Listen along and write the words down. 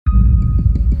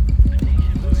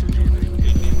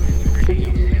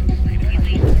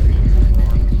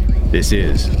This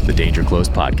is the Danger Close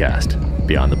podcast,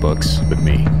 Beyond the Books with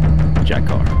me, Jack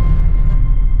Carr.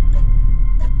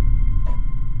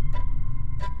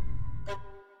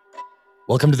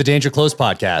 Welcome to the Danger Close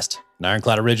podcast, an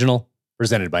Ironclad original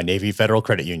presented by Navy Federal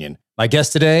Credit Union. My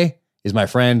guest today is my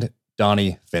friend,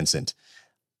 Donnie Vincent,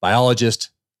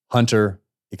 biologist, hunter,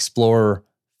 explorer,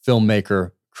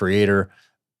 filmmaker, creator,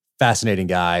 fascinating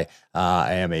guy.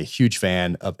 I am a huge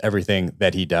fan of everything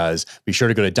that he does. Be sure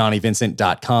to go to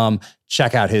DonnieVincent.com,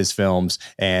 check out his films,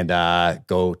 and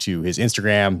go to his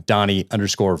Instagram,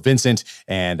 Donnie_Vincent,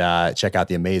 and check out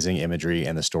the amazing imagery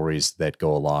and the stories that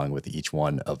go along with each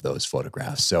one of those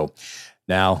photographs. So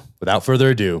now, without further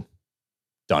ado,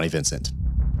 Donnie Vincent.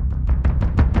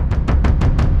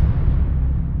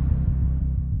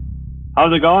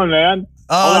 How's it going, man?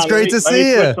 Oh, it's great to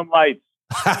see you. Let me put some lights.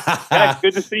 Yeah, it's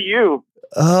good to see you.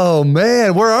 Oh,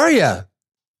 man. Where are you?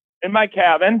 In my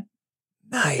cabin.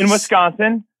 Nice. In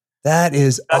Wisconsin. That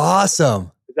is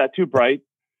awesome. Is that too bright?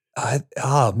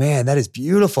 Oh, man. That is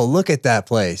beautiful. Look at that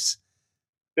place.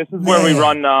 This is where we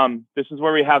run. This is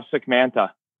where we have Sick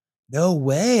Manta. No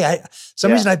way.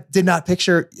 Some reason I did not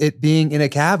picture it being in a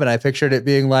cabin. I pictured it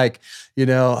being like,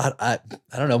 I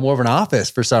don't know, more of an office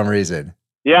for some reason.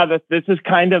 Yeah, this is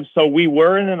kind of, so we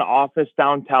were in an office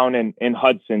downtown in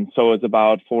Hudson. So it's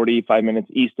about 45 minutes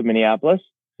east of Minneapolis.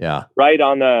 Yeah. Right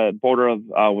on the border of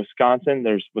Wisconsin.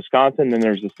 There's Wisconsin, then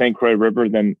there's the St. Croix River,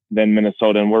 then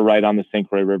Minnesota, and we're right on the St.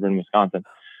 Croix River in Wisconsin.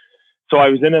 So I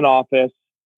was in an office,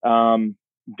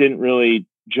 didn't really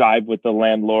jive with the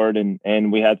landlord,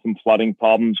 and we had some flooding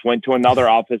problems. Went to another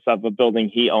office of a building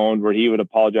he owned where he would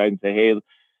apologize and say, hey,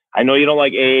 I know you don't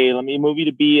like A, let me move you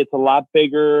to B. It's a lot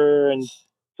bigger. And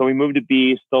so we moved to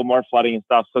B, still more flooding and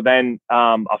stuff. So then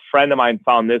a friend of mine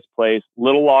found this place,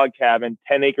 little log cabin,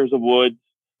 10 acres of woods,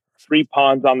 3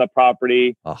 ponds on the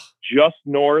property, just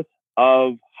north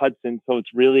of Hudson. So it's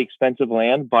really expensive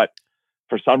land. But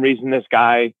for some reason, this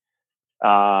guy,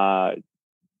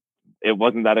 it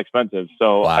wasn't that expensive.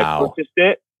 So I purchased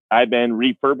it. I've been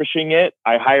refurbishing it.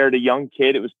 I hired a young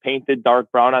kid. It was painted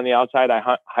dark brown on the outside.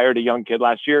 I hired a young kid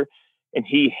last year, and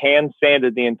he hand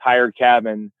sanded the entire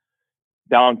cabin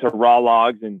down to raw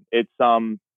logs. And it's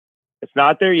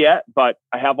not there yet, but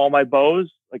I have all my bows.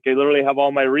 Like, I literally have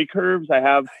all my recurves. I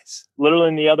have literally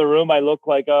in the other room, I look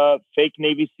like a fake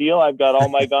Navy SEAL. I've got all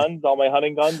my guns, all my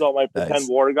hunting guns, all my pretend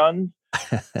war guns.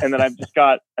 And then I've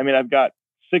got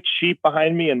 6 sheep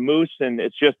behind me and moose. And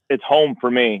it's home for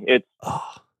me.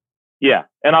 Yeah.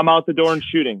 And I'm out the door and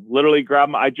shooting. Literally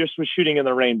I just was shooting in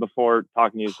the rain before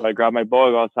talking to you. So I grab my bow,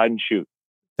 I go outside and shoot.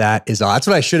 That's what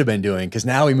I should have been doing, because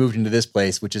now we moved into this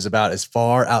place, which is about as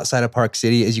far outside of Park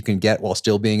City as you can get while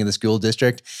still being in the school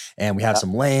district. And we have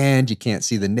some land. You can't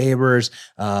see the neighbors.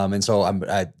 And so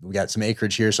we got some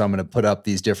acreage here. So I'm going to put up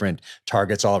these different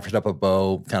targets, all set up a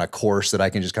bow kind of course that I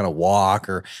can just kind of walk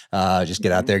or just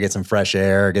get out there, get some fresh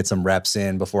air, get some reps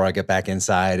in before I get back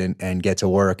inside and get to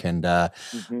work. And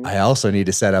I also need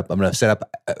to I'm going to set up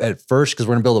at first, because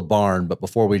we're going to build a barn. But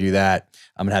before we do that,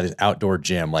 I'm going to have this outdoor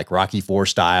gym, like Rocky IV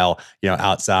style,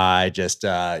 outside, just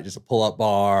a pull-up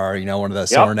bar, one of the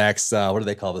Sornex, what do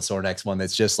they call the Sornex one?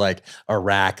 That's just like a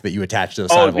rack that you attach to the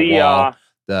side of a wall.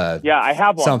 I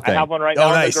have one. Something. I have one right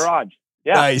now in the garage.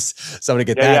 Yeah. Nice. So I'm going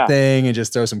to get that thing and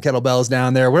just throw some kettlebells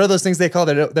down there. What are those things they call?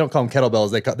 They don't call them kettlebells.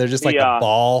 They're just like a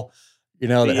ball, that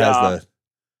has the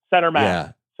center mat.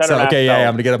 Yeah. I'm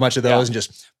going to get a bunch of those and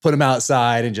just put them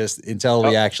outside, and just until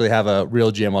we actually have a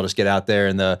real gym, I'll just get out there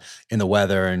in the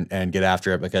weather and get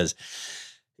after it, because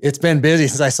it's been busy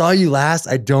since I saw you last.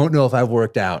 I don't know if I've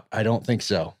worked out. I don't think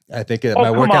so. I think my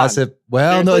workouts have,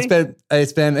 seriously?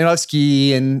 it's been,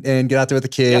 ski and get out there with the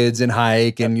kids and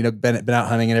hike and, been out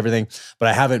hunting and everything, but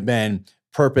I haven't been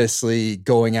purposely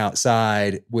going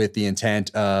outside with the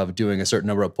intent of doing a certain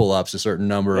number of pull-ups, a certain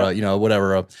number of,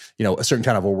 a certain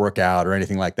kind of a workout or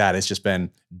anything like that. It's just been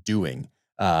doing.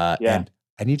 And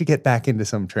I need to get back into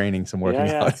some training, some working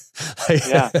out.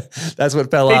 That's what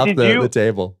fell off the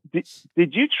table.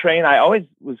 Did you train? I always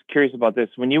was curious about this.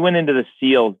 When you went into the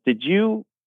SEALs,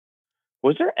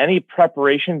 was there any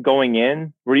preparation going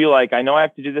in? Were you like, I know I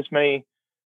have to do this many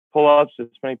pull-ups, this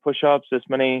many push-ups, this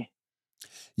many?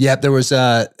 Yeah, there was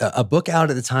a book out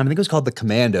at the time. I think it was called The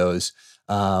Commandos,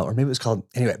 or maybe it was called,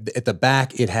 anyway, at the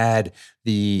back, it had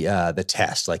the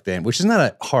test, which is not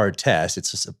a hard test.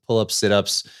 It's just pull-ups,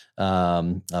 sit-ups,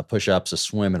 push-ups, a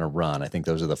swim, and a run. I think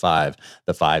those are the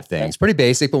five things. Pretty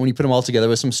basic, but when you put them all together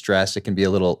with some stress, it can be a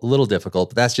little difficult.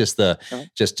 But that's just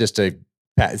just to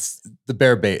it's the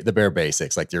bare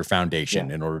basics, like your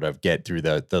foundation in order to get through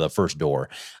the first door.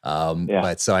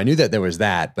 But so I knew that there was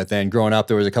that, but then growing up,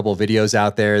 there was a couple of videos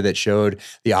out there that showed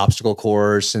the obstacle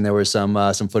course, and there was some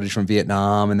footage from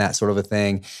Vietnam and that sort of a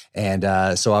thing. And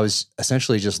so I was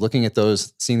essentially just looking at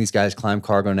those, seeing these guys climb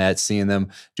cargo nets, seeing them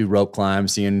do rope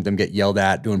climbs, seeing them get yelled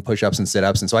at, doing push-ups and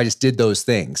sit-ups. And so I just did those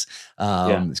things.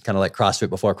 It's kind of like CrossFit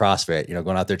before CrossFit,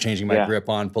 going out there, changing my grip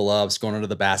on pull-ups, going under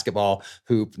the basketball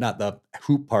hoop, not the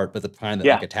hoop part, but the kind that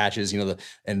like attaches,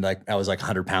 and like I was like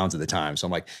 100 pounds at the time. So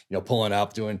I'm like, pulling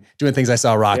up, doing things I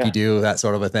saw Rocky do, that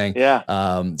sort of a thing.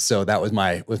 So that was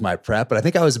my prep, but I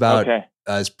think I was about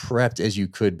as prepped as you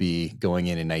could be going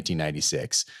in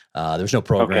 1996. There was no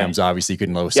programs. Obviously you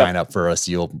couldn't sign up for a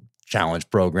SEAL challenge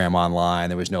program online.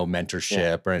 There was no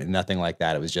mentorship or nothing like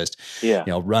that. It was just,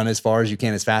 run as far as you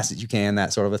can, as fast as you can,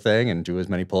 that sort of a thing, and do as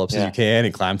many pull-ups as you can,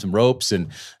 and climb some ropes, and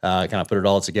kind of put it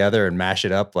all together and mash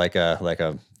it up like a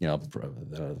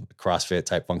CrossFit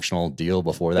type functional deal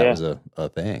before that was a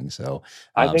thing. So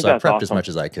I prepped as much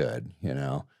as I could,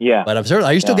 but I'm certainly,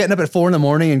 are you still getting up at 4 a.m.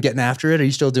 and getting after it? Are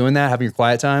you still doing that? Having your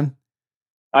quiet time?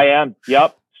 I am.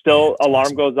 Yep. Still,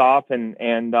 alarm goes off and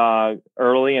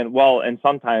early, and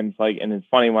sometimes and it's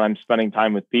funny when I'm spending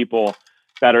time with people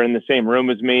that are in the same room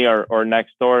as me or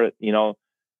next door,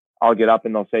 I'll get up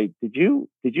and they'll say, did you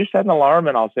set an alarm?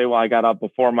 And I'll say, well, I got up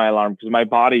before my alarm, because my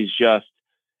body's just,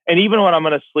 and even when I'm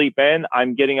going to sleep in,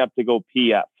 I'm getting up to go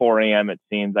pee at 4 a.m. It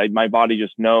seems my body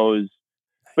just knows.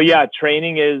 But yeah,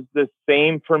 training is the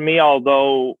same for me,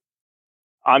 although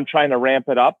I'm trying to ramp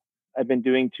it up. I've been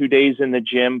doing 2 days in the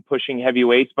gym, pushing heavy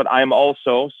weights, but I'm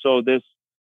also, so this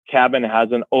cabin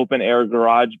has an open air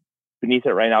garage beneath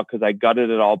it right now, because I gutted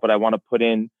it all, but I want to put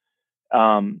in,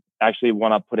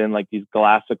 like these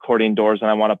glass accordion doors, and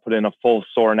I want to put in a full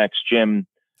Sorinex gym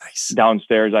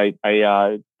downstairs. I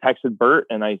texted Bert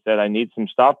and I said, I need some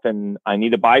stuff and I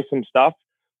need to buy some stuff.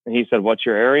 And he said, what's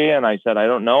your area? And I said, I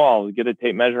don't know. I'll get a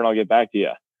tape measure and I'll get back to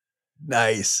you.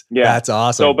 Nice. Yeah. That's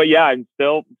awesome. So, but yeah, I'm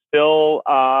still,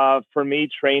 for me,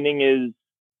 training is,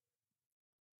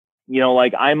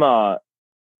 I'm a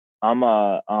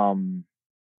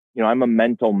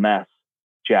mental mess,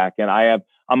 Jack. And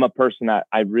I'm a person that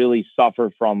I really suffer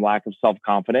from lack of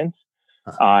self-confidence.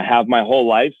 I have my whole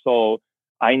life. So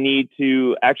I need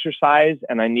to exercise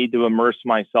and I need to immerse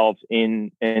myself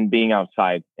in being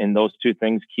outside. And those two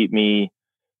things keep me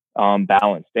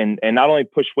balanced, and not only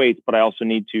push weights, but I also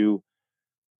need to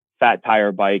fat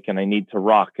tire bike, and I need to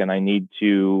rock, and I need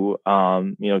to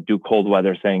do cold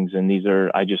weather things. And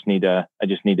I just need to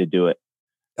do it.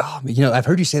 Oh, I've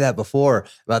heard you say that before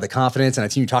about the confidence, and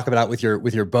I've seen you talk about it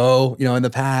with your bow, in the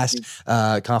past,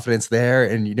 confidence there.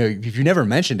 And, if you never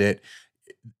mentioned it,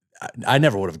 I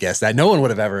never would have guessed that. No one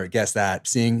would have ever guessed that,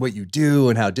 seeing what you do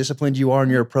and how disciplined you are in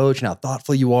your approach and how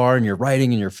thoughtful you are in your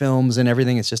writing and your films and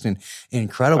everything. It's just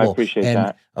incredible. I appreciate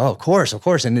that. Oh, of course.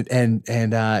 And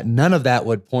none of that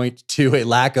would point to a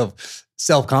lack of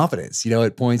self-confidence.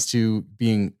 It points to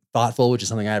being thoughtful, which is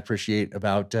something I appreciate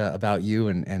about you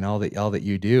and all that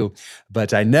you do.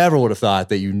 But I never would have thought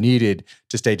that you needed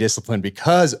to stay disciplined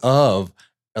because of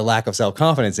a lack of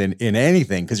self-confidence in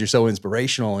anything, because you're so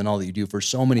inspirational in all that you do for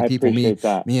so many people, me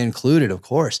included, of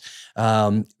course.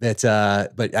 But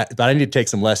I need to take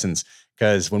some lessons,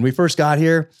 because when we first got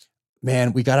here,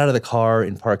 man, we got out of the car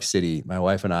in Park City, my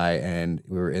wife and I, and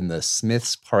we were in the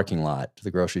Smith's parking lot to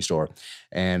the grocery store.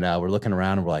 And we're looking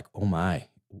around and we're like, oh my,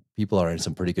 people are in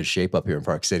some pretty good shape up here in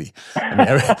Park City. I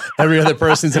mean, every other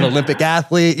person's an Olympic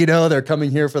athlete, they're coming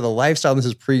here for the lifestyle. This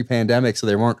is pre-pandemic, so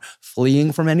they weren't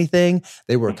fleeing from anything.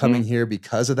 They were coming here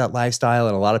because of that lifestyle.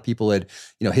 And a lot of people had,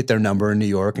 hit their number in New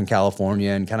York and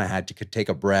California and kind of could take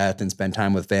a breath and spend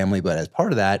time with family. But as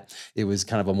part of that, it was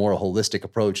kind of a more holistic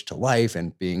approach to life,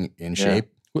 and being in shape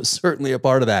was certainly a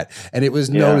part of that. And it was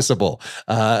noticeable.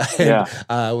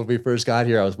 When we first got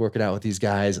here, I was working out with these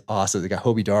guys. Awesome. They got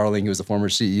Hobie Darling, who was the former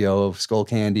CEO of Skull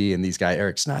Candy, and these guys,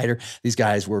 Eric Snyder. These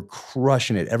guys were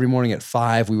crushing it. Every morning at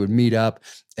 5, we would meet up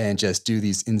and just do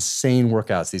these insane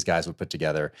workouts these guys would put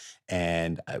together.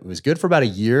 And it was good for about a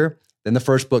year. Then the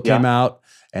first book came out,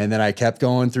 and then I kept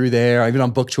going through there. Even on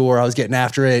book tour, I was getting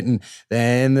after it. And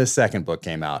then the second book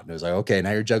came out, and it was like, okay, now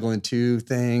you're juggling 2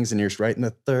 things and you're writing the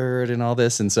third and all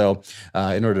this. And so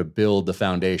in order to build the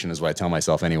foundation, is what I tell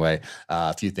myself anyway,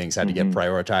 a few things had to get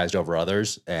prioritized over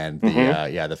others. And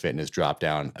the fitness dropped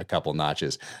down a couple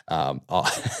notches,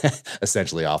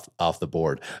 essentially off the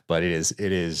board. But it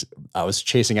is, I was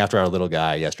chasing after our little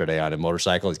guy yesterday on a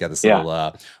motorcycle. He's got this little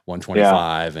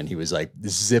 125 and he was like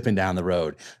zipping down the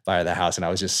road by the house. And I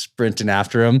was just sprinting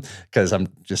after him because I'm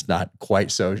just not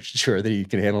quite so sure that he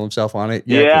can handle himself on it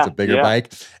yet. It's a bigger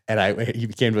bike. And he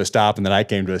came to a stop and then I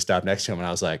came to a stop next to him and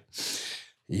I was like,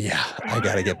 yeah, I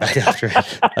got to get back after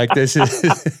it. Like this is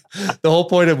the whole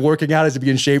point of working out is to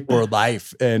be in shape for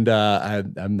life. And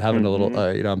I'm having a little,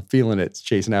 I'm feeling it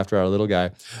chasing after our little guy,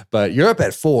 but you're up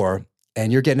at 4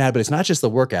 and you're getting at it, but it's not just the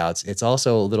workouts. It's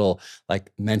also a little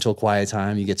like mental quiet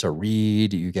time. You get to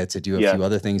read, you get to do a few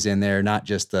other things in there, not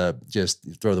just throw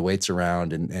the weights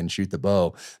around and shoot the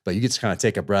bow, but you get to kind of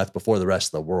take a breath before the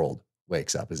rest of the world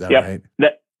wakes up. Is that right?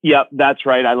 Yep, that's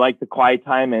right. I like the quiet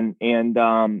time. And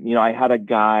I had a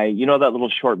guy, that little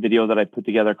short video that I put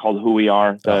together called Who We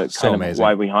Are, so amazing.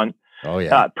 Why We Hunt. Oh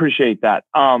yeah. Appreciate that.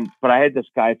 But I had this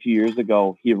guy a few years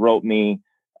ago, he wrote me,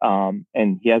 and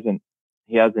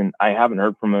I haven't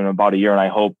heard from him in about a year, and I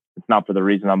hope it's not for the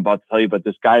reason I'm about to tell you, but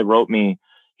this guy wrote me,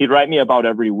 he'd write me about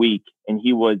every week. And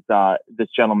he was, this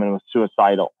gentleman was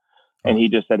suicidal. And he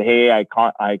just said, hey, I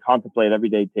contemplate every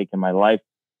day taking my life.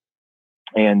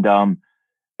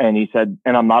 And he said,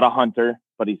 and I'm not a hunter,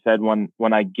 but he said, when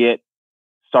I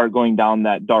start going down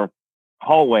that dark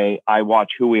hallway, I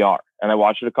watch Who We Are. And I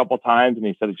watched it a couple of times. And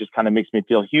he said, it just kind of makes me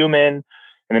feel human.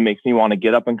 And it makes me want to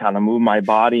get up and kind of move my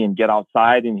body and get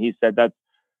outside. And he said, that's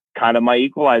kind of my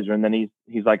equalizer. And then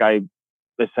he's like, I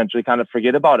essentially kind of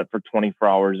forget about it for 24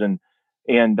 hours. And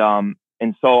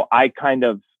so I kind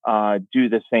of do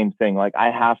the same thing. Like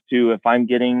I have to, if I'm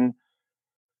getting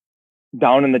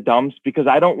down in the dumps, because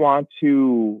I don't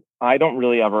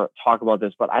really ever talk about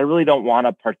this, but I really don't want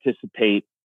to participate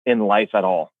in life at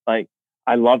all. Like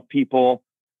I love people.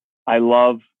 I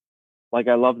love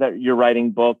that you're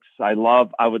writing books. I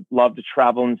would love to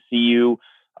travel and see you.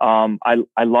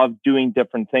 I love doing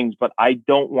different things, but I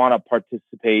don't want to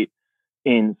participate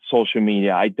in social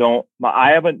media.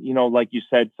 I haven't, like you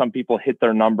said, some people hit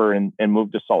their number and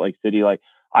move to Salt Lake City. Like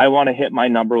I want to hit my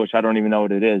number, which I don't even know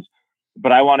what it is.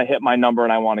 But I want to hit my number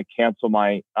and I want to cancel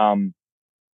my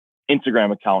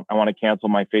Instagram account. I want to cancel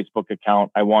my Facebook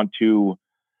account. I want to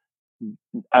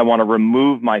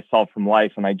remove myself from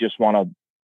life, and I just want to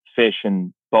fish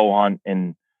and bow hunt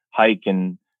and hike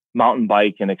and mountain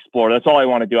bike and explore. That's all I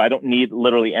want to do. I don't need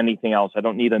literally anything else. I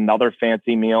don't need another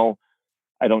fancy meal.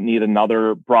 I don't need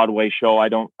another Broadway show. I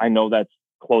know that's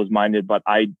closed-minded, but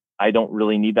I don't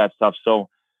really need that stuff. So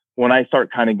when I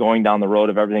start kind of going down the road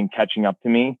of everything catching up to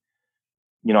me,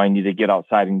 I need to get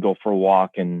outside and go for a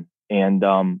walk. And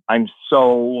I'm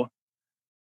so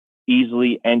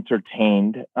easily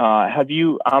entertained.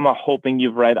 I'm hoping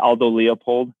you've read Aldo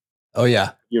Leopold. Oh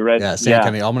yeah. You read? Yeah. Sand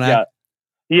County Almanac.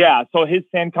 Yeah. So his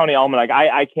Sand County Almanac,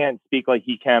 I can't speak like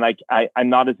he can. I'm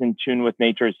not as in tune with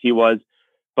nature as he was,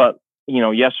 but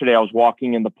yesterday I was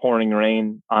walking in the pouring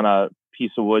rain on a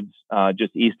piece of woods,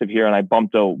 just east of here. And I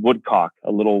bumped a woodcock,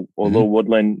 a little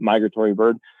woodland migratory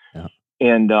bird. Yeah.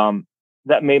 And,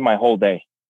 that made my whole day.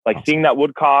 Like awesome. Seeing that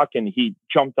woodcock, and he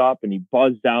jumped up and he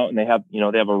buzzed out, and they have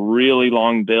a really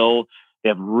long bill. They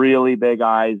have really big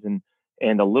eyes and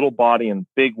a little body and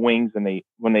big wings. And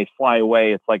when they fly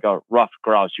away, it's like a ruffed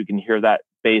grouse. You can hear that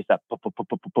bass, that pop, pop, pop,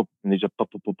 pop, pop, and they just pop,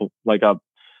 pop, pop, pop, like a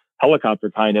helicopter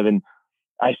kind of. And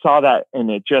I saw that, and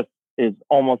it just is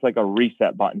almost like a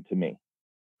reset button to me,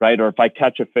 right? Or if I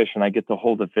catch a fish and I get to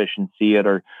hold the fish and see it,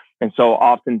 and so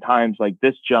oftentimes, like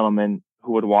this gentleman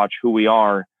who would watch Who We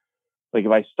Are, like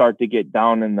if I start to get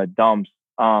down in the dumps,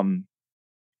 and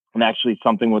actually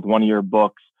something with one of your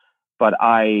books, but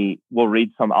I will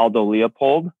read some Aldo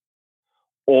Leopold,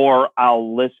 or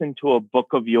I'll listen to a book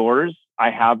of yours. I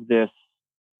have this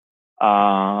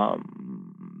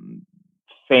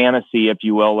fantasy, if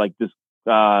you will, like this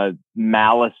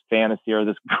malice fantasy, or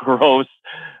this gross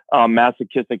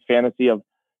masochistic fantasy of,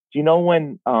 do you know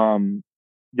when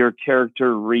your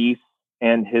character Reese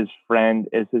and his friend,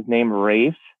 is his name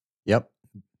Rafe? Yep.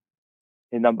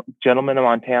 In the Gentleman in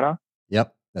Montana?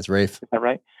 Yep, that's Rafe. Is that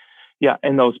right? Yeah,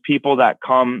 and those people that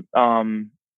come,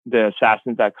 the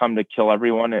assassins that come to kill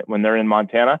everyone when they're in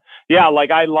Montana. Yeah, like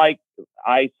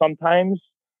I sometimes,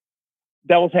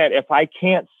 devil's hand, if I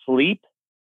can't sleep,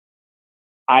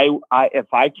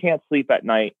 if I can't sleep at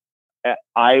night,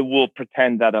 I will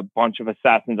pretend that a bunch of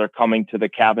assassins are coming to the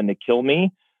cabin to kill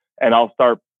me, and I'll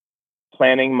start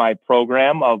planning my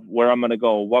program of where I'm going to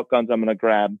go, what guns I'm going to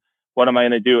grab, what am I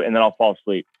going to do, and then I'll fall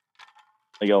asleep.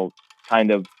 Like it'll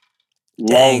kind of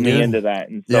lull me into that.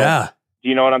 And so, do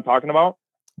you know what I'm talking about?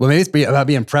 Well, maybe it's about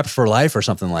being prepped for life or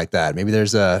something like that. Maybe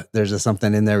there's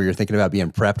something in there where you're thinking about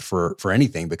being prepped for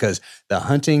anything, because the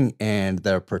hunting and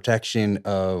the protection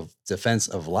of defense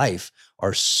of life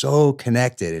are so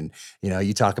connected. And,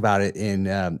 you talk about it in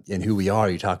Who We Are,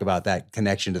 you talk about that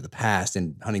connection to the past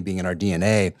and hunting being in our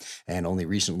DNA. And only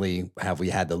recently have we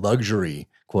had the luxury,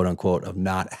 quote unquote, of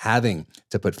not having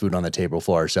to put food on the table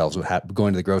for ourselves, with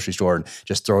going to the grocery store and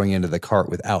just throwing into the cart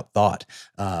without thought.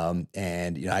 And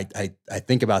I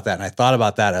think about that, and I thought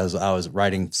about that as I was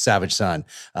writing Savage Son.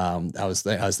 I was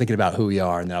thinking about Who We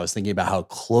Are, and then I was thinking about how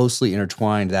closely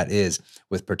intertwined that is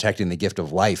with protecting the gift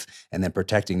of life, and then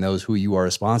protecting those who you are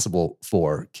responsible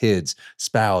for: kids,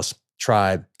 spouse,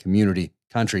 tribe, community,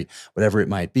 country, whatever it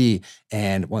might be.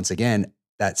 And once again,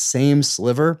 that same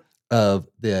sliver of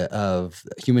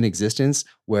human existence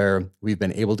where we've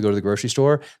been able to go to the grocery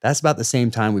store, that's about the same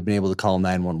time we've been able to call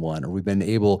 911, or we've been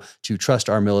able to trust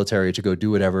our military to go do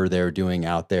whatever they're doing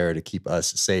out there to keep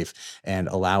us safe and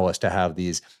allow us to have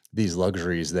these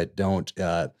luxuries that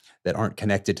aren't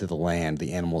connected to the land,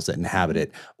 the animals that inhabit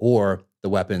it, or the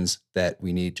weapons that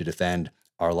we need to defend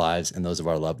our lives and those of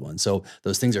our loved ones. So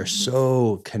those things are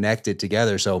so connected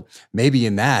together. So maybe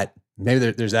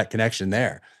there's that connection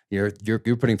there. You're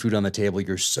putting food on the table.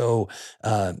 You're so,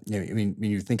 when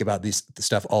you think about this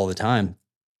stuff all the time,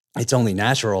 it's only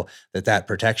natural that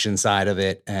protection side of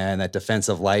it and that defense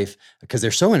of life, because they're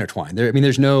so intertwined.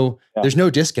 There's no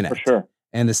disconnect. For sure.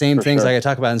 And the same things like I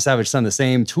talk about in Savage Son, the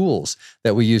same tools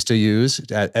that we used to use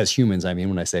as humans,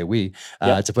 when I say we,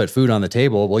 to put food on the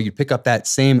table, well, you pick up that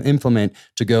same implement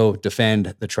to go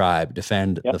defend the tribe,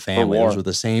 defend the family. Those were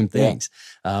the same things.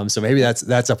 So maybe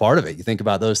that's a part of it. You think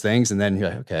about those things, and then you're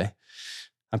like, okay,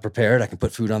 I'm prepared. I can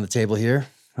put food on the table here.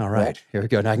 All right, here we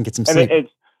go. Now I can get some sleep.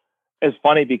 It's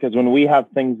funny because when we have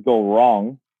things go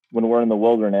wrong, when we're in the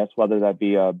wilderness, whether that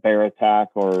be a bear attack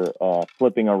or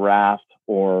flipping a raft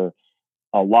or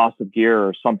a loss of gear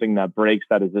or something that breaks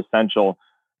that is essential,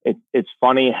 it's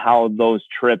funny how those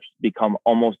trips become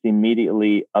almost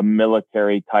immediately a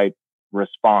military type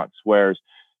response. Whereas,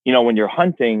 when you're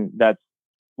hunting, that's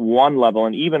one level.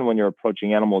 And even when you're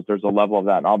approaching animals, there's a level of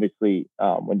that. And obviously,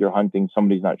 when you're hunting,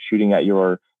 somebody's not shooting at you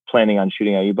or planning on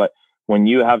shooting at you. But when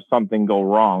you have something go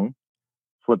wrong,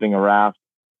 flipping a raft,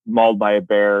 mauled by a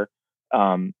bear,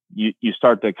 you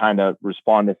start to kind of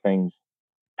respond to things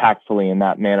tactfully in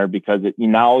that manner, because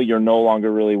now you're no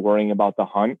longer really worrying about the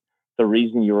hunt. The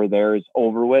reason you were there is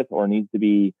over with, or needs to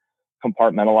be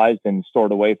compartmentalized and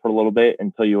stored away for a little bit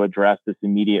until you address this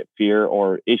immediate fear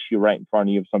or issue right in front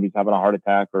of you. If somebody's having a heart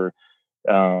attack, or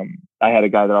I had a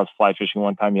guy that I was fly fishing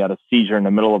one time. He had a seizure in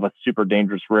the middle of a super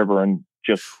dangerous river, and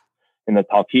just in the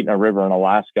Talkeetna River in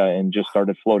Alaska, and just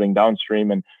started floating downstream.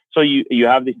 And so you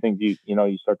have these things, you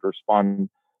start to respond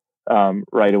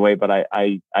right away. But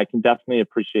I can definitely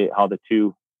appreciate how the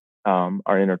two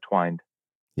are intertwined.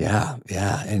 Yeah.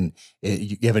 And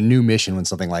you have a new mission when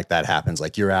something like that happens.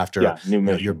 Like you're after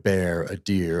your bear, a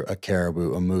deer, a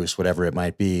caribou, a moose, whatever it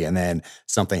might be, and then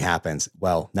something happens.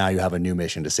 Well, now you have a new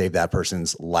mission to save that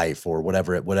person's life, or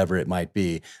whatever it might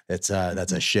be. That's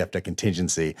a shift, a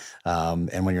contingency.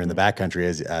 And when you're in the backcountry,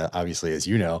 as obviously as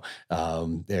your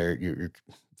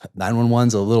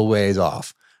 911's a little ways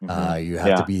off. You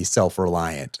have to be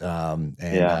self-reliant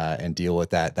and deal with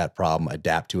that problem,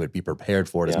 adapt to it, be prepared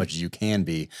for it as much as you can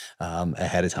be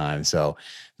ahead of time. So,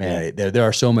 man, there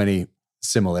are so many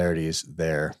similarities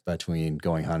there between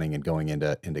going hunting and going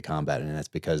into combat, and that's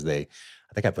because I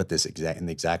think I put this in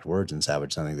the exact words in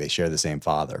Savage Son. They share the same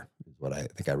father. Is what I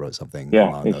think I wrote something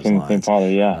along those lines. Same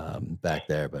father, back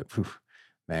there, but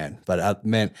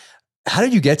man. How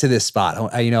did you get to this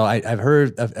spot? I've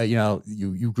heard of,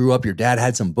 you grew up, your dad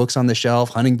had some books on the shelf,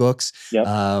 hunting books,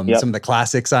 some of the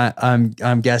classics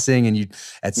I'm guessing. And you,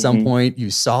 at some point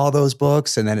you saw those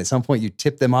books, and then at some point you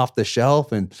tipped them off the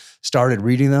shelf and started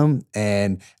reading them,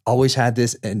 and always had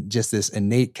this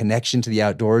innate connection to the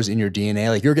outdoors in your DNA.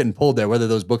 Like you're getting pulled there, whether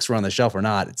those books were on the shelf or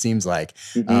not, it seems like.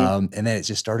 And then it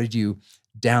just started you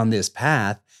down this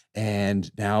path. And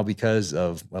now because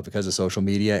of social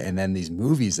media and then these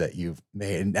movies that you've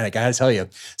made, and I gotta tell you,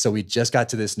 so we just got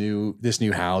to this new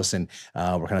house, and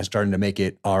we're kind of starting to make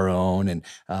it our own. And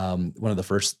one of the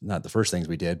first, not the first things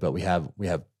we did, but we have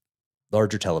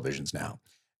larger televisions now.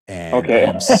 And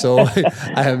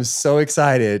I am so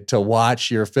excited to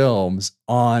watch your films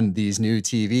on these new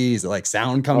TVs. Like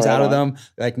sound comes out of them,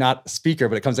 like not speaker,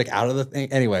 but it comes like out of the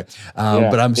thing. Anyway,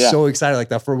 but I'm so excited. Like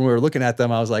that, when we were looking at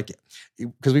them, I was like,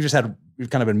 because we've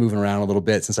kind of been moving around a little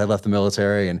bit since I left the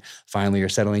military, and finally you're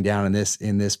settling down in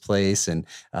this place, and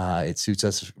it suits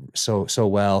us so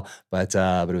well. But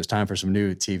it was time for some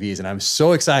new TVs, and I'm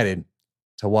so excited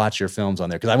to watch your films on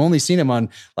there? Because I've only seen them on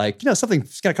like, something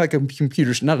kind of like a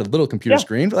computer, not a little computer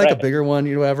screen, but like a bigger one,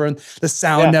 whatever. And the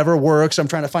sound never works. I'm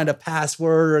trying to find a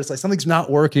password, or it's like something's not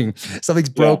working, something's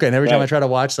broken every time I try to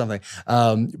watch something.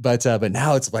 But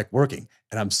now it's like working,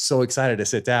 and I'm so excited to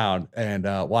sit down and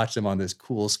watch them on this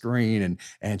cool screen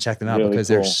and check them out, really, because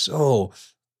they're so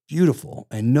beautiful,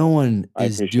 and no one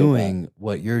is doing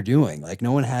what you're doing. Like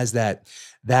no one has that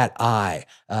eye.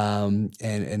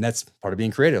 And that's part of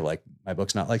being creative. Like my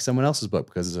book's not like someone else's book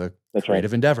because it's a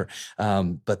creative endeavor.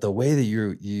 But the way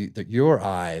that your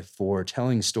eye for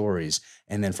telling stories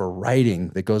and then for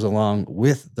writing that goes along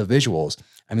with the visuals.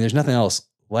 I mean, there's nothing else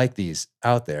like these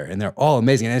out there, and they're all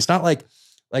amazing. And it's not like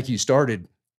you started,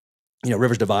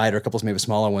 Rivers Divide or a couple of maybe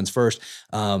smaller ones first.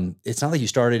 It's not like you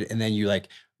started and then you like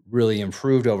really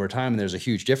improved over time and there's a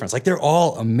huge difference. Like they're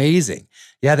all amazing.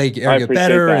 Yeah, they get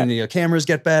better and the cameras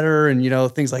get better and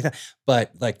things like that.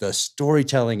 But like the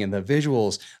storytelling and the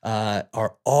visuals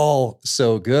are all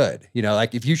so good.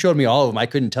 Like if you showed me all of them, I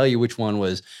couldn't tell you which one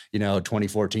was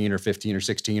 2014 or 15 or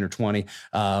 16 or 20.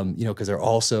 Because they're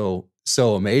all so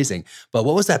amazing. But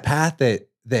what was that path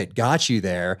that got you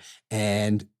there?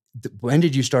 And when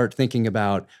did you start thinking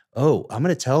about, oh, I'm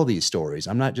going to tell these stories.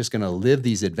 I'm not just going to live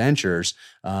these adventures.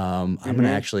 I'm going to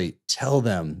actually tell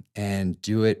them and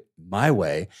do it my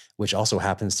way, which also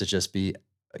happens to just be,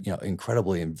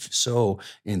 incredibly and so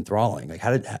enthralling. Like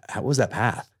how was that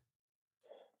path?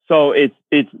 So it's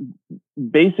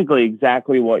basically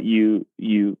exactly what you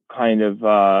kind of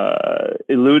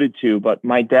alluded to, but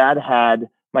my dad,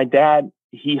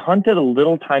 he hunted a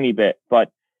little tiny bit,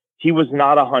 but he was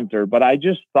not a hunter. But I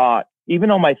just thought, even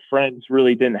though my friends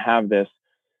really didn't have this,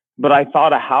 but I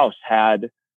thought a house had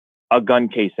a gun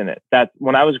case in it. That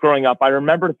when I was growing up, I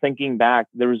remember thinking back,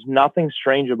 there was nothing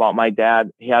strange about my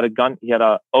dad. He had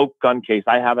a oak gun case.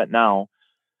 I have it now.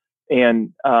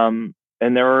 And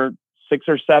there were 6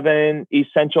 or 7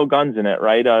 essential guns in it,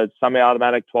 right? A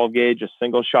semi-automatic 12 gauge, a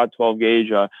single shot 12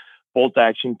 gauge, a bolt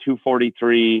action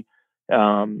 243,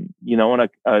 and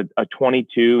a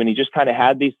 22, and he just kind of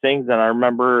had these things. And I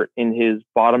remember in his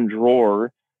bottom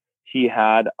drawer, he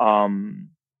had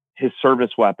his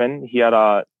service weapon. He had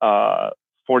a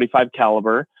 45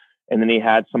 caliber, and then he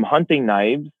had some hunting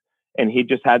knives, and he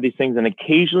just had these things. And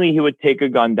occasionally he would take a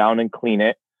gun down and clean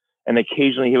it, and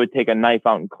occasionally he would take a knife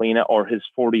out and clean it, or his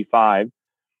 45.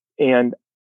 And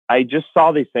I just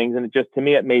saw these things, and to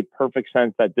me, it made perfect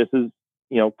sense that this is,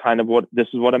 this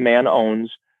is what a man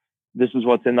owns. This is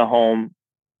what's in the home.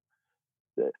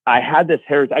 I had this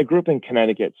heritage. I grew up in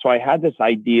Connecticut, so I had this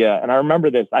idea, and I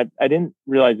remember this. I didn't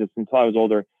realize this until I was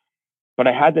older, but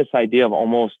I had this idea of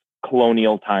almost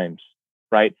colonial times,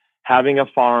 right? Having a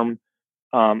farm,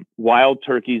 wild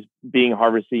turkeys being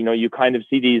harvested. You kind of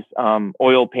see these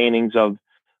oil paintings of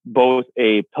both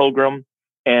a pilgrim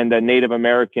and a Native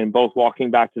American both walking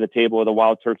back to the table with a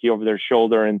wild turkey over their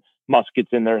shoulder and muskets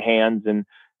in their hands, and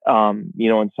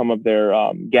in some of their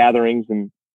gatherings.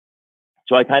 And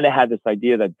so I kind of had this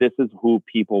idea that this is who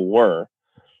people were.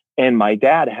 And my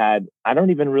dad had, I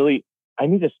need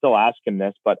to still ask him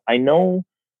this, but I know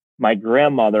my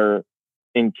grandmother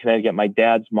in Connecticut, my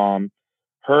dad's mom,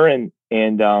 her and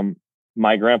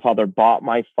my grandfather bought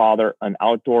my father an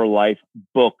Outdoor Life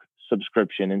book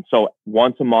subscription. And so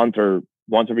once a month or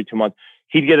once every 2 months,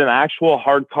 he'd get an actual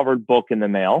hardcover book in the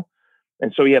mail.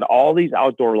 And so he had all these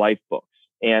Outdoor Life books.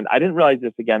 And I didn't realize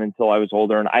this again until I was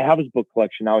older. And I have his book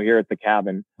collection out here at the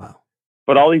cabin. Wow.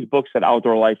 But all these books had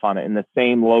Outdoor Life on it in the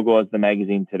same logo as the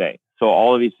magazine today. So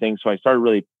all of these things. So I started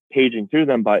really paging through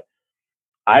them. But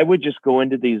I would just go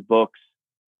into these books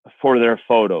for their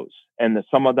photos. And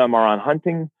some of them are on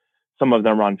hunting. Some of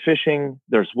them are on fishing.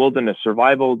 There's wilderness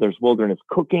survival. There's wilderness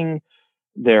cooking.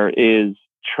 There is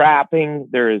trapping.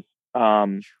 There is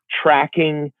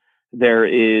tracking. There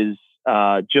is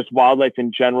just wildlife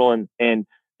in general. And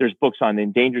there's books on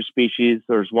endangered species.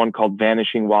 There's one called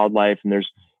Vanishing Wildlife, and there's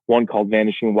one called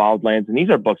Vanishing Wildlands. And these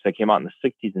are books that came out in the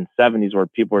 60s and 70s where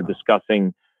people were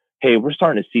discussing, hey, we're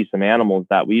starting to see some animals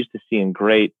that we used to see in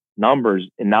great numbers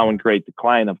and now in great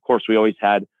decline. Of course, we always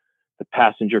had the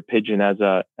passenger pigeon as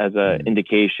a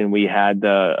indication. We had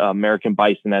the American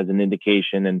bison as an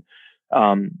indication. And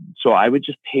so I would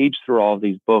just page through all of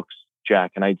these books,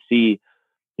 Jack, and I'd see,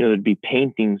 there'd be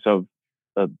paintings of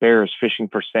bears fishing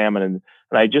for salmon. And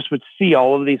I just would see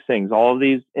all of these things, all of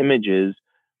these images.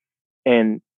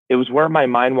 And it was where my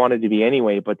mind wanted to be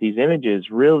anyway, but these images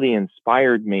really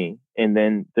inspired me. And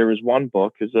then there was one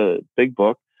book, it's a big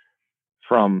book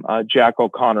from Jack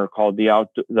O'Connor called the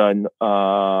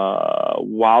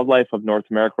Wildlife of North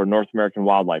America, or North American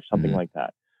Wildlife, something like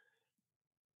that.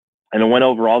 And it went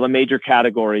over all the major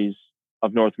categories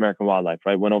of North American wildlife,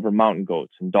 right? Went over mountain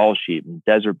goats and Dall sheep and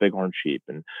desert bighorn sheep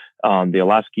and the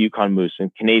Alaska Yukon moose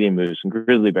and Canadian moose and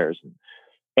grizzly bears.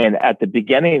 And at the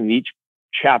beginning of each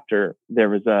chapter, there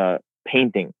was a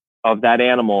painting of that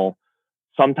animal,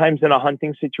 sometimes in a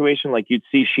hunting situation, like you'd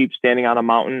see sheep standing on a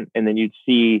mountain, and then you'd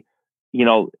see,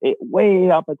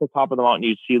 way up at the top of the mountain,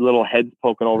 you'd see little heads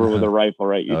poking over with a rifle,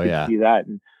 right? You could see that.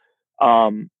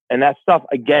 And that stuff,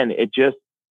 again,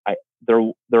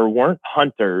 there weren't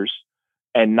hunters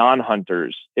and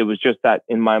non-hunters. It was just that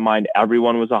in my mind,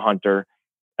 everyone was a hunter.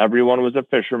 Everyone was a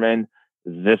fisherman.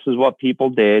 This is what people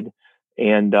did.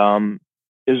 And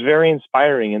it was very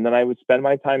inspiring. And then I would spend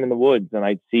my time in the woods and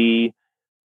I'd see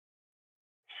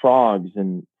frogs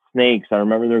and snakes. I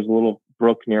remember there's a little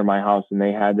brook near my house, and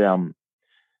they had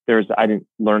I didn't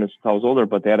learn this until I was older,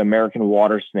 but they had American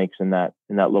water snakes in that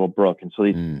little brook. And so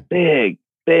these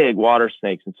big water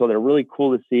snakes. And so they're really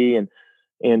cool to see. And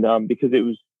because it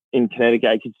was in Connecticut,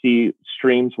 I could see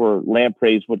streams where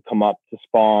lampreys would come up to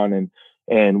spawn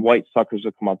and white suckers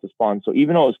would come up to spawn. So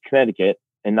even though it was Connecticut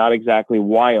and not exactly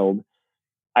wild,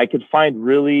 I could find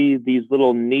really these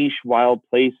little niche wild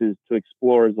places to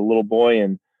explore as a little boy.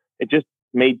 And it just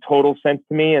made total sense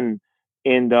to me. And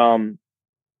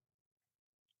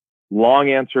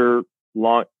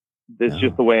this is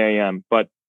just the way I am. But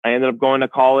I ended up going to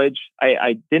college.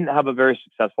 I didn't have a very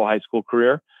successful high school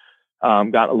career.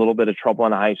 Got a little bit of trouble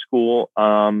in high school.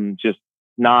 Just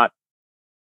not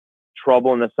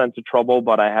trouble in the sense of trouble,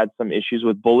 but I had some issues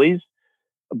with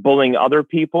bullying other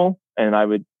people. And I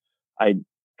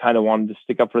kind of wanted to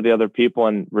stick up for the other people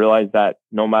and realize that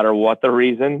no matter what the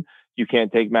reason, you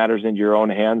can't take matters into your own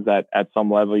hands, that at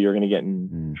some level you're going to get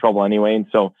in trouble anyway. And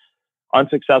so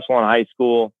unsuccessful in high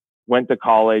school, went to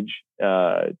college,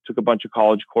 took a bunch of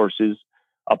college courses,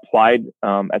 applied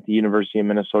at the University of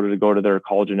Minnesota to go to their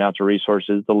College of Natural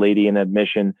Resources. The lady in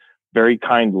admission very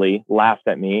kindly laughed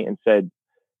at me and said,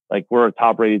 like, we're a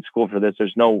top rated school for this.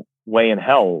 There's no way in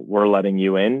hell we're letting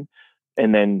you in.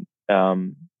 And then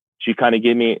she kind of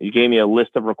gave me a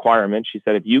list of requirements. She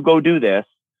said, if you go do this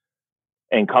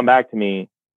and come back to me,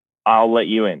 I'll let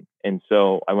you in. And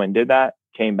so I went and did that,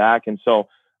 came back. And so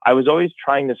I was always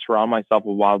trying to surround myself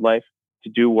with wildlife, to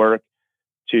do work,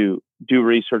 to do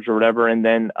research or whatever. And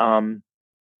then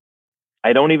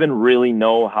I don't even really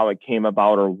know how it came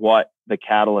about or what the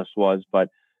catalyst was, but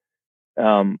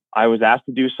I was asked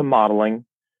to do some modeling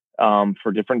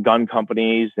for different gun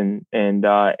companies. And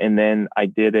then I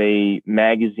did a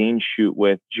magazine shoot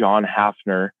with John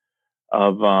Hafner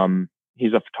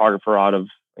he's a photographer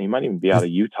he might even be out of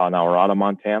Utah now or out of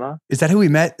Montana. Is that who we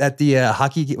met at the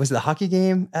hockey? Was it the hockey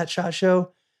game at SHOT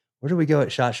Show? Where did we go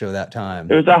at SHOT Show that time?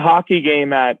 It was a hockey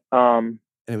game at and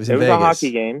it was in Vegas. A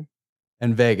hockey game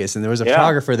in Vegas, and there was a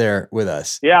photographer there with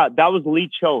us. Yeah, that was Lee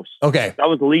Chose. Okay, that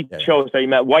was Lee Chose that you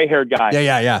met, white-haired guy.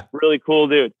 Yeah. Really cool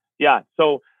dude. Yeah,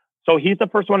 so he's the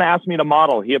first one to ask me to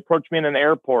model. He approached me in an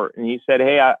airport and he said,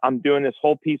 "Hey, I'm doing this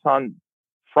whole piece on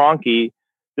Franke,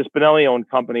 this Benelli-owned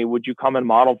company. Would you come and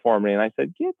model for me?" And I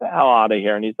said, "Get the hell out of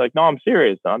here." And he's like, "No, I'm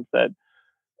serious."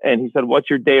 And he said, "What's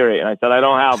your day rate?" And I said, "I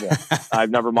don't have one. I've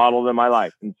never modeled in my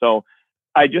life." And so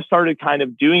I just started kind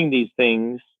of doing these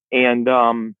things. And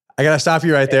I gotta stop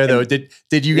you right there, though. Did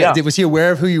you was he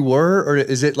aware of who you were, or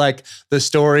is it like the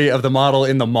story of the model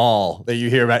in the mall that you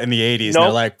hear about in the 80s? Nope. And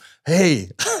they're like, "Hey."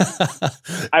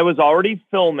 I was already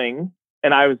filming,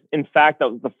 and in fact,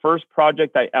 that was the first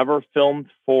project I ever filmed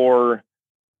for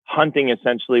hunting,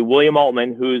 essentially. William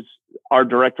Altman, who's our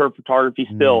director of photography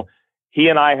still, he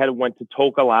and I had went to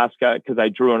Tok, Alaska, because I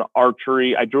drew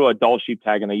a Dall sheep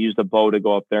tag, and I used a bow to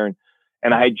go up there.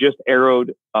 And I had just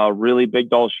arrowed a really big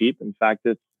Dall sheep. In fact,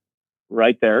 it's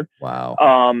right there. Wow.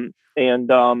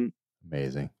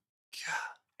 Amazing.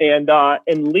 And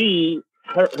Lee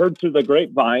heard through the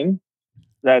grapevine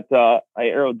that I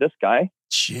arrowed this guy.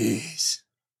 Jeez.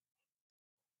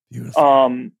 Beautiful.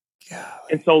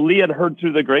 And so Lee had heard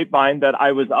through the grapevine that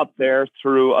I was up there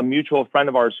through a mutual friend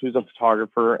of ours who's a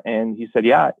photographer. And he said,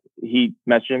 he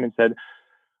messaged him and said,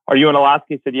 "Are you in Alaska?"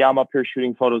 He said, "Yeah, I'm up here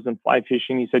shooting photos and fly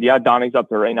fishing." He said, "Yeah, Donnie's up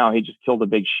there right now. He just killed a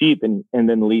big sheep." And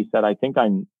then Lee said, "I think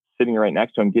I'm sitting right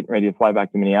next to him, getting ready to fly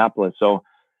back to Minneapolis." So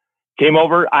came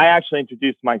over. I actually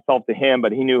introduced myself to him,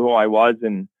 but he knew who I was.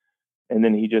 And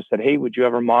then he just said, "Hey, would you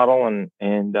ever model?"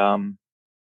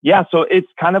 So it's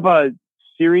kind of a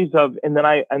series of, and then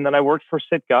I worked for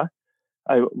Sitka.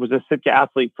 I was a Sitka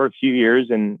athlete for a few years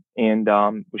and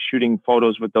was shooting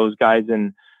photos with those guys.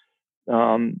 And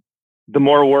the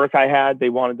more work I had, they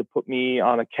wanted to put me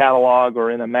on a catalog or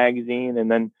in a magazine.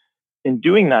 And then in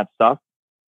doing that stuff,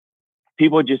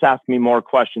 people would just ask me more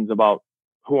questions about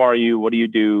who are you? What do you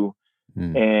do?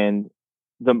 And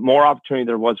the more opportunity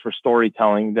there was for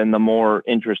storytelling, then the more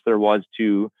interest there was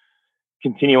to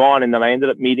continue on. And then I ended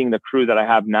up meeting the crew that I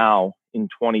have now in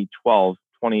 2012,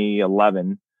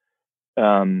 2011.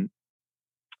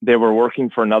 They were working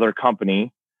for another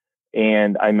company,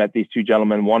 and I met these two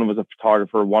gentlemen. One was a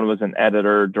photographer, one was an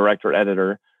editor, director,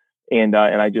 editor. And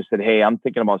I just said, hey, I'm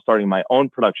thinking about starting my own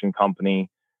production company.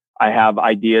 I have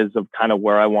ideas of kind of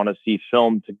where I want to see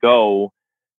film to go.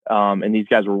 And these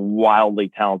guys were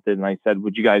wildly talented. And I said,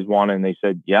 would you guys want it? And they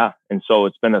said, yeah. And so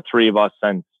it's been the three of us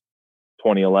since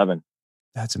 2011.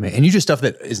 That's amazing. And you do stuff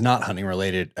that is not hunting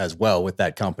related as well with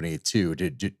that company too.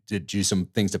 Did you do some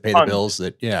things to pay the bills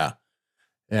that, yeah.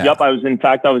 Yep. I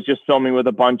was just filming with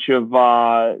a bunch of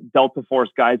Delta Force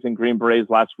guys in Green Berets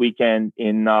last weekend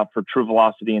for True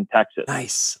Velocity in Texas.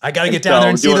 Nice. I got to get down there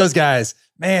and see those guys,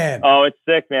 man. Oh, it's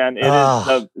sick, man. It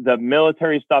is the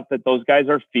military stuff that those guys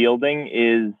are fielding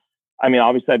is, I mean,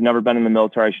 obviously I've never been in the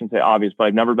military. I shouldn't say obvious, but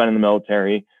I've never been in the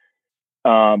military.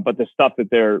 But the stuff that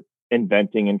they're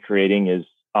inventing and creating is,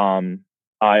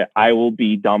 I will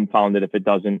be dumbfounded if it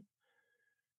doesn't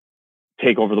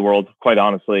take over the world, quite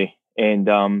honestly. And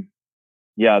and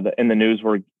the news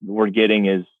we're getting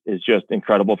is just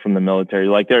incredible from the military.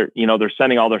 Like they're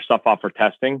sending all their stuff off for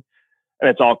testing, and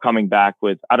it's all coming back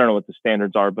with, I don't know what the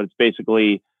standards are, but it's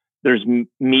basically there's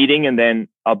meeting and then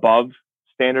above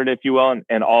standard, if you will,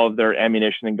 and all of their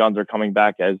ammunition and guns are coming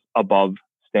back as above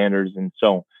standards. And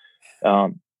so,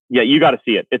 yeah, you got to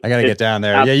see it. I got to get down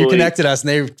there. Yeah, you connected us,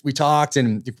 and we talked,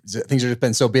 and things have just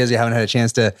been so busy. I haven't had a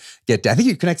chance to get down. I think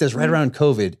you connected us right around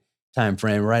COVID time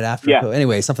frame, right after. Yeah.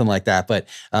 Anyway, something like that. But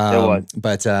got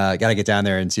to get down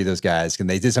there and see those guys. And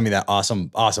they did some of that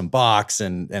awesome box,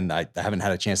 and I haven't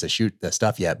had a chance to shoot the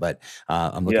stuff yet, but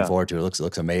I'm looking forward to it. It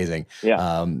looks amazing.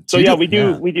 Yeah. We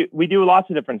do lots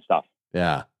of different stuff.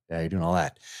 Yeah. Yeah, you're doing all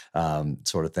that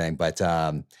sort of thing. But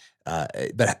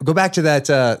go back to that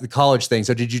the college thing.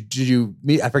 So did you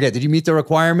meet? I forget. Did you meet the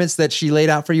requirements that she laid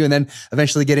out for you, and then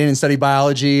eventually get in and study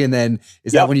biology? And then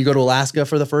is that when you go to Alaska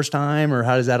for the first time, or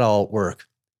how does that all work?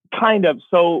 Kind of.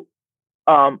 So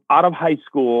out of high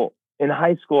school, in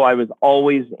high school, I was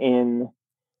always in.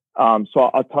 So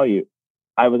I'll tell you,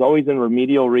 I was always in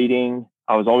remedial reading.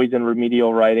 I was always in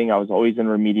remedial writing. I was always in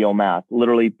remedial math.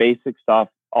 Literally basic stuff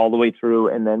all the way through,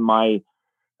 and then my.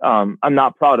 I'm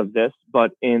not proud of this,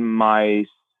 but in my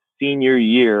senior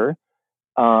year,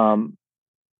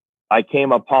 I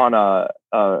came upon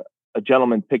a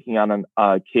gentleman picking on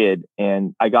a kid,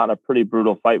 and I got in a pretty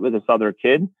brutal fight with this other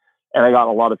kid, and I got in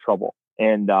a lot of trouble.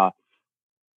 And I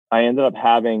ended up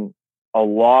having a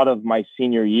lot of my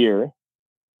senior year,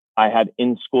 I had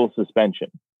in-school suspension.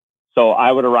 So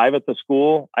I would arrive at the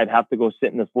school, I'd have to go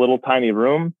sit in this little tiny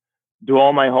room, do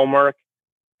all my homework,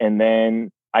 and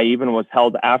then I even was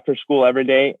held after school every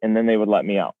day, and then they would let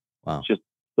me out. Wow. It's just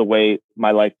the way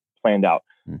my life planned out.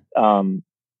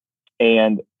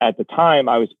 And at the time,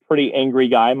 I was a pretty angry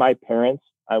guy. My parents,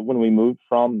 when we moved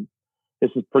from,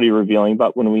 this is pretty revealing,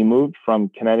 but when we moved from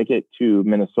Connecticut to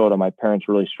Minnesota, my parents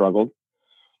really struggled.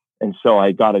 And so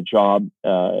I got a job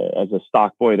as a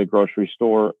stock boy at a grocery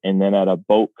store and then at a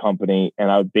boat company.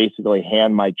 And I would basically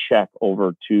hand my check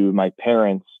over to my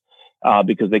parents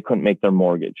because they couldn't make their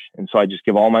mortgage. And so I just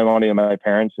give all my money to my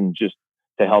parents and just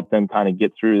to help them kind of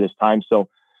get through this time. So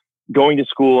going to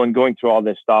school and going through all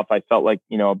this stuff, I felt like,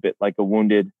 a bit like a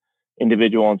wounded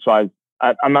individual. And so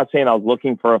I'm not saying I was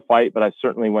looking for a fight, but I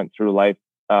certainly went through life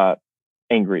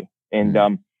angry. And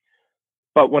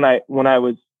but when I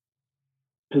was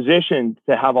positioned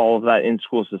to have all of that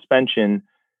in-school suspension,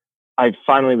 I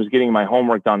finally was getting my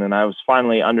homework done, and I was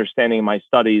finally understanding my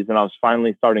studies, and I was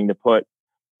finally starting to put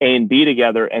A and B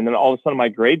together. And then all of a sudden my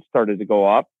grades started to go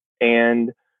up,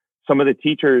 and some of the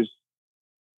teachers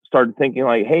started thinking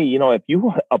like, hey, if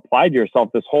you applied yourself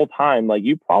this whole time, like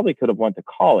you probably could have went to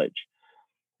college.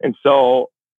 And so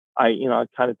I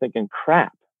kind of thinking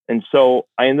crap. And so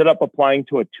I ended up applying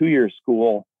to a 2-year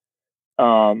school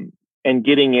and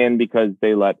getting in because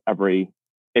they let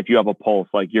if you have a pulse,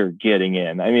 like you're getting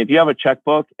in. I mean, if you have a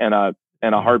checkbook and a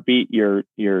heartbeat, you're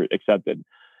accepted.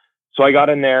 So I got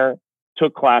in there,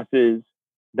 took classes,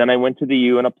 then I went to the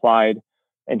U and applied,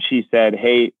 and she said,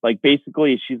 hey, like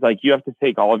basically she's like, you have to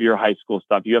take all of your high school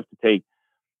stuff. You have to take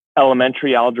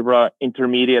elementary algebra,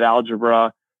 intermediate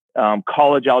algebra,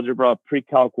 college algebra,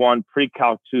 pre-calc 1,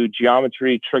 pre-calc 2,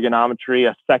 geometry, trigonometry,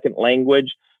 a second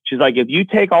language. She's like, if you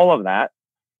take all of that,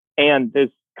 and this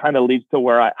kind of leads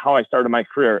to how I started my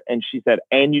career. And she said,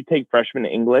 and you take freshman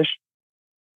English,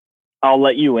 I'll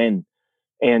let you in.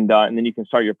 And then you can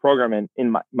start your program. And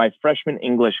in my freshman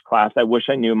English class, I wish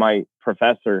I knew my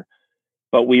professor,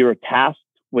 but we were tasked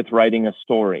with writing a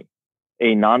story.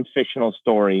 a non-fictional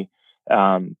story,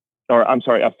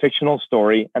 a fictional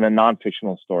story and a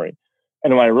non-fictional story.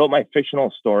 And when I wrote my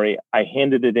fictional story, I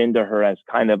handed it into her as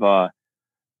kind of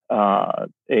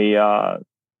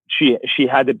she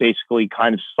had to basically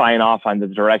kind of sign off on the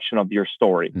direction of your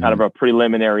story, kind of a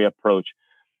preliminary approach.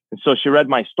 And so she read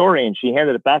my story and she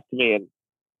handed it back to me,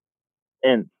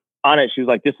 and on it, she was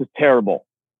like, "This is terrible.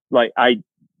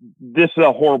 This is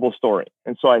a horrible story."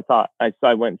 And so I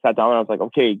went and sat down and I was like,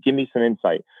 "Okay, give me some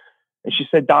insight." And she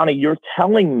said, "Donnie, you're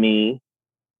telling me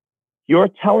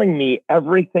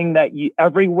everything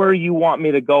everywhere you want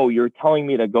me to go, you're telling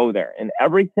me to go there. And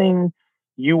everything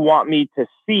you want me to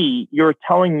see, you're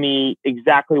telling me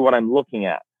exactly what I'm looking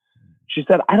at." She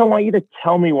said, "I don't want you to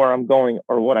tell me where I'm going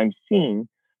or what I'm seeing.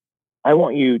 I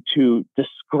want you to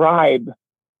describe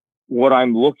what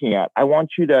I'm looking at. I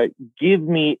want you to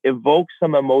evoke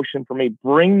some emotion for me,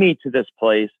 bring me to this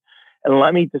place, and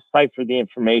let me decipher the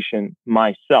information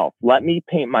myself. Let me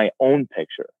paint my own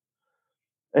picture."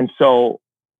 And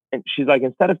she's like,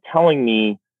 "Instead of telling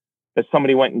me that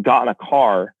somebody went and got in a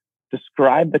car,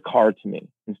 describe the car to me.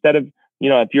 Instead of,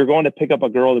 if you're going to pick up a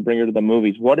girl to bring her to the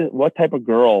movies, what type of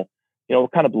girl,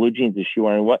 what kind of blue jeans is she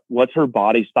wearing? What's her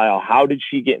body style? How did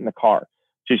she get in the car?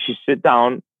 Did she sit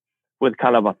down with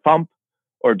kind of a thump,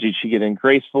 or did she get in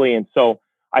gracefully?" And so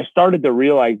I started to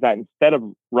realize that instead of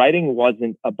writing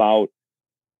wasn't about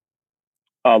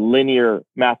a linear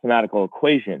mathematical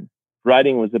equation,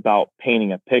 writing was about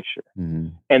painting a picture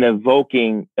and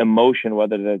evoking emotion,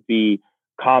 whether that be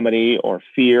comedy or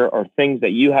fear or things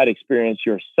that you had experienced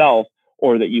yourself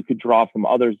or that you could draw from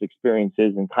others'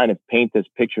 experiences, and kind of paint this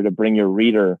picture to bring your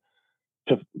reader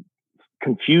to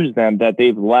confuse them that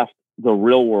they've left the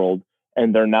real world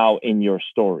and they're now in your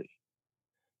story.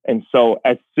 And so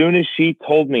as soon as she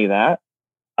told me that,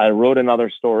 I wrote another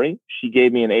story. She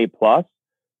gave me an A+,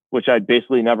 which I'd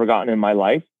basically never gotten in my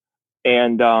life.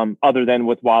 And other than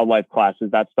with wildlife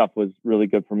classes, that stuff was really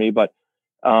good for me. But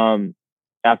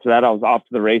after that, I was off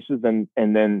to the races. And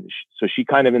then so she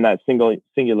kind of in that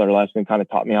singular lesson kind of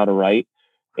taught me how to write.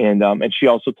 And she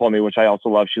also told me, which I also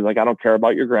love, she's like, "I don't care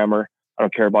about your grammar. I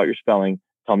don't care about your spelling.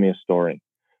 Tell me a story."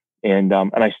 And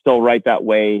I still write that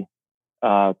way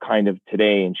kind of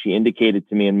today. And she indicated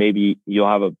to me, and maybe you'll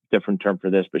have a different term for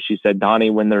this, but she said, "Donnie,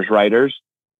 when there's writers,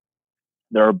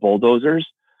 there are bulldozers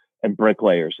and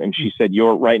bricklayers." And she said,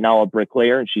 "You're right now a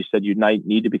bricklayer." And she said, "You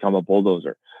need to become a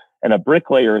bulldozer." And a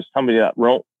bricklayer is somebody that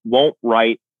won't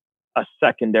write a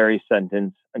secondary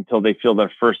sentence until they feel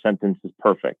their first sentence is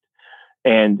perfect.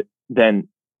 And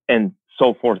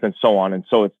so forth and so on. And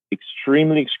so it's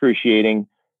extremely excruciating.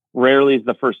 Rarely is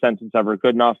the first sentence ever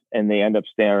good enough, and they end up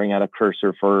staring at a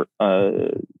cursor for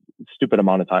a stupid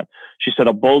amount of time. She said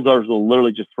a bulldozer will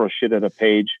literally just throw shit at a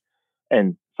page,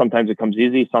 and sometimes it comes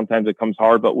easy, sometimes it comes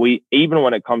hard, but even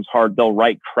when it comes hard, they'll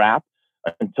write crap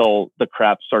until the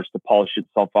crap starts to polish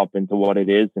itself up into what it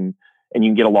is, and you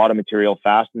can get a lot of material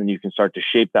fast, and then you can start to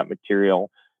shape that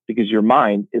material because your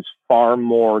mind is far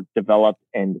more developed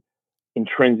and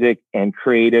intrinsic and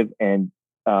creative and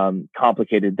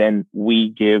complicated than we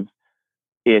give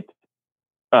it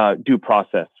due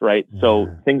process, right? Yeah.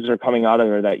 So things are coming out of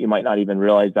there that you might not even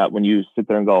realize that when you sit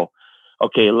there and go,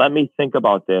 "Okay, let me think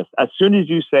about this." As soon as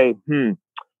you say,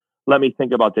 "Let me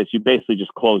think about this," you basically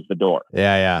just close the door.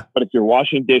 Yeah. But if you're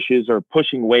washing dishes or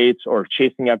pushing weights or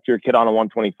chasing after your kid on a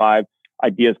 125,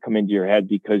 ideas come into your head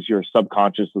because your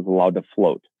subconscious is allowed to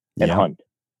float and hunt.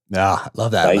 Ah,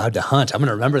 love that. Right? Allowed to hunt. I'm going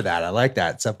to remember that. I like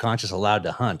that. Subconscious allowed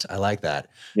to hunt. I like that.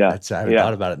 Yeah. I haven't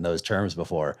thought about it in those terms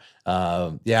before.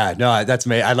 That's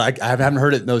me. I haven't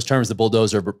heard it in those terms, the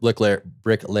bulldozer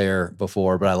bricklayer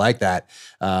before, but I like that.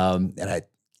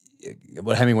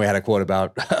 What Hemingway had a quote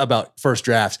about first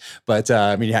drafts, but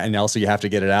and also you have to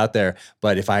get it out there.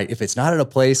 But if it's not at a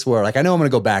place where, like, I know I'm going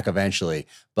to go back eventually,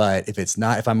 but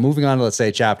if I'm moving on to, let's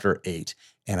say, chapter 8,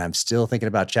 and I'm still thinking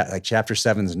about chapter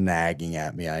 7's nagging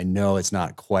at me, I know it's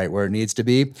not quite where it needs to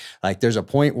be. Like, there's a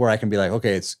point where I can be like,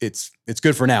 okay, it's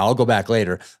good for now. I'll go back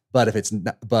later. But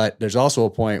but there's also a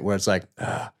point where it's like,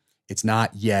 it's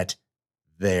not yet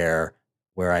there,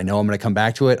 where I know I'm going to come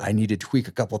back to it. I need to tweak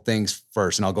a couple things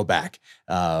first, and I'll go back.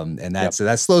 So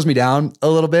that slows me down a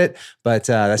little bit, but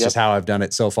that's just how I've done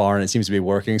it so far, and it seems to be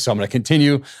working. So I'm going to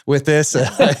continue with this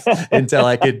until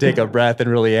I can take a breath and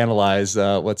really analyze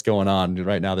what's going on.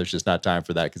 Right now, there's just not time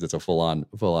for that because it's a full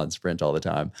on sprint all the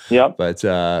time. Yeah. But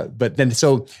then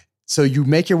so you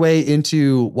make your way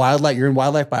into wildlife. You're in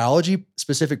wildlife biology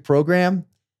specific program.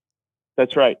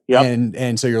 That's right. Yeah.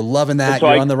 And so you're loving that. So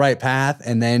you're on the right path.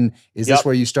 And then is this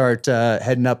where you start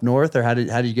heading up north, or how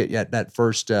did you get that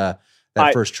first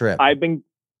first trip? I've been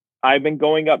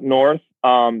going up north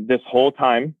this whole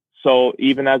time. So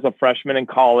even as a freshman in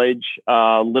college,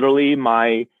 literally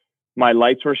my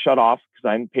lights were shut off because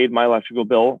I hadn't paid my electrical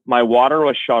bill. My water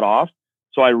was shut off.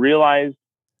 So I realized,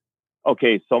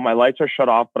 okay, so my lights are shut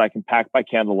off, but I can pack by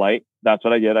candlelight. That's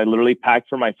what I did. I literally packed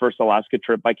for my first Alaska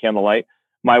trip by candlelight.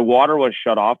 My water was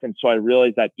shut off. And so I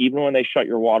realized that even when they shut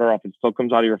your water off, it still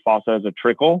comes out of your faucet as a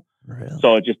trickle. Really?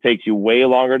 So it just takes you way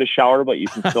longer to shower, but you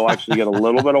can still actually get a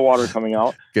little bit of water coming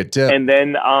out. Good tip. And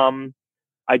then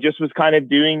I just was kind of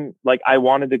doing, like, I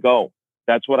wanted to go.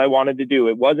 That's what I wanted to do.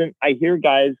 It wasn't, I hear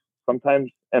guys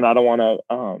sometimes, and I don't want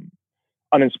to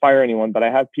uninspire anyone, but I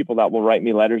have people that will write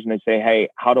me letters and they say, hey,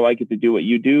 how do I get to do what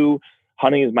you do?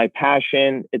 Hunting is my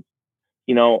passion. It's,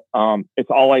 it's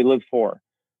all I live for.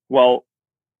 Well,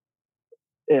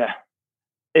 yeah,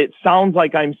 it sounds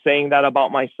like I'm saying that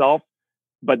about myself,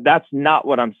 but that's not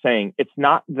what I'm saying. It's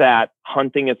not that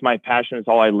hunting is my passion. It's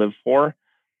all I live for.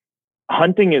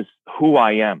 Hunting is who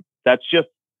I am. That's just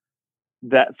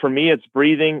that for me. It's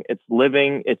breathing, it's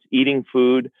living, it's eating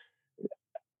food.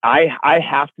 I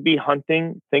have to be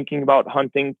hunting, thinking about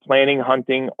hunting, planning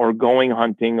hunting, or going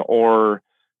hunting, or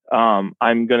I'm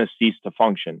going to cease to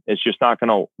function. It's just not going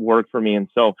to work for me. And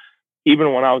so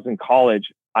even when I was in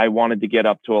college, I wanted to get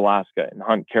up to Alaska and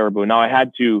hunt caribou. Now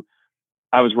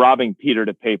I was robbing Peter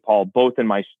to pay Paul, both in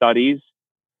my studies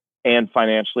and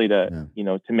financially to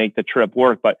make the trip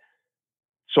work. But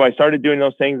so I started doing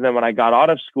those things. And then when I got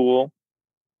out of school,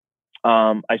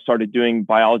 I started doing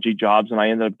biology jobs, and I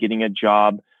ended up getting a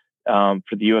job for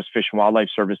the U.S. Fish and Wildlife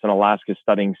Service in Alaska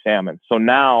studying salmon. So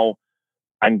now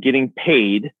I'm getting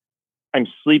paid. I'm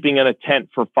sleeping in a tent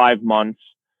for 5 months,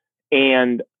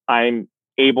 and I'm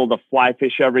able to fly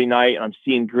fish every night. And I'm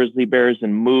seeing grizzly bears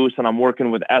and moose, and I'm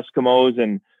working with Eskimos.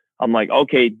 And I'm like,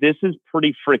 okay, this is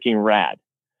pretty freaking rad.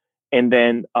 And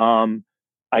then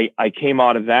I came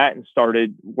out of that and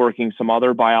started working some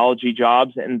other biology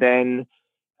jobs. And then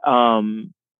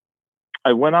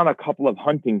I went on a couple of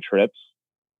hunting trips,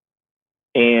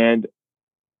 and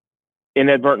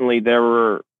inadvertently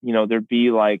there'd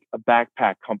be like a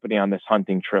backpack company on this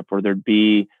hunting trip, or there'd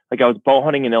be like, I was bow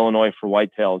hunting in Illinois for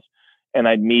whitetails, and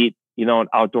I'd meet, an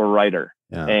outdoor writer,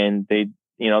 and they'd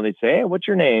say, hey, what's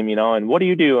your name? And what do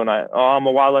you do? And I'm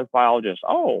a wildlife biologist.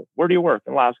 Oh, where do you work?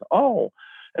 In Alaska. Oh,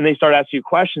 and they start asking you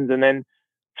questions. And then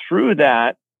through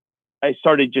that, I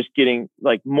started just getting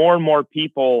like more and more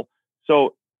people.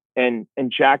 So, and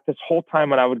Jack, this whole time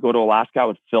when I would go to Alaska, I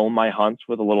would film my hunts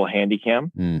with a little handy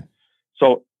cam.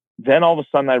 So then all of a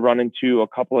sudden I run into a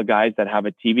couple of guys that have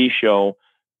a TV show,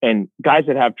 and guys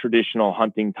that have traditional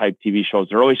hunting type TV shows,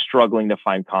 they're always struggling to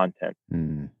find content.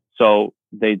 So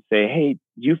they'd say, hey,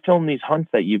 you film these hunts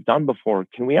that you've done before.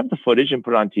 Can we have the footage and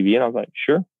put it on TV? And I was like,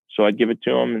 sure. So I'd give it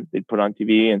to them, and they'd put it on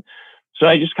TV. And so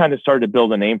I just kind of started to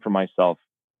build a name for myself.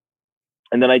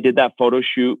 And then I did that photo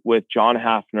shoot with John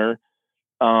Hafner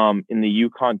in the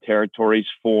Yukon territories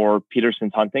for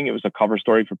Peterson's Hunting. It was a cover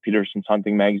story for Peterson's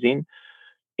Hunting magazine.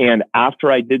 And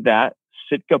after I did that,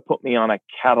 Sitka put me on a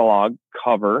catalog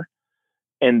cover.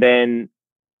 And then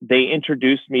they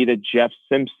introduced me to Jeff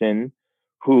Simpson,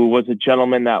 who was a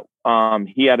gentleman that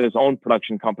he had his own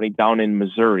production company down in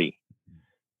Missouri.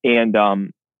 And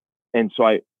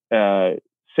so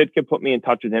Sitka put me in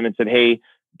touch with him and said, hey,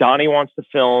 Donnie wants to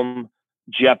film.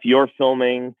 Jeff, you're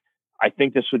filming. I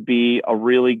think this would be a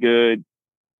really good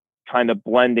kind of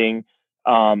blending.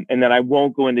 And then I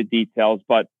won't go into details,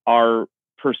 but our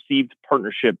perceived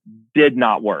partnership did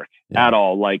not work at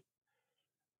all. Like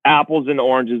apples and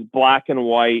oranges, black and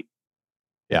white.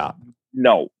 Yeah.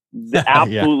 No,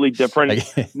 absolutely different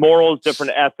morals,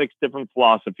 different ethics, different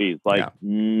philosophies. Like,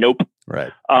 nope.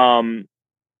 Right. And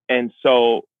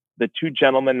so the two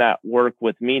gentlemen that work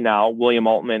with me now, William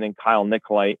Altman and Kyle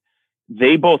Nicolite,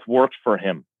 they both worked for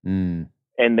him. And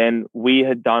then we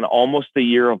had done almost a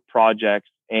year of projects,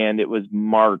 and it was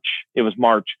March.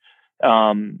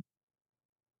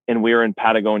 And we were in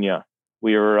Patagonia.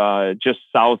 We were just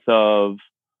south of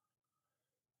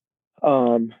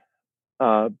Bariloche.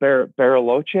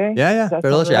 Yeah.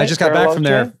 Bariloche. Right? I just got back from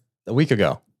there a week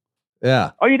ago.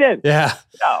 Yeah. Oh, you did? Yeah.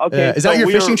 Okay. Is that your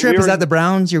fishing trip? Is that the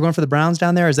Browns? You're going for the Browns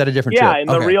down there? Or is that a different trip? Yeah, in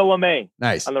the Rio Lemay.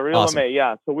 Nice. On the Rio Lemay,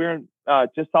 yeah. So we were in,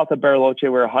 just south of Bariloche. We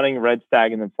were hunting red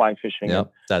stag and then fly fishing.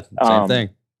 Yep, that's the same thing.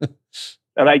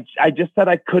 And I just said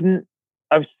I couldn't.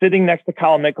 I was sitting next to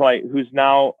Kyle Nicolite, who's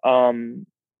now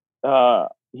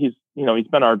he's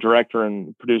been our director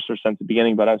and producer since the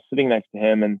beginning. But I was sitting next to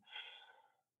him, and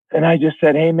I just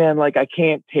said, hey man, like I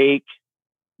can't take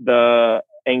the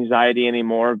anxiety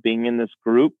anymore of being in this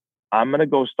group. I'm gonna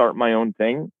go start my own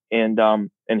thing. And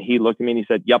he looked at me and he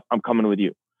said, yep, I'm coming with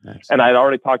you. Nice. And I'd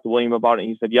already talked to William about it. And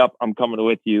he said, yep, I'm coming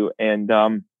with you. And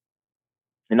that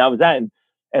was that.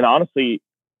 And honestly,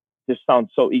 this sounds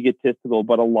so egotistical,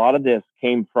 but a lot of this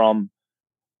came from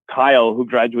Kyle, who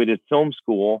graduated film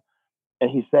school. And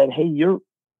he said, hey,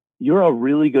 you're a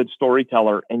really good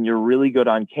storyteller and you're really good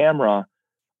on camera.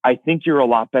 I think you're a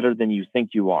lot better than you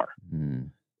think you are.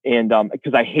 And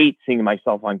because I hate seeing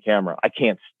myself on camera. I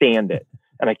can't stand it.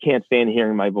 And I can't stand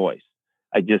hearing my voice.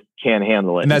 I just can't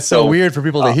handle it. And that's so weird for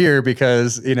people to hear,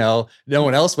 because, you know, no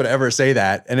one else would ever say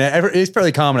that. And it's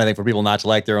fairly common, I think, for people not to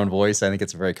like their own voice. I think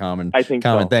it's a very common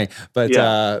thing. But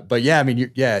yeah, I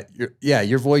mean,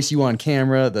 your voice, you on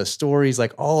camera, the stories,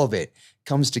 like all of it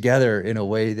comes together in a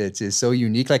way that is so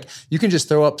unique. Like you can just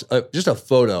throw up just a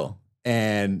photo,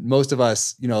 and most of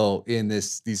us, you know, in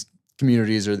these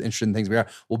communities or interested in things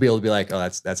we'll be able to be like, oh,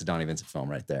 that's a Donnie Vincent film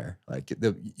right there. Like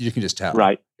you can just tell,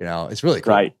 right? You know, it's really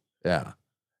cool. Right. Yeah.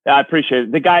 Yeah, I appreciate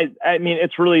it. The guys, I mean,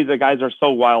 it's really, the guys are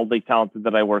so wildly talented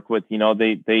that I work with. You know,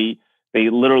 they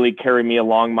literally carry me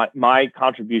along. My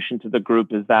contribution to the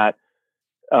group is that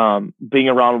being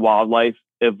around wildlife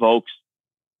evokes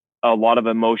a lot of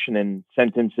emotion and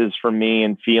sentences for me,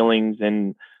 and feelings,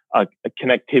 and a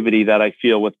connectivity that I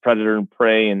feel with predator and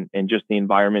prey, and just the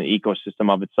environment ecosystem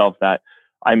of itself, that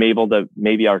I'm able to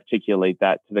maybe articulate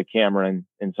that to the camera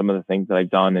and some of the things that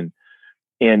I've done.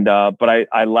 But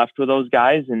I left with those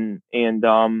guys, and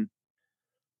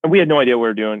we had no idea what we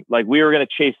were doing. Like, we were going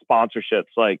to chase sponsorships,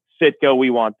 like Citgo, we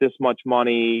want this much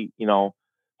money, you know,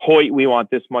 Hoyt, we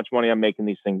want this much money. I'm making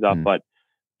these things up,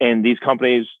 and these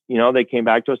companies, you know, they came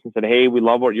back to us and said, hey, we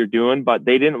love what you're doing, but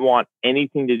they didn't want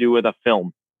anything to do with a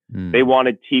film. They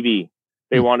wanted TV.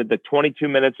 They wanted the 22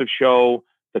 minutes of show,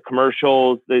 the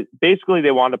commercials. Basically,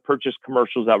 they wanted to purchase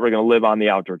commercials that were going to live on the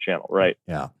Outdoor Channel, right?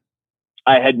 Yeah.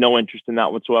 I had no interest in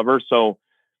that whatsoever. So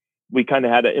we kind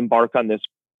of had to embark on this,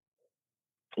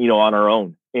 you know, on our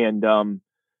own. And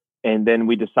then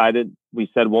we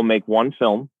said, we'll make one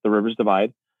film, The Rivers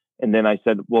Divide. And then I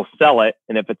said, we'll sell it.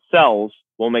 And if it sells,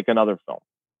 we'll make another film.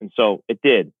 And so it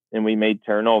did. And we made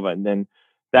Terra Nova, and then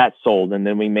that sold. And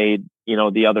then we made, you know,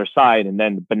 The Other Side. And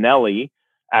then Benelli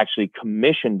actually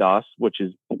commissioned us, which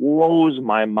blows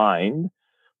my mind.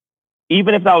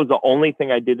 Even if that was the only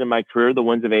thing I did in my career, The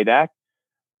Winds of Adak,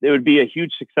 it would be a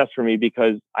huge success for me,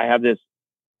 because I have this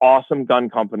awesome gun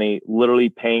company literally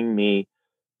paying me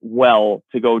well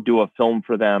to go do a film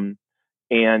for them.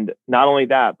 And not only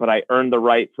that, but I earned the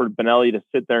right for Benelli to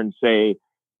sit there and say,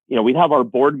 you know, we'd have our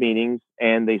board meetings,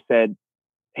 and they said,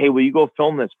 hey, will you go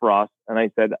film this for us? And I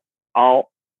said,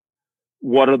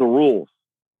 what are the rules?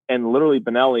 And literally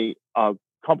Benelli, a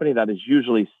company that is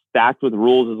usually stacked with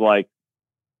rules, is like,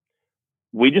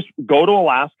 we just go to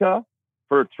Alaska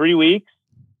for 3 weeks.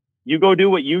 You go do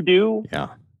what you do. Yeah.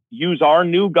 Use our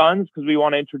new guns, because we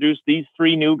want to introduce these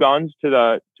 3 new guns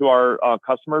to our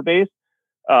customer base.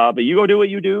 But you go do what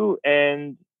you do,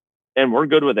 and we're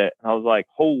good with it. And I was like,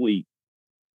 holy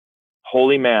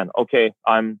man. Okay.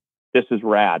 This is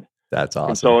rad. That's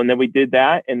awesome. And then we did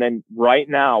that. And then right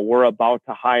now we're about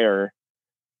to hire,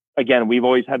 again, we've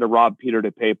always had to rob Peter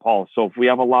to pay Paul. So if we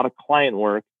have a lot of client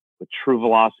work with True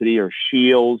Velocity or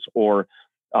Shields or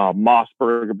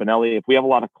Mossberg or Benelli, if we have a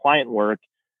lot of client work,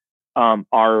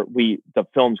 the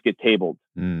films get tabled,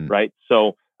 right?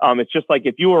 So it's just like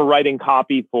if you were writing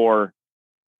copy for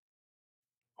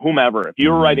whomever, if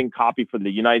you were writing copy for the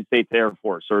United States Air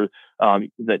Force or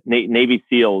the Navy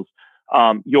SEALs,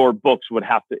 your books would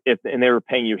have to, and they were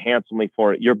paying you handsomely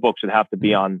for it, your books would have to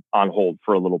be on hold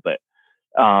for a little bit.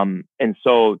 And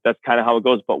so that's kind of how it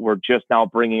goes. But we're just now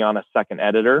bringing on a second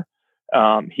editor.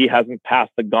 He hasn't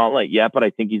passed the gauntlet yet, but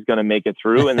I think he's going to make it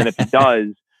through. And then if he does,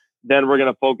 then we're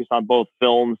going to focus on both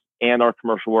films and our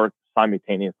commercial work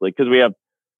simultaneously. Because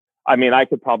I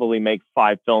could probably make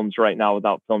 5 films right now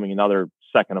without filming another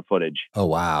second of footage. Oh,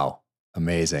 wow.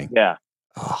 Amazing. Yeah.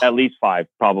 Oh. At least 5,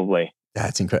 probably.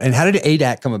 That's incredible. And how did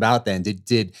ADAC come about then?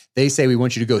 Did they say, we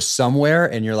want you to go somewhere?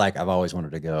 And you're like, I've always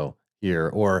wanted to go here.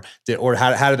 Or did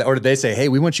they say, hey,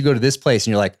 we want you to go to this place?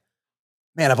 And you're like,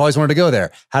 man, I've always wanted to go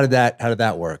there. How did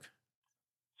that work?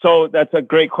 So that's a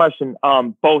great question.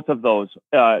 Both of those.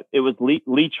 It was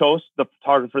Lee Chose, the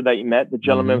photographer that you met, the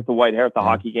gentleman with the white hair at the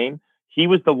hockey game. He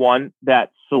was the one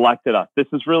that selected us. This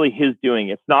is really his doing.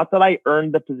 It's not that I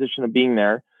earned the position of being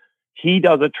there. He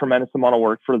does a tremendous amount of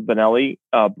work for Benelli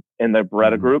and the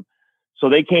Beretta group. So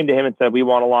they came to him and said, we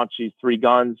want to launch these 3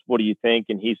 guns. What do you think?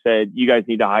 And he said, you guys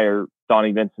need to hire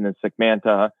Donnie Vincent and Sick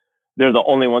Manta. They're the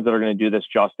only ones that are going to do this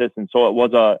justice. And so it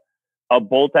was a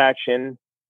bolt action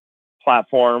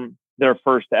platform, their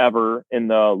first ever in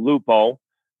the Lupo.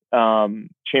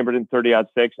 chambered in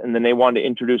 30-06. And then they wanted to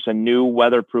introduce a new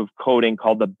weatherproof coating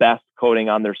called the Best coating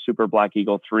on their Super Black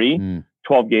Eagle 3,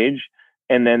 12 gauge.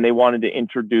 And then they wanted to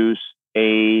introduce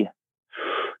a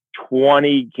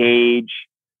 20 gauge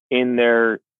in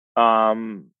their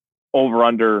over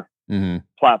under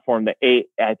platform. I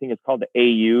think it's called the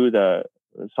AU,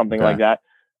 something like that.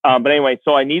 But anyway,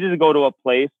 so I needed to go to a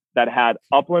place that had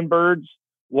upland birds,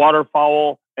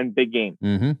 waterfowl, and big game.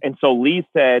 And so Lee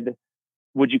said,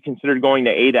 would you consider going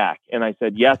to ADAC? And I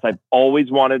said, yes, I've always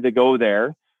wanted to go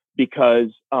there because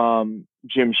Jim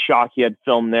Shockey had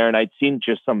filmed there and I'd seen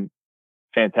just some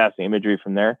fantastic imagery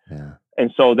from there. Yeah.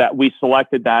 And so that we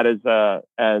selected that as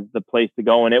the place to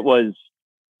go. And it was,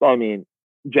 I mean,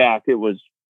 Jack, it was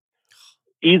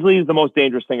easily the most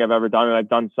dangerous thing I've ever done. And I've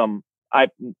done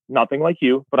nothing like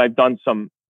you, but I've done some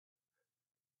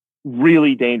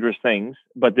really dangerous things.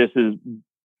 But the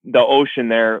ocean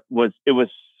there was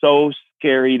so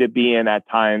scary to be in at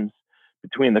times,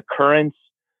 between the currents,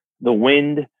 the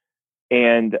wind,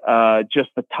 and just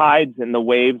the tides and the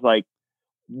waves, like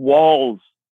walls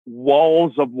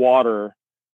of water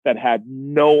that had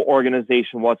no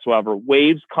organization whatsoever,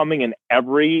 waves coming in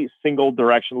every single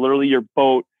direction. Literally your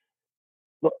boat,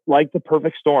 like the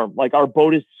perfect storm, like our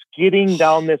boat is skidding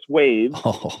down this wave.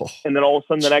 And then all of a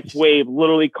sudden the next wave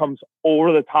literally comes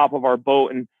over the top of our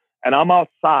boat. And I'm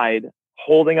outside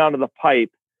holding onto the pipe.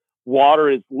 Water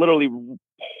is literally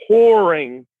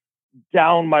pouring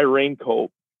down my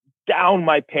raincoat, down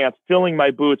my pants, filling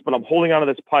my boots, but I'm holding onto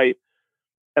this pipe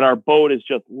and our boat is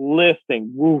just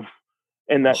lifting. Woof.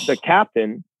 And the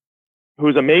captain,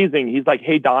 who's amazing, he's like,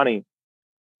 hey, Donnie,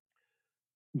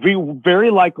 we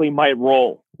very likely might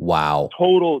roll. Wow.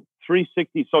 Total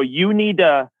 360. So you need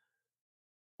to,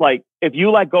 like, if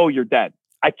you let go, you're dead.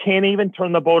 I can't even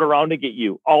turn the boat around to get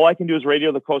you. All I can do is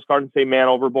radio the Coast Guard and say, man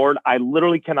overboard. I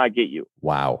literally cannot get you.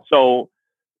 Wow. So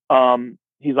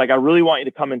he's like, I really want you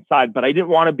to come inside, but I didn't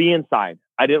want to be inside.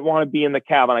 I didn't want to be in the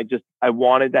cabin. I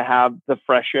wanted to have the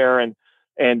fresh air. And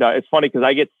it's funny because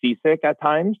I get seasick at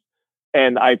times.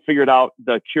 And I figured out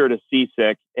the cure to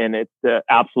seasick, and it's the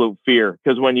absolute fear.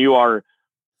 Because when you are,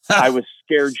 I was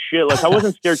scared shitless. I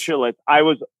wasn't scared shitless. I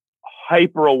was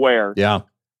hyper aware. Yeah.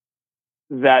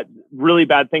 That really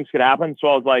bad things could happen. So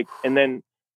I was like, and then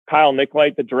Kyle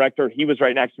Nicolite, the director, he was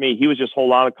right next to me. He was just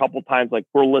holding on a couple times, like,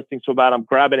 we're listing so bad. I'm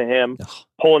grabbing him,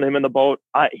 pulling him in the boat.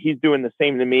 He's doing the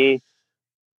same to me.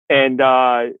 And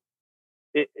ADAC's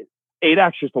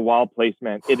just a wild place,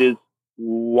 man. It is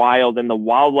wild. And the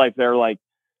wildlife there, like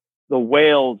the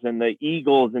whales and the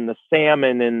eagles and the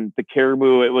salmon and the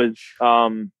caribou, and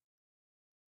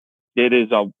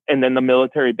then the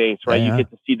military base, right? Yeah. You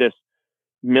get to see this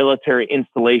military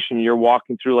installation. You're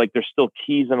walking through, like, there's still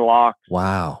keys and locks.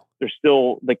 Wow. There's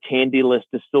still, the candy list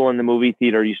is still in the movie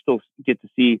theater. You still get to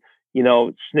see,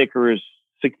 Snickers,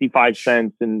 65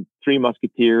 cents, and Three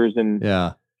Musketeers,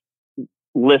 and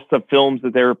lists of films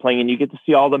that they were playing. And you get to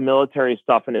see all the military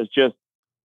stuff. And it's just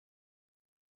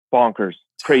bonkers.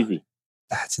 Crazy.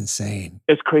 That's insane.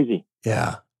 It's crazy.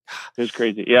 Yeah. It was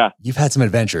crazy. Yeah. You've had some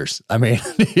adventures. I mean,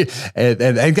 and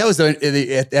that was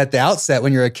at the outset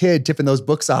when you're a kid, tipping those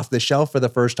books off the shelf for the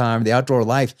first time, the outdoor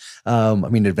life. I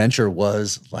mean, adventure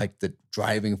was like the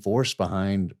driving force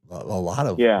behind a lot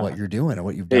of what you're doing and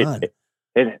what you've done.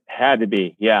 It had to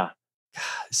be. Yeah.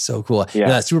 So cool. Yeah.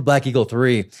 That Super Black Eagle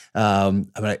 3. I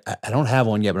mean, I don't have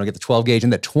one yet, but I'll get the 12 gauge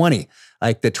and the 20.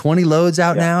 Like the 20 loads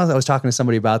out now. I was talking to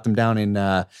somebody about them down in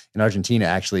Argentina,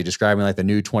 actually describing like the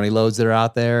new 20 loads that are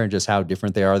out there and just how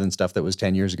different they are than stuff that was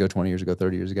 10 years ago, 20 years ago,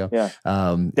 30 years ago. Yeah.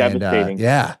 Devastating.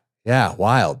 Yeah.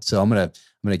 Wild. So I'm gonna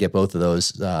get both of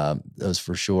those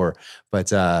for sure.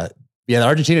 But the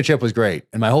Argentina trip was great.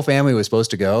 And my whole family was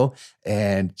supposed to go,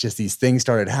 and just these things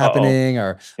started happening.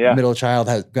 Our middle child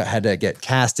had to get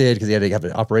casted because he had to have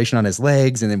an operation on his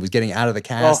legs, and then was getting out of the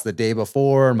cast the day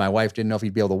before. And my wife didn't know if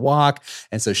he'd be able to walk.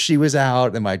 And so she was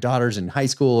out, and my daughter's in high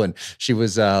school, and she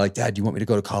was like, Dad, do you want me to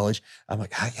go to college? I'm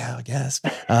like, yeah, I guess.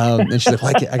 And she's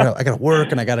like, well, I gotta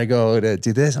work, and I gotta go to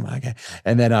do this. I'm like, okay.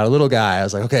 And then our little guy, I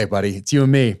was like, okay, buddy, it's you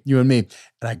and me. And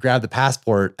I grabbed the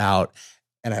passport out,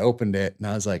 and I opened it, and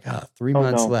I was like, 3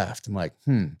 months left. I'm like,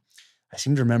 I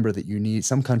seem to remember that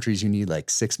some countries you need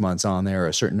like 6 months on there, or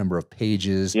a certain number of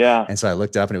pages. Yeah. And so I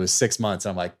looked up, and it was 6 months.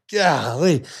 I'm like,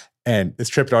 golly. And this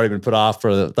trip had already been put off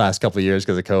for the last couple of years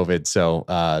because of COVID. So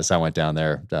I went down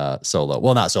there solo.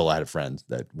 Well, not solo. I had a friend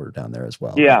that were down there as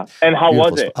well. Yeah. And how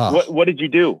was it? What did you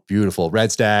do? Beautiful.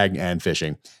 Red stag and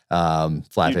fishing.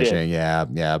 fly fishing.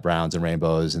 Yeah. Browns and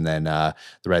rainbows. And then, the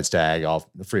red stag, all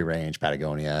free range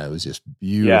Patagonia. It was just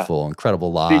beautiful,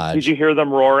 incredible lodge. Did you hear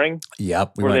them roaring?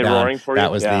 Yep. Were they roaring for you?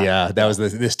 That was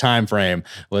this time frame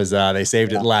was, they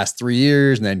saved it the last 3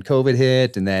 years, and then COVID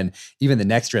hit. And then even the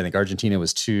next year, I think Argentina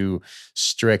was too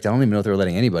strict. I don't even know if they were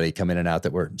letting anybody come in and out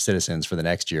that were citizens for the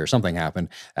next year. Something happened.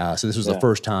 So this was the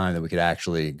first time that we could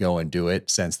actually go and do it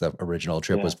since the original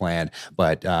trip was planned,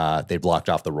 but they blocked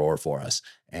off the roar for us.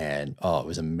 And it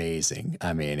was amazing.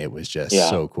 I mean, it was just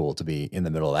so cool to be in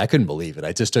the middle of that. I couldn't believe it.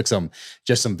 I just took some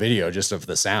video just of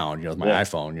the sound, with my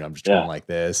iPhone, I'm just doing like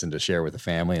this and to share with the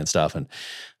family and stuff. And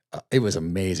it was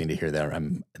amazing to hear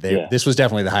them. This was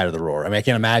definitely the height of the roar. I mean, I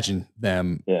can't imagine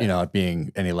them, it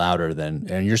being any louder than,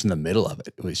 and you're just in the middle of it.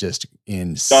 It was just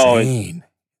insane.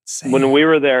 When we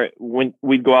were there, when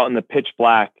we'd go out in the pitch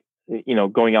black,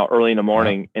 going out early in the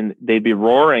morning and they'd be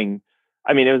roaring.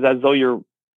 I mean, it was as though you're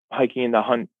hiking in the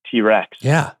hunt T-Rex.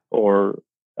 Yeah. Or,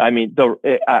 I mean,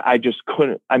 I just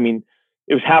couldn't, I mean,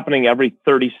 it was happening every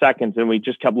 30 seconds and we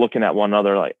just kept looking at one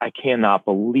another like, I cannot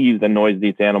believe the noise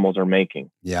these animals are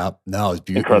making. Yeah. No, it was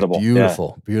beautiful. Incredible.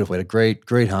 Beautiful. We had a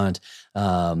great hunt.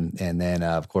 And then,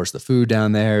 of course, the food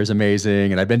down there is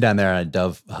amazing. And I've been down there on a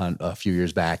dove hunt a few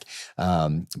years back.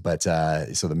 So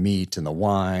the meat and the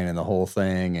wine and the whole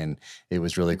thing, and it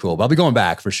was really cool. But I'll be going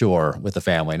back for sure with the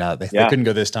family. Now they couldn't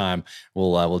go this time.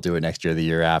 We'll do it next year, the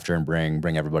year after, and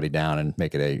bring everybody down and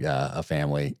make it a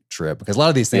family trip. Because a lot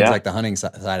of these things, like the hunting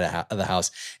side of the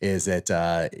house, is that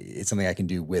it's something I can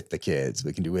do with the kids.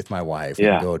 We can do with my wife. We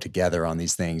can go together on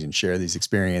these things and share these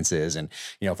experiences. And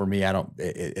for me,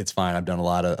 it's fine. I've done a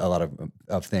lot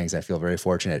of things. I feel very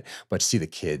fortunate, but to see the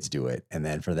kids do it, and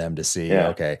then for them to see,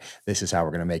 okay, this is how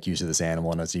we're going to make use of this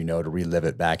animal, and as to relive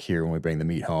it back here when we bring the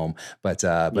meat home. But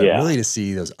really to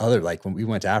see those other, like when we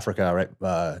went to Africa,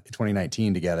 in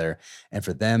 2019 together, and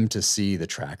for them to see the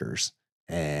trackers.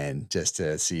 And just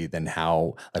to see then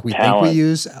how, like, we think we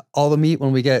use all the meat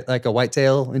when we get like a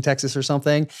whitetail in Texas or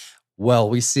something. Well,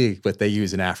 we see what they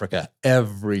use in Africa,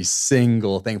 every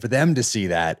single thing. For them to see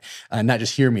that, not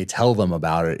just hear me tell them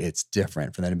about it, it's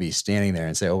different. For them to be standing there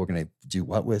and say, we're going to do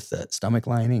what with the stomach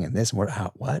lining and this and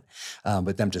what?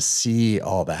 But them to see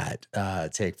all that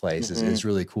take place is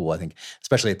really cool, I think,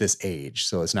 especially at this age.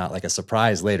 So it's not like a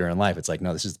surprise later in life. It's like,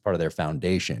 no, this is part of their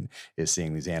foundation, is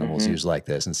seeing these animals used like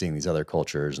this and seeing these other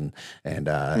cultures and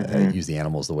use the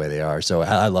animals the way they are. So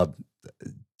I love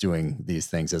doing these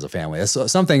things as a family. So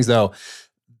some things though,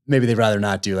 maybe they'd rather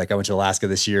not do. Like I went to Alaska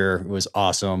this year. It was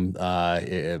awesome.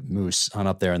 Moose hunt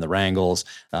up there in the Wrangles.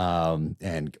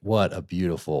 And what a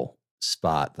beautiful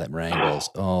spot, that Wrangles.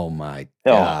 Oh my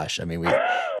gosh. I mean,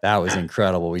 that was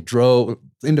incredible. We drove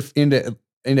into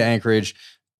Anchorage,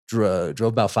 drove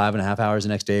about 5.5 hours the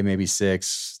next day, maybe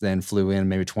 6, then flew in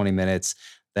maybe 20 minutes,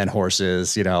 then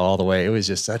horses, all the way. It was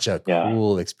just such a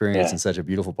cool experience and such a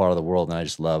beautiful part of the world. And I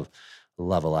just love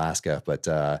Alaska, but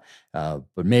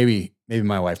maybe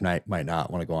my wife might not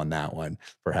want to go on that one.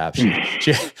 Perhaps she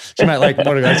might want to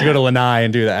go to Lanai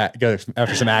and do that, go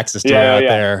after some access to out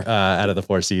there, out of the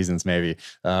Four Seasons, maybe.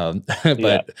 But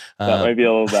that might be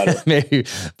a little better. Maybe,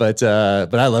 but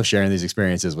I love sharing these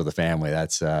experiences with the family.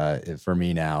 That's for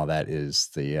me now. That is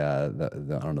the I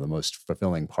don't know, the most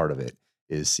fulfilling part of it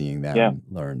is seeing them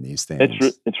learn these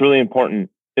things. It's really important,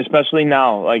 especially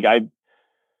now. Like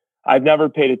I've never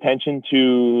paid attention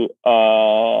to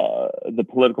the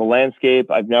political landscape.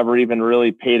 I've never even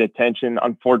really paid attention,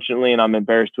 unfortunately, and I'm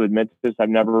embarrassed to admit this, I've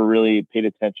never really paid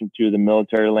attention to the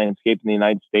military landscape in the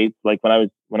United States. Like when I was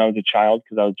a child,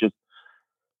 because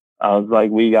I was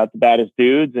like, we got the baddest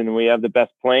dudes and we have the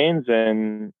best planes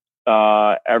and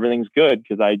everything's good,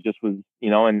 because I just was,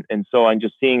 and so I'm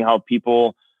just seeing how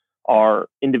people are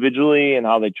individually and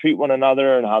how they treat one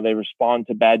another and how they respond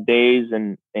to bad days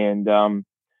and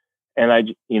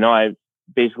I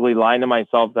basically lied to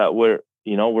myself that we're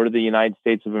the United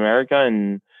States of America,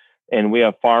 and we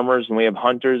have farmers and we have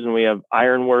hunters and we have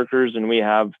iron workers and we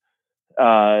have,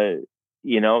 doctors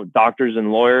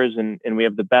and lawyers and we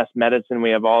have the best medicine. We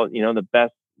have all, the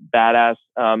best badass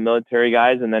military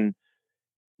guys. And then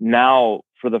now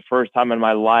for the first time in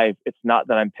my life, it's not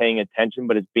that I'm paying attention,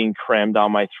 but it's being crammed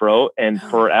down my throat. And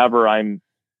forever I'm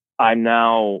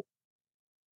now,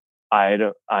 I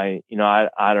don't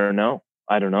know.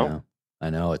 Yeah, I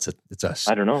know it's a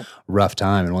I don't know, rough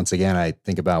time. And once again, I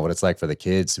think about what it's like for the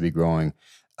kids to be growing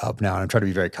up now. And I'm trying to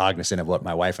be very cognizant of what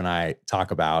my wife and I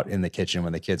talk about in the kitchen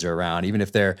when the kids are around, even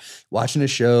if they're watching a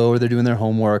show or they're doing their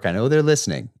homework. I know they're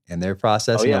listening, and they're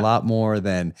processing a lot more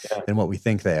than what we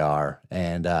think they are.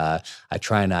 And I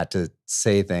try not to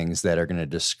say things that are going to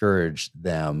discourage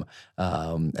them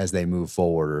as they move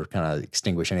forward, or kind of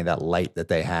extinguish any of that light that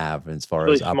they have as far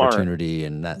as opportunity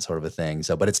and that sort of a thing.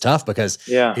 So, but it's tough because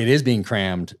it is being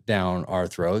crammed down our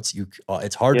throats.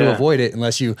 It's hard to avoid it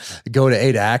unless you go to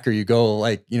ADAC, or you go,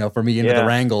 like, for me, into the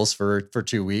Wrangles for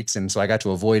 2 weeks. And so I got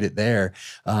to avoid it there.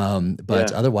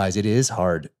 But otherwise it is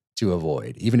hard to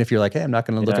avoid. Even if you're like, hey, I'm not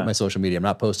going to look at my social media, I'm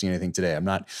not posting anything today,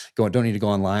 don't need to go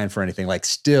online for anything. Like,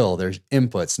 still there's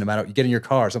inputs. No matter, you get in your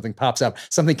car, something pops up,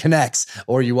 something connects,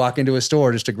 or you walk into a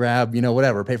store just to grab,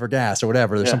 whatever, pay for gas or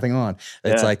whatever, there's something on.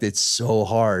 It's like, it's so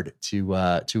hard to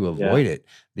avoid it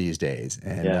these days.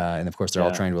 And of course they're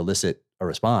all trying to elicit a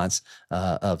response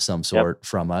of some sort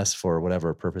from us for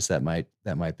whatever purpose that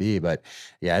might be. But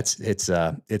yeah,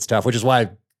 it's tough, which is why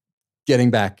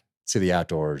getting back to the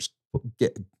outdoors,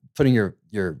 putting your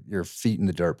feet in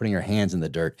the dirt, putting your hands in the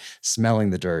dirt, smelling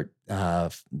the dirt,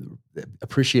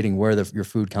 appreciating where your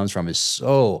food comes from is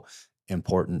so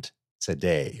important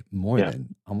today,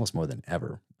 almost more than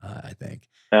ever, I think.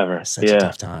 Ever. It's such a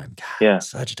tough time. God,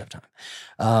 such a tough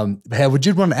time. But I would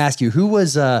want to ask you, who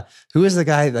was the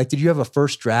guy, like, did you have a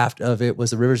first draft of it?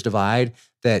 Was The Rivers Divide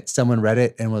that someone read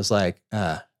it and was like,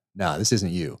 no, this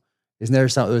isn't you?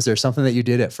 Was there something that you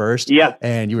did at first? Yeah.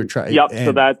 And you were trying. Yep.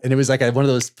 And it was like one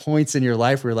of those points in your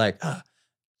life where you're like,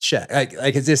 shit.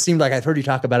 Like it just seemed like I've heard you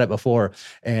talk about it before.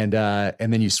 And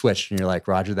then you switched and you're like,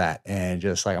 Roger that. And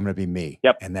just like, I'm going to be me.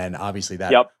 Yep. And then obviously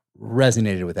that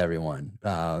resonated with everyone.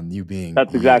 You being.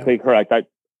 That's exactly correct.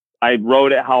 I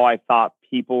wrote it how I thought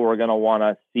people were going to want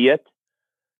to see it.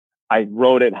 I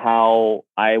wrote it how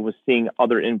I was seeing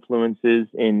other influences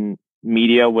in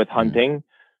media with hunting.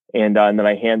 And then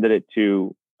I handed it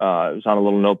to, it was on a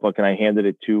little notebook, and I handed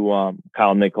it to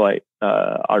Kyle Nicolite,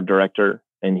 our director,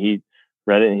 and he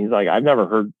read it and he's like, I've never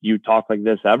heard you talk like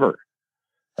this ever.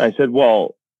 And I said,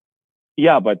 well,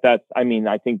 yeah, but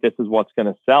I think this is what's going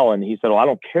to sell. And he said, well, I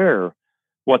don't care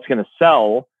what's going to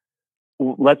sell.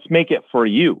 Let's make it for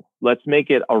you. Let's make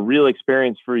it a real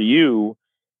experience for you.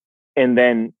 And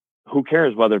then who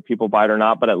cares whether people buy it or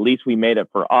not, but at least we made it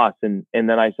for us. And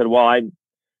then I said, well,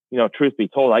 truth be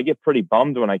told, I get pretty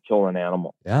bummed when I kill an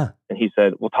animal. Yeah. And he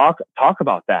said, well, talk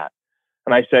about that.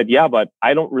 And I said, yeah, but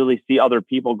I don't really see other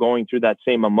people going through that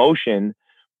same emotion.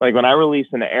 Like, when I release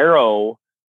an arrow,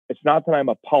 it's not that I'm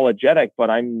apologetic, but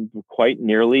I'm quite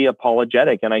nearly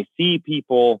apologetic. And I see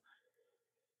people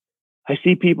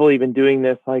even doing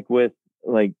this, like when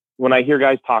I hear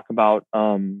guys talk about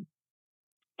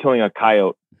killing a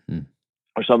coyote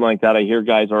or something like that, I hear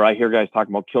guys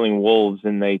talking about killing wolves,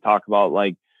 and they talk about,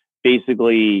 like,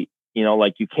 basically,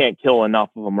 like, you can't kill enough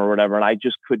of them or whatever. And I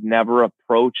just could never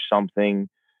approach something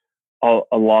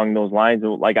along those lines.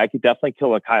 Like, I could definitely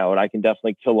kill a coyote. I can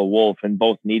definitely kill a wolf, and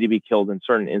both need to be killed in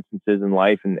certain instances in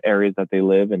life and areas that they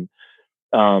live. And,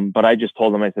 but I just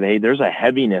told him, I said, hey, there's a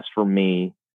heaviness for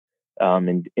me,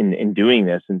 in doing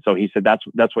this. And so he said,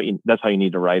 that's how you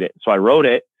need to write it. So I wrote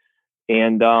it,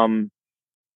 and,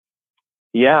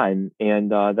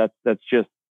 that's just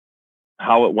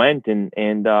how it went.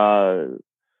 And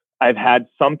I've had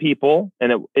some people,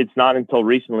 and it's not until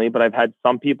recently, but I've had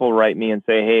some people write me and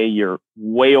say, hey, you're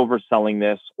way overselling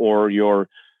this, or you're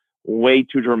way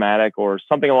too dramatic, or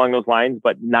something along those lines.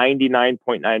 But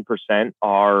 99.9%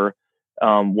 are,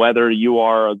 whether you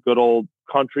are a good old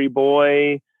country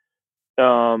boy,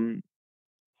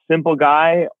 simple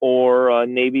guy, or a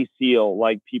Navy SEAL,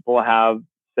 like, people have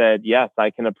said, yes,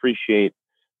 I can appreciate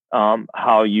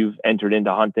how you've entered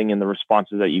into hunting and the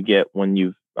responses that you get when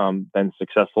you've been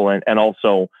successful and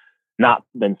also not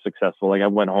been successful. Like, I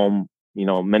went home,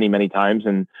 many, many times.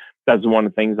 And that's one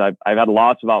of the things I've had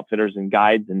lots of outfitters and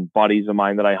guides and buddies of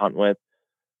mine that I hunt with,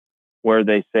 where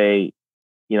they say,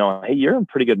 hey, you're in a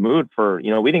pretty good mood for,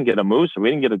 we didn't get a moose, or we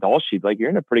didn't get a Dall sheep. Like, you're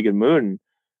in a pretty good mood. And,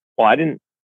 well, I didn't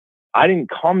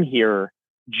come here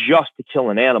just to kill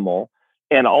an animal.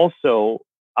 And also,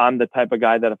 I'm the type of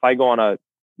guy that if I go on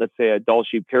let's say a Dall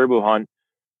sheep caribou hunt,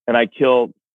 and I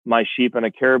kill my sheep and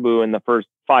a caribou in the first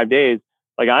 5 days,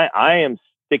 like, I am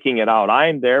sticking it out. I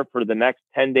am there for the next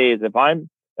 10 days. If I'm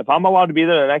allowed to be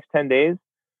there the next 10 days,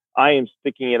 I am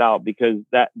sticking it out, because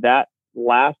that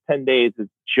last 10 days is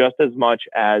just as much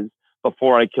as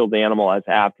before I killed the animal as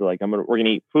after. Like, we're going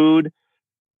to eat food.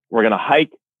 We're going to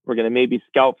hike. We're going to maybe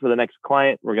scout for the next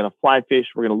client. We're going to fly fish.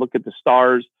 We're going to look at the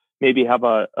stars, maybe have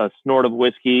a snort of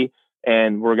whiskey,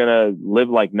 and we're going to live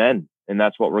like men. And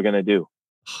that's what we're going to do.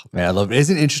 Man, I love it.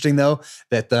 Isn't it interesting though,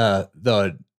 that the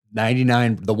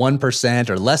 1%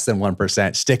 or less than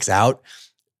 1% sticks out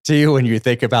to you when you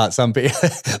think about some people,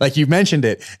 like you mentioned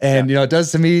it, and you know, it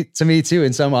does to me too.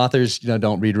 And some authors, you know,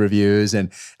 don't read reviews,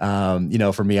 and you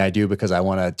know, for me, I do, because I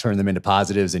want to turn them into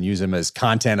positives and use them as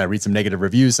content. I read some negative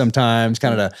reviews sometimes,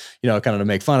 kind of to, you know, kind of to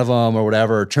make fun of them or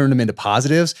whatever, turn them into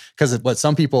positives. Because what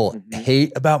some people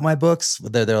hate about my books,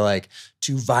 they're like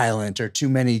too violent or too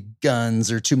many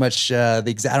guns or too much. I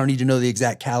don't need to know the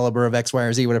exact caliber of X, Y,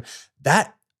 or Z, whatever.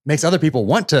 That makes other people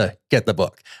want to get the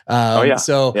book.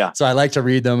 So I like to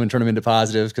read them and turn them into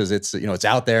positives, because it's, you know, it's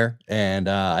out there, and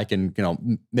I can, you know,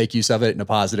 make use of it in a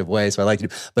positive way. So I like to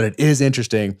do, but it is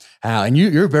interesting how, and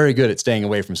you're very good at staying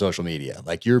away from social media.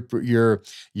 Like you're,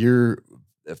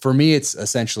 for me, it's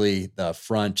essentially the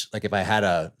front. Like if I had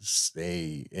a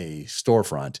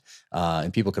storefront,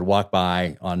 and people could walk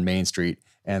by on Main Street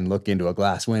and look into a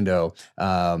glass window,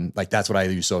 like that's what I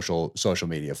use social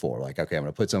media for. Like, okay, I'm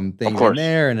going to put some things in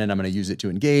there, and then I'm going to use it to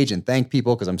engage and thank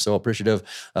people, because I'm so appreciative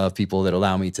of people that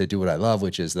allow me to do what I love,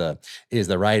 which is the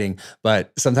writing.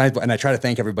 But sometimes, and I try to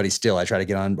thank everybody still. I try to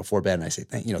get on before bed and I say,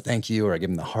 thank you, or I give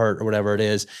them the heart or whatever it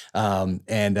is. But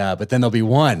then there'll be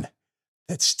one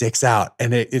that sticks out,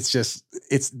 and maybe it's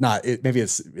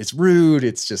rude,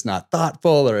 it's just not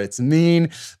thoughtful, or it's mean,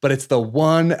 but it's the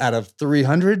 1 out of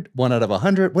 300, 1 out of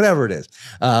 100, whatever it is.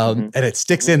 And it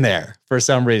sticks in there for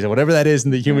some reason, whatever that is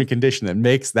in the human condition that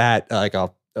makes that like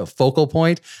a focal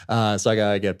point. So I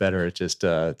gotta get better at just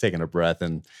taking a breath,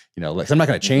 and, you know, like, I'm not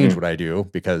going to change what I do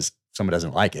because someone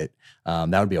doesn't like it.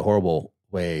 That would be a horrible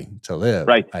way to live.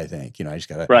 Right. I think, you know, I just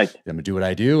gotta, I'm gonna do what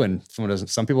I do, and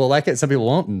some people like it, some people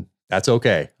won't, and that's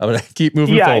okay. I'm going to keep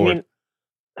moving forward. I mean,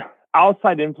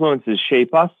 outside influences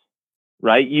shape us,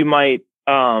 right? You might,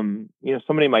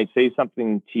 somebody might say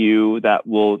something to you that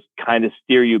will kind of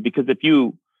steer you, because if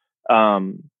you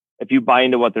buy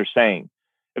into what they're saying,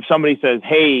 if somebody says,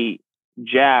 "Hey,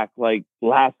 Jack, like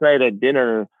last night at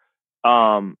dinner,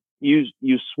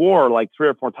 you swore like 3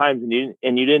 or 4 times, and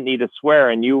you didn't need to swear,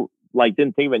 and you like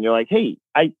didn't think of it," and you're like, "Hey,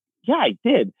 I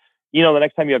did." You know, the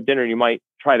next time you have dinner, you might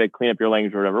try to clean up your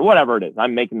language or whatever it is.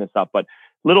 I'm making this up, but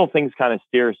little things kind of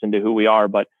steer us into who we are.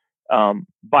 But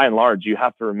by and large, you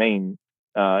have to remain,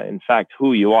 in fact,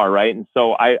 who you are, right? And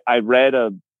so I read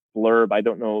a blurb. I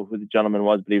don't know who the gentleman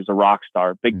was, but he was a rock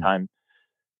star, big time.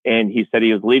 And he said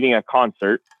he was leaving a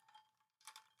concert,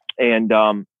 and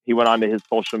he went on to his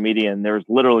social media, and there's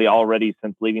literally already,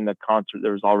 since leaving the concert,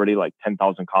 there was already like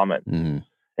 10,000 comments. And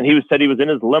said he was in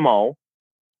his limo,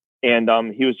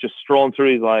 and he was just strolling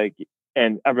through. He's like,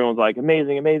 and everyone's like,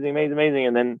 amazing, amazing, amazing, amazing.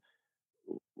 And then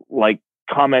like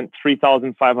comment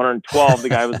 3,512, the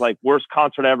guy was like, worst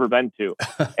concert I've ever been to.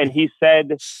 And he said,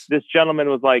 this gentleman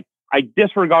was like, I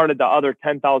disregarded the other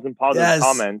 10,000 positive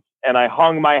comments, and I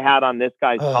hung my hat on this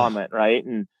guy's comment. Right.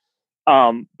 And,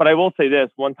 but I will say this,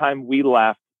 one time we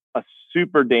left a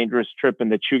super dangerous trip in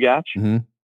the Chugach.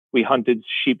 We hunted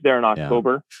sheep there in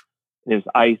October. And there's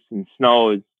ice and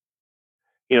snow.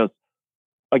 You know,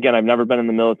 again, I've never been in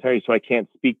the military, so I can't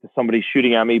speak to somebody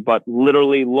shooting at me, but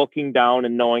literally looking down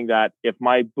and knowing that if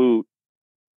my boot,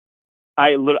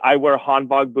 I wear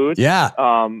Hanbog boots. Yeah.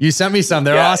 You sent me some.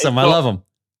 They're awesome. I love them.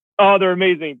 Oh, they're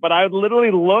amazing. But I would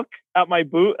literally look at my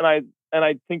boot, and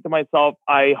I think to myself,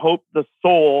 I hope the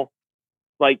sole,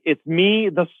 like it's me,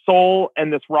 the sole,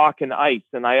 and this rock and ice.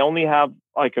 And I only have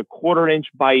like a 1/4 inch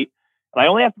bite, and I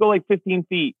only have to go like 15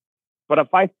 feet. But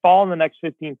if I fall in the next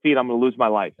 15 feet, I'm going to lose my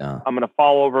life. I'm going to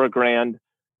fall over a grand.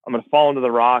 I'm going to fall into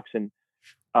the rocks. And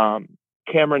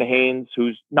Cameron Haynes,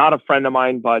 who's not a friend of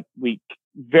mine, but we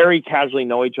very casually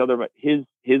know each other, but his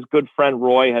good friend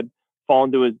Roy had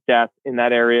fallen to his death in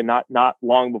that area not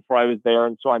long before I was there.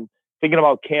 And so I'm thinking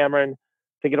about Cameron,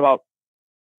 thinking about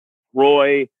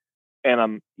Roy, and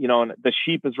and the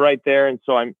sheep is right there. And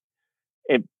so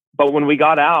but when we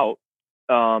got out,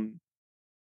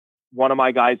 one of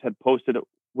my guys had posted it.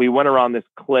 We went around this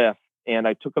cliff, and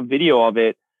I took a video of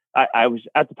it. I was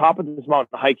at the top of this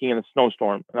mountain hiking in a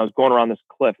snowstorm, and I was going around this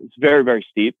cliff. It's very, very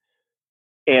steep.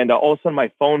 And all of a sudden my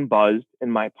phone buzzed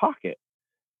in my pocket,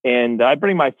 and I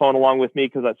bring my phone along with me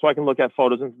so I can look at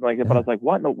photos and things like that. But I was like,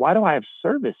 what? No, why do I have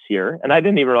service here? And I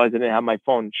didn't even realize I didn't have my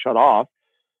phone shut off.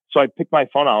 So I picked my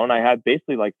phone out, and I had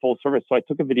basically like full service. So I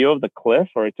took a video of the cliff,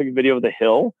 or I took a video of the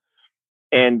hill,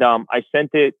 and I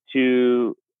sent it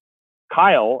to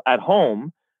Kyle at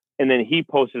home, and then he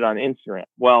posted on Instagram.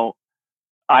 Well,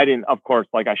 I didn't, of course,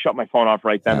 like I shut my phone off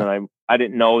right then, and I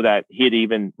didn't know that he had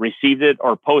even received it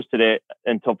or posted it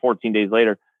until 14 days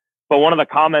later. But one of the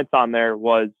comments on there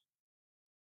was,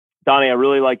 Donnie, I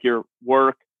really like your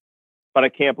work, but I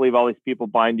can't believe all these people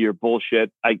buy into your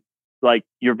bullshit.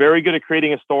 You're very good at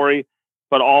creating a story,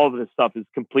 but all of this stuff is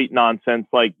complete nonsense.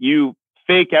 Like, you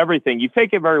fake everything. You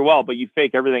fake it very well, but you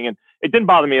fake everything. And it didn't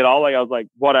bother me at all. Like, I was like,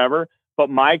 whatever. But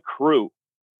my crew,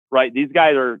 right? These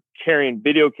guys are carrying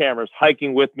video cameras,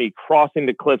 hiking with me, crossing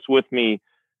the cliffs with me,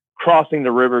 crossing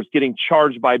the rivers, getting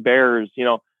charged by bears, you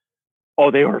know. Oh,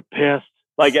 they were pissed.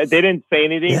 Like, they didn't say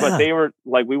anything, but they were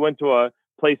like, we went to a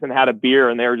place and had a beer,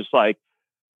 and they were just like,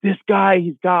 this guy,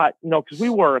 he's got, you know, because we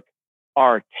work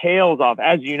our tails off.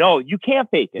 As you know, you can't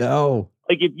fake it. No.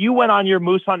 Like, if you went on your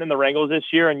moose hunt in the Wranglers this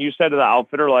year and you said to the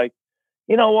outfitter, like,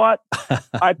 you know what?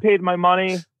 I paid my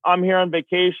money. I'm here on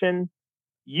vacation.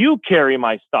 You carry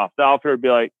my stuff. The outfitter would be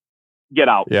like, get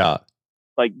out. Yeah.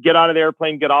 Like, get out of the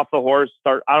airplane, get off the horse,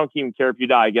 start. I don't even care if you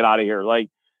die, get out of here. Like,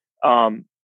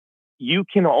 you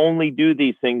can only do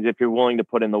these things if you're willing to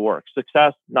put in the work.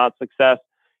 Success, not success.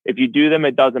 If you do them,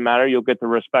 it doesn't matter. You'll get the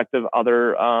respect of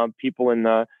other people in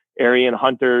the area and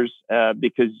hunters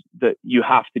because you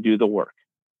have to do the work.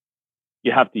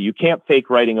 You have to. You can't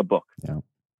fake writing a book. Yeah.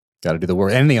 Got to do the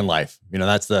work. Anything in life, you know,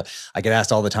 I get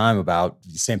asked all the time about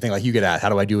the same thing like you get asked, how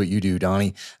do I do what you do,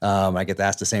 Donnie? I get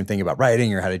asked the same thing about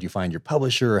writing, or how did you find your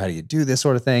publisher, or how do you do this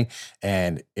sort of thing?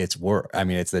 And it's work. I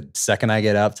mean, it's the second I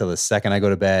get up till the second I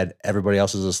go to bed, everybody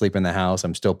else is asleep in the house.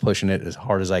 I'm still pushing it as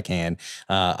hard as I can.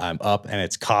 I'm up and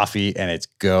it's coffee and it's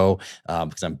go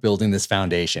because I'm building this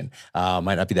foundation.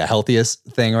 Might not be the healthiest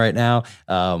thing right now.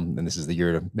 And this is the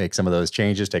year to make some of those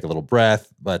changes, take a little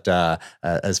breath. But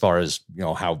as far as, you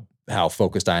know, how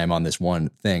focused I am on this one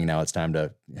thing. Now it's time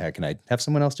to, can I have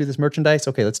someone else do this merchandise?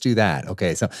 Okay, let's do that.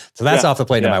 Okay. So that's off the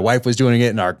plate. And my wife was doing it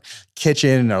in our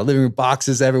kitchen and our living room,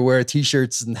 boxes everywhere,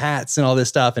 t-shirts and hats and all this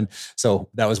stuff. And so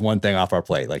that was one thing off our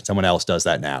plate. Like, someone else does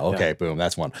that now. Okay, boom.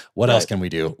 That's one. What else can we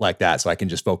do like that? So I can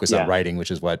just focus on writing,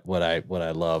 which is what I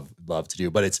love to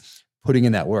do. But it's putting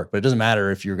in that work. But it doesn't matter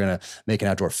if you're going to make an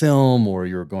outdoor film or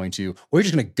you're just going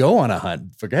to go on a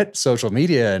hunt. Forget social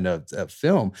media and a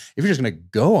film. If you're just going to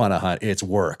go on a hunt, it's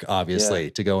work,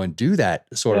 obviously, to go and do that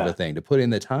sort of a thing, to put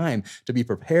in the time, to be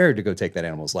prepared to go take that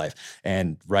animal's life.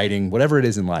 And writing, whatever it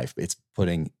is in life, it's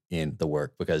putting in the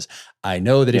work, because I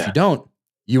know that if you don't,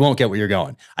 you won't get where you're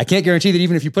going. I can't guarantee that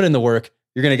even if you put in the work,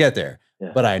 you're going to get there.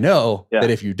 Yeah. But I know that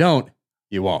if you don't,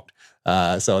 you won't.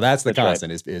 So that's the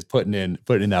constant, is putting in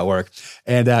that work.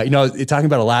 And, you know, talking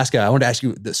about Alaska, I wanted to ask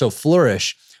you, so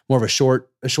Flourish, more of a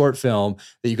short film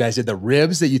that you guys did, the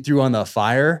ribs that you threw on the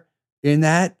fire in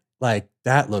that, like,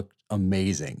 that looked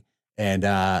amazing. And,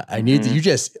 I need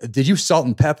to, did you salt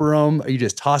and pepper them? Or you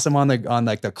just toss them on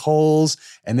like the coals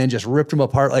and then just ripped them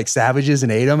apart like savages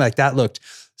and ate them? Like, that looked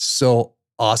so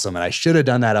awesome. And I should have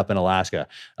done that up in Alaska.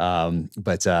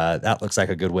 But that looks like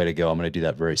a good way to go. I'm going to do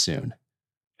that very soon.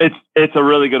 It's a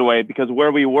really good way, because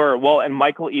where we were, and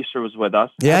Michael Easter was with us.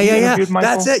 Yeah.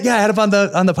 That's it. Yeah, I had him on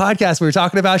the podcast. We were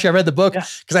talking about you. I read the book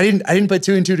because I didn't put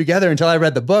two and two together until I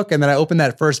read the book, and then I opened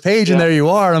that first page, and there you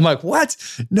are. And I'm like, what?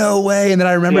 No way. And then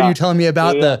I remember you telling me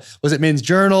about was it Men's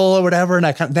Journal or whatever, and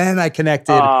then I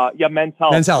connected. Men's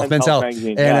Health.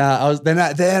 Magazine, and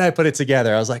then I put it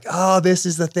together. I was like, oh, this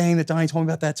is the thing that Donnie told me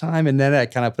about that time, and then I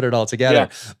kind of put it all together.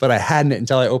 But I hadn't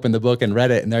until I opened the book and read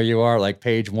it, and there you are, like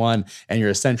page 1, and you're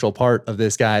essentially part of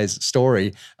this guy's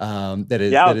story that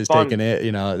is taking it,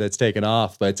 you know, that's taken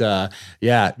off. But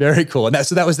very cool. And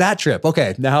that was that trip.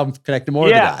 Okay, now I'm connecting more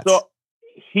of the dots. So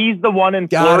he's the one in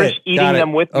Flourish eating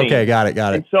them with me. Okay, got it.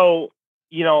 And so,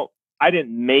 you know, I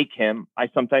didn't make him. I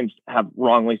sometimes have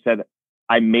wrongly said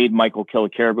I made Michael kill a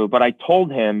caribou, but I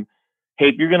told him, hey,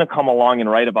 if you're going to come along and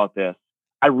write about this,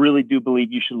 I really do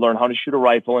believe you should learn how to shoot a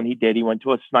rifle. And he did. He went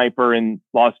to a sniper in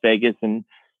Las Vegas, and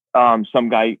some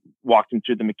guy walked him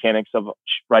through the mechanics of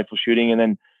rifle shooting. And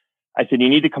then I said, you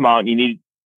need to come out and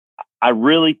I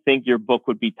really think your book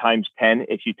would be times 10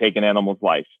 if you take an animal's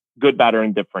life, good, bad, or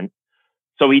indifferent.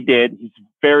 So he did. He's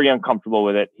very uncomfortable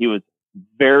with it. He was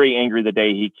very angry the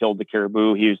day he killed the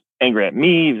caribou. He was angry at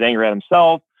me. He was angry at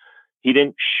himself. He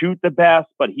didn't shoot the best,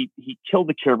 but he killed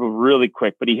the caribou really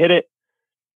quick, but he hit it.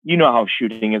 You know how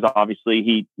shooting is, obviously.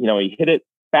 He hit it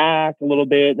back a little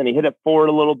bit, then he hit it forward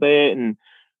a little bit, and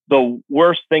the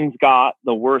worse things got,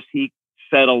 the worse he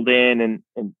settled in,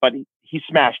 but he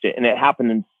smashed it, and it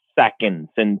happened in seconds.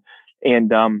 And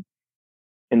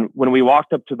when we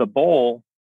walked up to the bowl,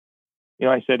 you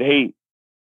know, I said,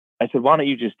 why don't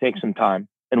you just take some time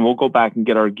and we'll go back and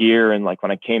get our gear. And like,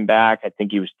 when I came back, I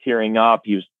think he was tearing up.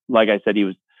 He was, like I said,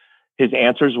 his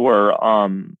answers were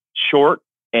short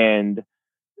and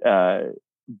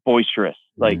boisterous.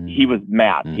 Like, he was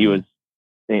mad. He was,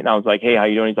 and I was like, hey, how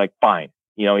you doing? He's like, fine.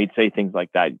 You know, he'd say things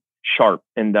like that, sharp.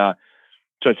 And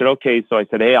so I said, okay. So I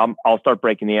said, hey, I'll start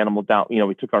breaking the animal down. You know,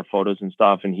 we took our photos and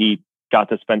stuff, and he got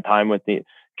to spend time with the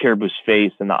caribou's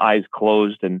face and the eyes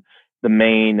closed and the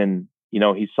mane. And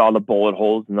he saw the bullet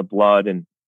holes in the blood. And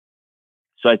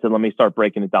so I said, let me start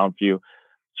breaking it down for you.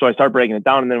 So I started breaking it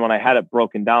down. And then when I had it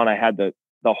broken down, I had the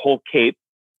whole cape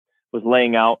was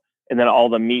laying out, and then all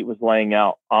the meat was laying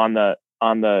out on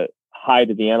the hide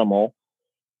of the animal.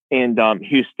 And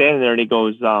he was standing there and he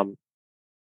goes,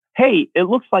 hey, it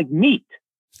looks like meat.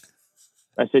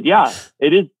 I said, yeah,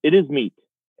 it is meat.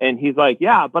 And he's like,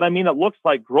 yeah, but I mean, it looks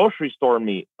like grocery store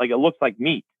meat. Like, it looks like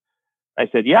meat. I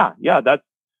said, yeah, that's,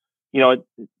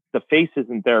 the face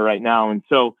isn't there right now. And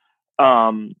so,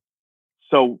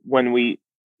 so when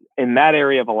in that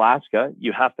area of Alaska,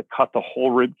 you have to cut the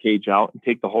whole rib cage out and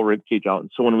take the whole rib cage out.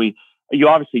 And so you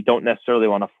obviously don't necessarily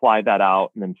want to fly that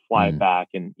out and then fly it back.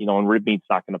 And, and rib meat's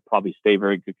not going to probably stay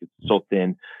very good because it's so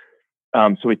thin.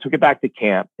 So we took it back to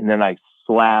camp, and then I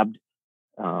slabbed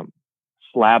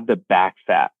the back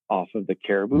fat off of the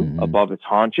caribou above its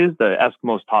haunches. The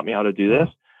Eskimos taught me how to do this.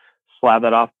 Slab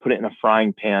that off, put it in a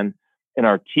frying pan in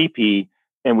our teepee,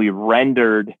 and we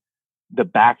rendered the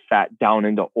back fat down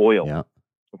into oil. Yeah.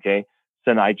 Okay.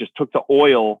 So then I just took the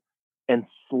oil and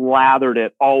slathered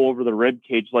it all over the rib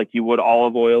cage like you would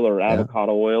olive oil or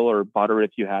avocado oil or butter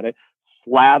if you had it.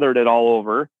 Slathered it all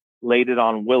over, laid it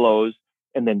on willows,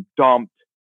 and then dumped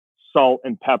salt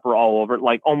and pepper all over it,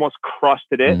 like almost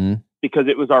crusted it because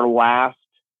it was our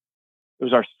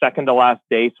second to last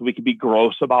day. So we could be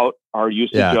gross about our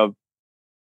usage of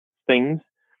things.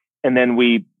 And then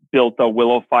we built a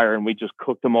willow fire and we just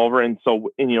cooked them over. And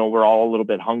so, we're all a little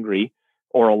bit hungry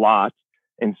or a lot.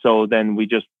 And so then we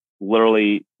just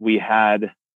we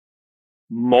had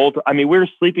we were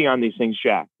sleeping on these things,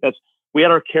 Jack. We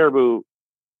had our caribou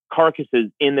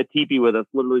carcasses in the teepee with us,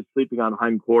 literally sleeping on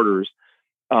hindquarters.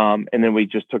 And then we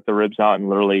just took the ribs out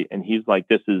and he's like,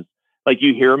 this is like,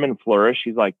 you hear him and flourish.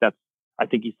 He's like, I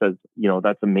think he says,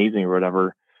 that's amazing or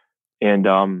whatever.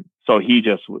 And, so he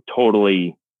just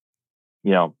totally,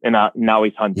 and now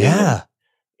he's hunting. Yeah.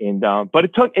 And, but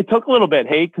it took a little bit.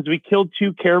 Hey, cause we killed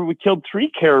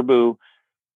 3 caribou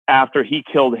after he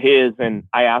killed his. And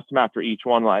I asked him after each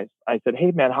one, I said,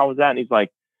 hey man, how was that? And he's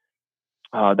like,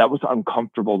 that was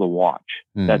uncomfortable to watch.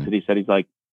 That's what he said. He's like,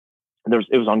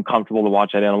 it was uncomfortable to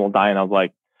watch that animal die. And I was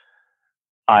like,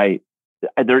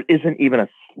 there isn't even a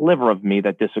sliver of me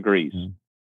that disagrees,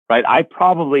 right? I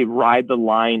probably ride the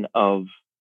line of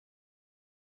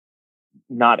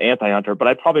not anti-hunter, but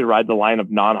I probably ride the line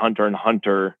of non-hunter and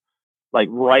hunter. Like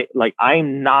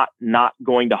I'm not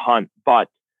going to hunt, but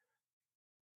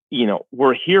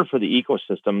we're here for the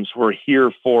ecosystems. We're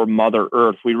here for Mother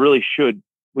Earth. We really should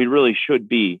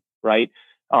be, right?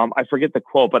 I forget the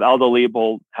quote, but Aldo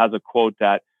Leopold has a quote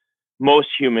that most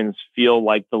humans feel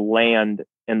like the land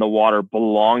and the water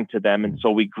belong to them. And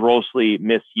so we grossly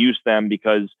misuse them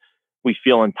because we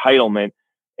feel entitlement.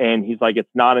 And he's like, it's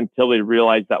not until we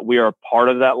realize that we are a part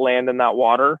of that land and that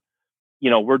water.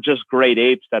 We're just great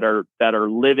apes that are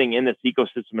living in this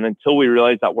ecosystem. And until we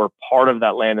realize that we're part of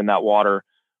that land and that water,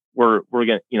 we're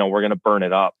gonna burn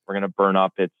it up. We're gonna burn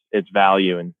up its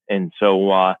value. And so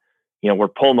we're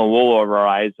pulling the wool over our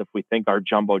eyes if we think our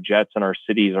jumbo jets and our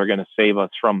cities are going to save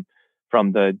us from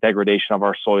the degradation of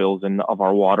our soils and of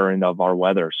our water and of our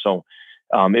weather. So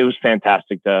it was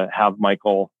fantastic to have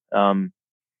Michael on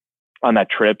that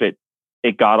trip.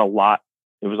 It got a lot.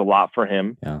 It was a lot for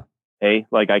him. Yeah. Hey,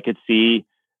 like I could see,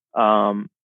 and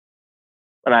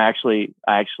I actually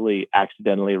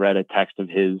accidentally read a text of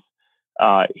his.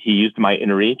 He used my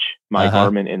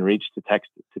Garmin InReach to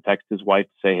text his wife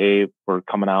to say, "Hey, we're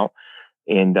coming out,"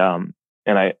 and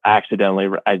I accidentally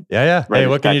read Hey,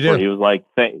 what can you do? He was like,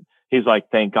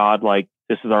 "Thank God, like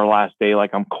this is our last day.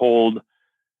 Like I'm cold,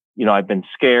 I've been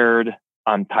scared.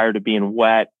 I'm tired of being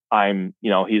wet.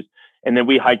 And then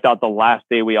we hiked out the last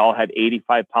day. We all had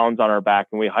 85 pounds on our back,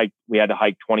 and we had to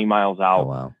hike 20 miles out. Oh,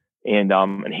 wow.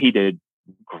 And he did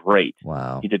great.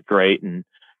 Wow. He did great. And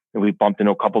we bumped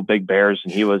into a couple big bears,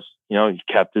 and he was, he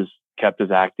kept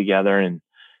his act together. And,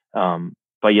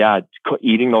 but yeah,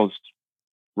 eating those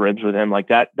ribs with him like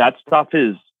that stuff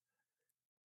is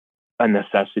a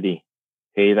necessity.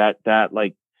 Hey, that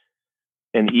like,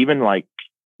 and even like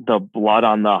the blood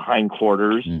on the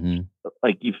hindquarters,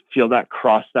 like you feel that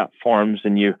cross that forms,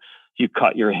 and you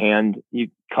cut your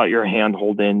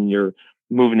handhold in, and you're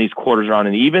moving these quarters around,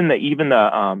 and even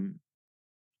the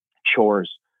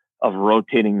chores of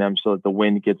rotating them so that the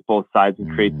wind gets both sides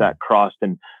and creates that crust,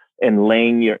 and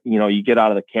laying you get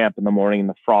out of the camp in the morning and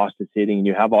the frost is hitting, and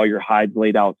you have all your hides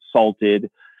laid out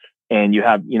salted, and you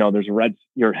have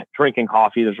you're drinking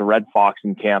coffee. There's a red fox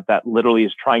in camp that literally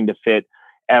is trying to fit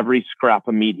every scrap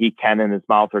of meat he can in his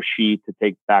mouth or she to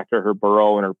take back to her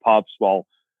burrow and her pups, while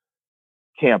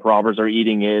camp robbers are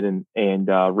eating it and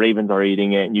ravens are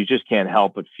eating it. And you just can't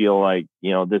help but feel like,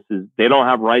 they don't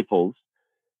have rifles.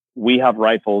 We have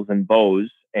rifles and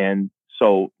bows. And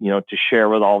so, to share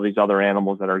with all these other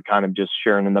animals that are kind of just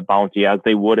sharing in the bounty as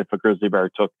they would if a grizzly bear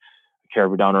took a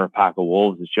caribou down or a pack of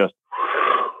wolves, it's just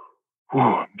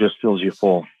fills you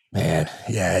full. Man.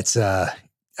 Yeah. It's,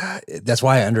 that's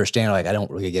why I understand, like, I don't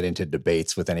really get into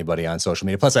debates with anybody on social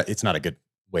media. Plus it's not a good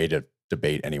way to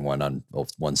debate anyone on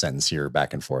one sentence here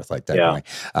back and forth like that. Yeah.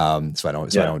 So I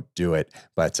don't do it,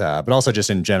 but also just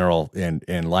in general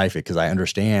in life, because I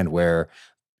understand where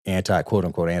quote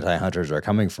unquote anti-hunters are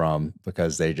coming from,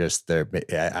 because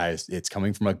it's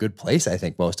coming from a good place. I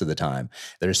think most of the time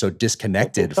they're so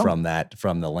disconnected from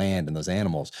the land and those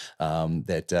animals,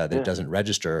 that it doesn't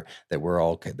register that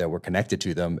we're connected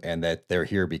to them, and that they're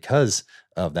here because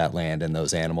of that land and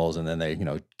those animals. And then they,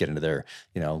 get into their,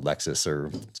 Lexus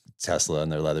or Tesla in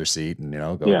their leather seat and,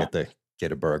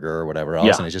 get a burger or whatever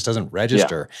else. And it just doesn't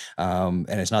register. And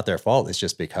it's not their fault. It's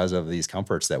just because of these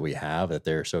comforts that we have that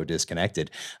they're so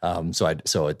disconnected. So I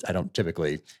don't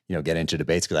typically, get into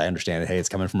debates, because I understand that, hey, it's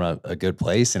coming from a good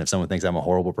place. And if someone thinks I'm a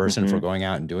horrible person for going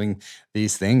out and doing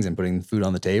these things and putting food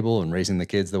on the table and raising the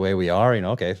kids the way we are,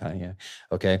 okay, fine. Yeah.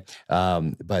 Okay.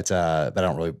 But I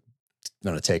don't really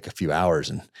want to take a few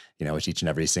hours and, with each and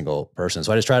every single person.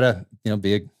 So I just try to,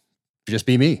 just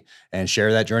be me and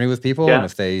share that journey with people. Yeah. And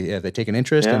if they take an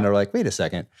interest and they're like, wait a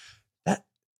second,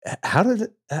 how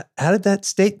did that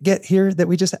steak get here that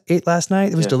we just ate last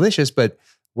night? It was delicious, but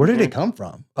where did it come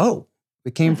from? Oh,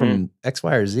 it came from X,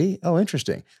 Y, or Z. Oh,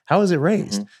 interesting. How was it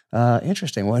raised?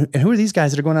 Interesting. Well, and who are these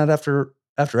guys that are going out after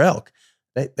elk?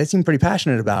 They seem pretty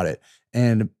passionate about it.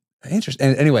 And interesting.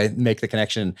 And anyway, make the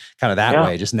connection kind of that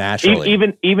way, just naturally.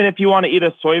 Even if you want to eat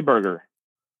a soy burger,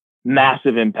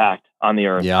 massive impact on the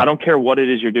earth. Yeah. I don't care what it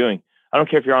is you're doing. I don't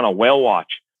care if you're on a whale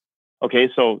watch.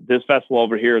 Okay, so this vessel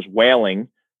over here is whaling.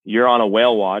 You're on a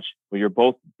whale watch where you're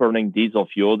both burning diesel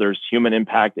fuel. There's human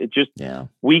impact.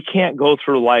 We can't go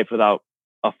through life without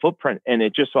a footprint. And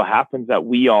it just so happens that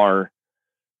we are,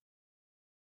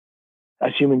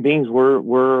 as human beings, we're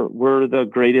the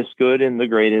greatest good and the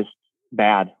greatest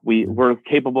bad. We're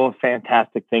capable of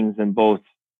fantastic things in both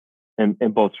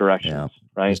directions,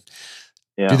 right?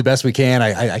 Do the best we can.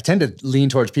 I tend to lean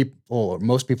towards people, or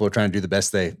most people are trying to do the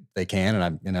best they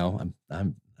can. And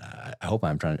I hope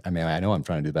I'm trying. I know I'm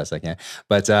trying to do the best I can,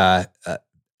 but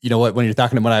you know what, when you're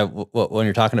talking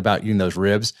about eating those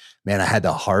ribs, man, I had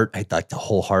the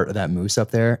whole heart of that moose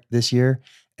up there this year.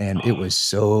 And it was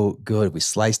so good. We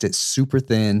sliced it super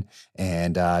thin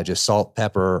and just salt,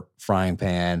 pepper, frying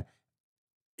pan.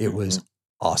 It was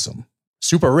awesome.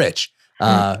 Super rich.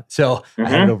 So I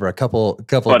had it over a couple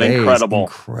days.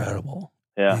 Incredible.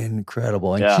 Yeah.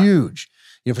 Incredible. And huge.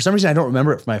 For some reason, I don't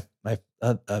remember it from my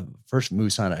first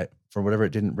moose hunt, for whatever,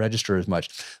 it didn't register as much,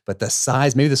 but the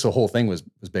size, maybe this whole thing was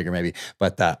bigger maybe,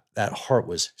 but that heart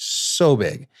was so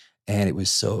big and it was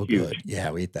so huge. Good.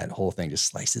 Yeah. We ate that whole thing, just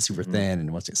sliced it super thin.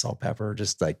 And once it salt, pepper,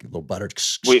 just like a little butter.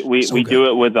 We do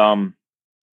it with,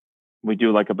 we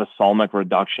do like a balsamic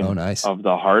reduction of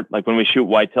the heart. Like when we shoot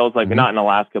whitetails, like we're not in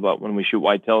Alaska, but when we shoot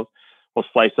whitetails, we'll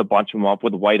slice a bunch of them up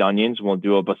with white onions and we'll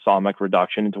do a balsamic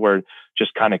reduction into where it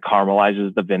just kind of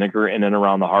caramelizes the vinegar in and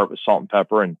around the heart with salt and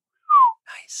pepper. And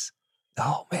nice.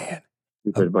 Oh man.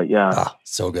 But yeah.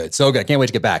 So good. So good. I can't wait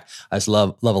to get back. I just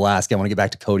love Alaska. I want to get back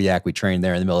to Kodiak. We trained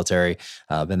there in the military.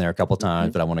 Been there a couple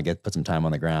times, but I want to put some time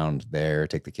on the ground there,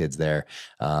 take the kids there.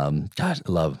 Gosh,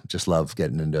 I just love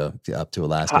getting up to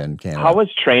Alaska and Canada. How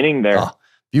was training there?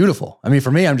 Beautiful. I mean,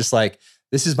 for me, I'm just like,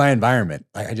 this is my environment.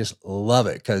 I just love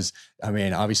it because,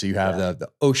 obviously you have the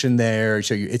ocean there.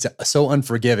 So it's so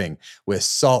unforgiving with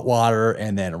salt water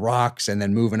and then rocks and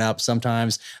then moving up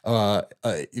sometimes,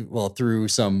 through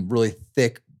some really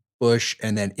thick bush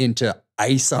and then into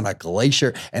ice on a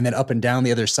glacier and then up and down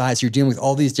the other side. So you're dealing with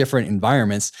all these different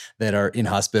environments that are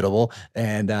inhospitable.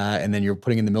 And then you're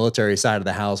putting in the military side of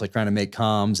the house, like trying to make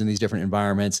comms in these different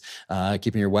environments,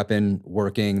 keeping your weapon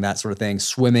working, that sort of thing,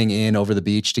 swimming in over the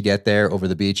beach to get there, over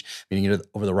the beach, meaning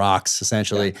over the rocks,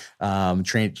 essentially,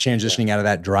 transitioning out of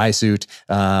that dry suit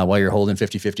while you're holding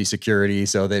 50-50 security.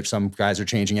 So that some guys are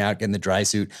changing out, getting the dry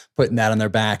suit, putting that on their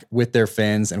back with their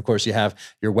fins. And of course you have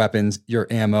your weapons, your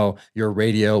ammo, your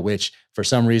radio, which for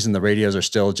some reason, the radios are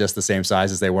still just the same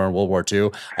size as they were in World War II.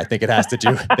 I think it has to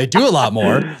do, they do a lot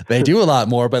more, but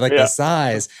the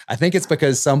size, I think it's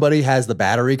because somebody has the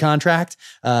battery contract.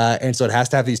 And so it has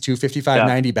to have these two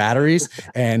 5590 batteries.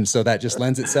 And so that just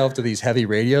lends itself to these heavy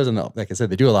radios. And like I said,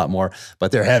 they do a lot more,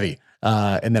 but they're heavy.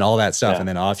 And then all that stuff. And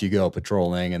then off you go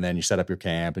patrolling and then you set up your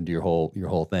camp and do your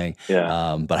whole thing.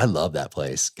 But I love that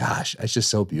place. Gosh, it's just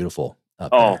so beautiful.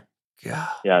 up there.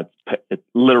 Yeah, it's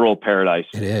literal paradise.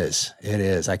 It is.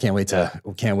 I can't wait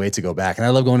to go back. And I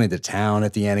love going into town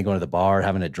at the end and going to the bar,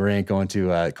 having a drink, going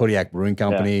to Kodiak Brewing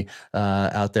Company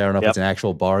out there. I don't know if it's an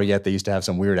actual bar yet. They used to have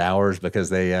some weird hours because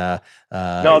they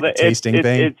tasting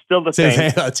thing. It's still the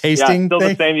same. Tasting still thing?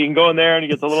 the same. You can go in there and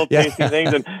you get the little tasting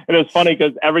things. And it was funny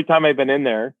because every time I've been in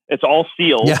there, it's all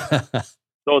sealed. Yeah.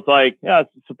 So it's like,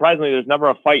 surprisingly, there's never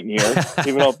a fight in here.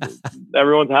 Even though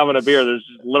everyone's having a beer, there's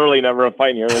literally never a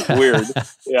fight in here. It's weird.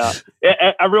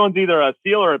 Everyone's either a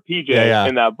SEAL or a PJ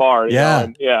in that bar. You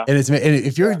know? And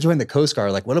if you're enjoying the Coast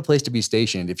Guard, like what a place to be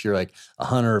stationed. If you're like a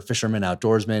hunter, fisherman,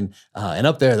 outdoorsman, and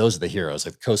up there, those are the heroes.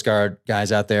 Like the Coast Guard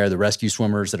guys out there, the rescue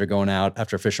swimmers that are going out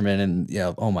after fishermen,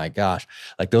 and oh my gosh,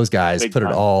 like those guys put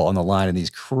it all on the line in these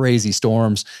crazy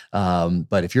storms.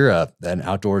 But if you're an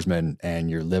outdoorsman and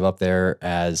you live up there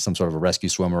as some sort of a rescue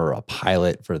swimmer or a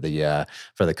pilot for the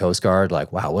Coast Guard,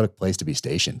 like, wow, what a place to be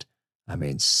stationed. I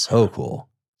mean, so cool.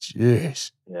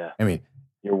 Jeez. Yeah. I mean,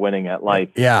 you're winning at life.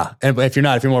 Yeah. And if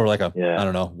you're more like a, I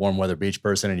don't know, warm weather beach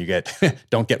person and you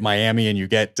don't get Miami and you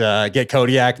get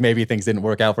Kodiak, maybe things didn't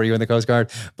work out for you in the Coast Guard,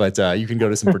 but you can go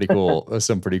to some pretty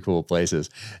cool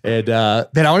places. And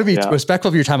Ben, I want to be respectful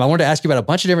of your time. I wanted to ask you about a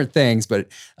bunch of different things, but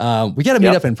we got to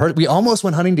meet up in person. We almost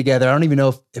went hunting together. I don't even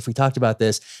know if we talked about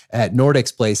this at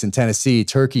Nordic's place in Tennessee,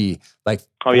 Turkey, like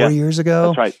 4 years ago.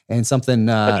 That's right. And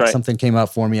something came up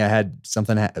for me. I had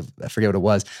something, I forget what it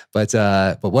was, but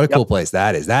what a cool place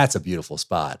that is. That's a beautiful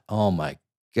spot. Oh my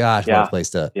gosh. What a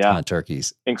place to hunt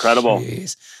turkeys. Incredible.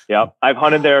 Jeez. Yep. I've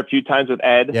hunted there a few times with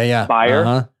Ed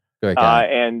Byer, great guy.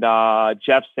 and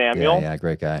Jeff Samuel. Yeah,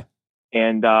 great guy.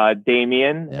 And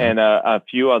Damien and a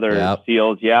few other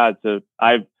SEALs. Yeah.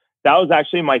 That was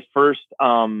actually my first,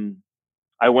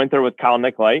 I went there with Kyle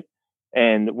Nicolite.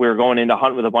 And we were going in to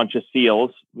hunt with a bunch of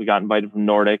SEALs. We got invited from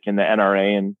Nordic and the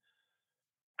NRA, and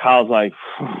Kyle's like,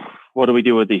 "What do we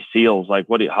do with these SEALs? Like,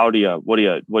 how do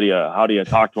you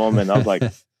talk to them?" And I was like,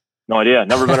 "No idea.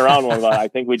 Never been around one, but I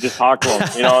think we just talk to them."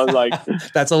 I was like,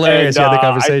 "That's hilarious." You had the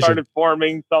conversation. I started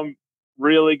forming some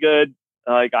really good.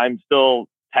 Like, I'm still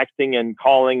texting and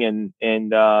calling and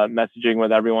messaging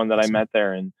with everyone that I met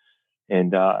there, and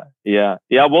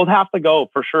we'll have to go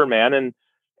for sure, man.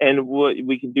 And what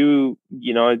we can do,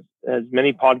 as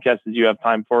many podcasts as you have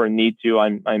time for and need to,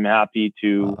 I'm happy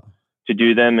to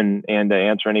do them and to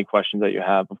answer any questions that you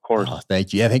have, of course. Oh,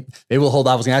 thank you. I think maybe we'll hold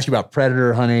off. I was going to ask you about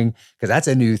predator hunting because that's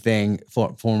a new thing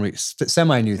for me,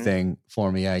 semi-new thing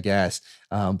for me, I guess.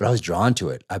 But I was drawn to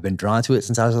it. I've been drawn to it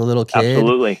since I was a little kid.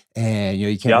 Absolutely. And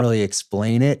you can't really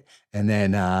explain it. And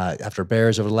then after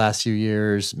bears over the last few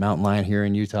years, mountain lion here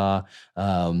in Utah,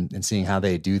 and seeing how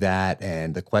they do that,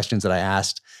 and the questions that I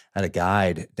asked at a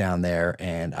guide down there,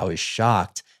 and I was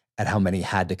shocked at how many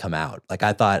had to come out. Like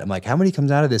I'm like, how many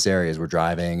comes out of this area as we're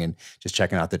driving and just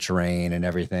checking out the terrain and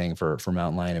everything for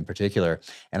mountain lion in particular.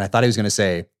 And I thought he was going to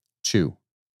say 2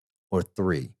 or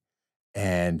 3.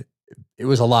 And it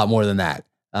was a lot more than that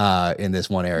in this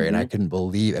one area. And I couldn't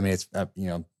believe, it's,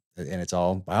 and it's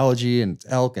all biology and it's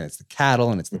elk and it's the cattle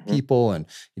and it's the people and,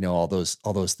 all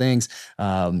those things.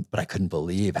 But I couldn't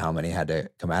believe how many had to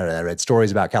come out of that. I read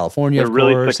stories about California. They're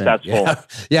really successful.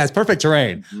 It's perfect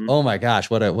terrain. Oh my gosh.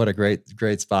 What a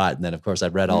great spot. And then of course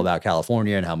I'd read all about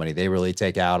California and how many they really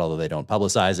take out, although they don't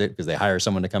publicize it because they hire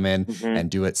someone to come in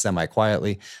and do it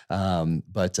semi-quietly.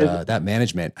 But that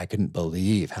management, I couldn't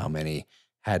believe how many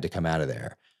had to come out of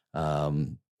there.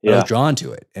 I was drawn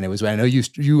to it, and it was. I know you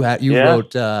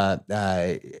wrote,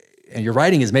 and your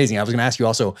writing is amazing. I was going to ask you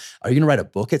also: are you going to write a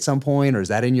book at some point, or is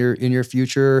that in your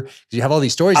future? Because you have all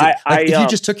these stories. If you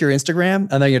just took your Instagram,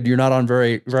 and then you're not on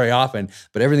very very often,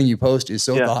 but everything you post is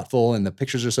so thoughtful, and the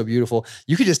pictures are so beautiful.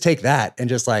 You could just take that and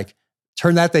just like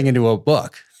turn that thing into a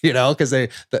book, because they're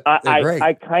great.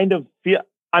 I kind of feel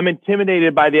I'm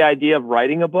intimidated by the idea of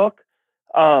writing a book,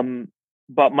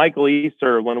 but Michael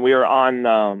Easter, when we were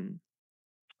on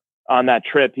that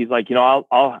trip, he's like,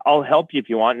 I'll help you if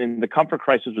you want. And The Comfort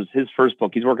Crisis was his first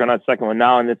book. He's working on a second one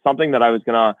now. And it's something that I was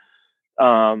going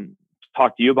to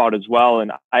talk to you about as well.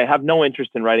 And I have no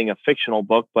interest in writing a fictional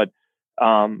book, but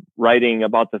writing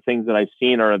about the things that I've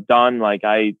seen or have done. Like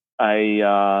I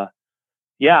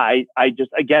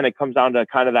just, again, it comes down to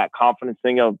kind of that confidence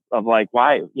thing of like,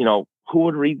 why, who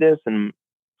would read this? And,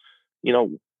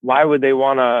 why would they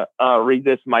want to read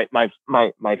this? My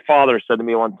father said to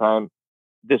me one time,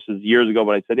 this is years ago,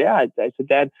 but I said, I said,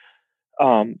 Dad,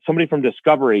 somebody from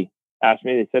Discovery asked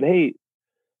me, they said, hey,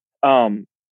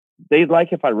 they'd like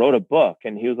if I wrote a book.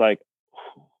 And he was like,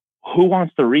 who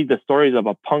wants to read the stories of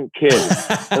a punk kid?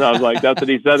 And I was like, that's what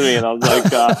he said to me. And I was like,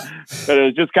 but it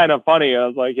was just kind of funny. I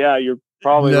was like, yeah, you're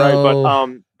probably right.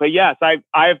 yes,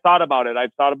 I've thought about it.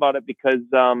 I've thought about it because,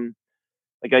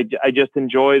 like I just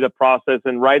enjoy the process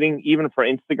and writing, even for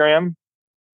Instagram.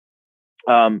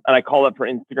 And I call it for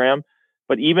Instagram,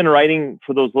 but even writing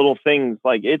for those little things,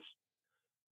 like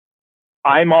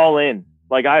I'm all in.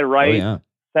 Like I write,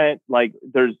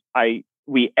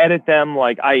 we edit them,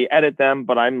 like I edit them,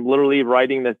 but I'm literally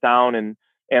writing this down and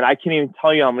I can't even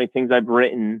tell you how many things I've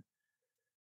written.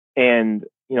 And,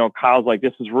 Kyle's like,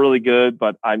 this is really good,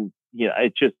 but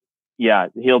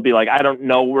he'll be like, I don't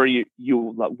know where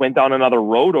you went down another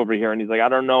road over here. And he's like, I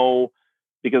don't know,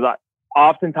 because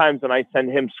oftentimes when I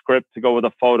send him script to go with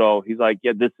a photo, he's like,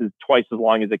 yeah, this is twice as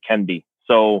long as it can be.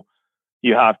 So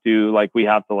we have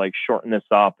to shorten this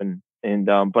up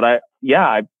but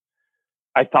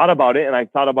I thought about it, and I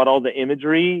thought about all the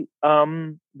imagery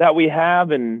that we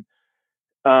have, and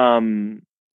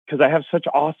because I have such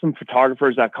awesome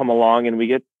photographers that come along, and we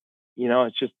get,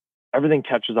 it's just everything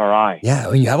catches our eye. Yeah,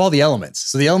 when you have all the elements,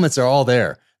 so the elements are all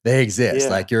there. They exist.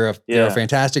 Yeah. Like you're a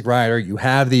fantastic writer. You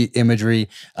have the imagery.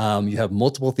 You have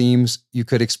multiple themes you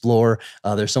could explore.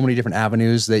 There's so many different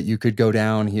avenues that you could go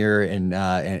down here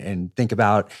and think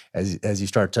about as you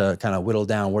start to kind of whittle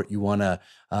down what you want to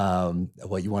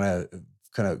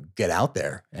kind of get out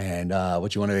there and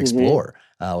what you want to explore,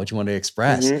 what you want to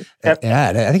express. Mm-hmm. Yeah,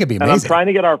 I think it'd be amazing. And I'm trying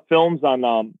to get our films on.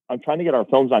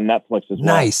 Netflix as well.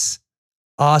 Nice,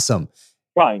 awesome.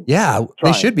 Trying. Yeah,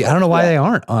 they should be. I don't know why they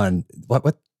aren't on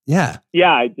what. Yeah.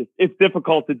 Yeah. It's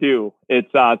difficult to do. It's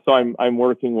so I'm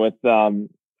working with,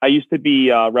 I used to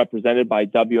be represented by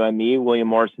WME, William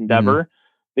Morris Endeavor. Mm-hmm.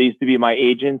 They used to be my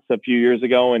agents a few years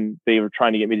ago, and they were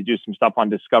trying to get me to do some stuff on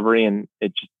Discovery. And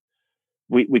it just,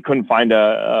 we couldn't find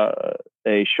a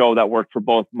show that worked for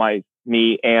both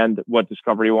me and what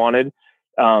Discovery wanted.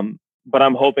 But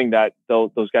I'm hoping that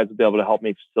those guys will be able to help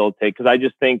me facilitate, because I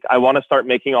just think I want to start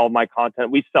making all of my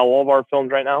content. We sell all of our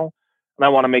films right now, and I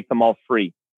want to make them all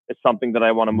free. It's something that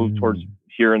I want to move towards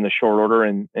here in the short order.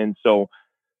 And so,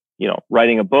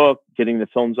 writing a book, getting the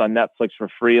films on Netflix for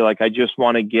free. Like, I just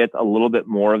want to get a little bit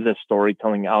more of this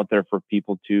storytelling out there for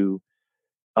people to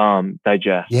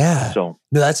digest. Yeah. So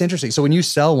no, that's interesting. So when you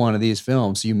sell one of these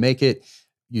films, you make it,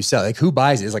 you sell, like, who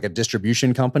buys it? Is like a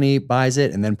distribution company buys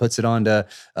it and then puts it on to,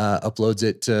 uploads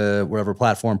it to wherever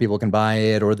platform people can buy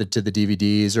it, or to the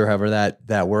DVDs, or however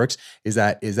that works. Is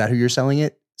that who you're selling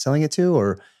it to,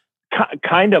 or?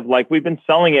 Kind of. Like, we've been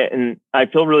selling it, and I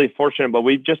feel really fortunate, but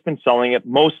we've just been selling it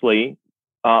mostly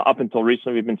up until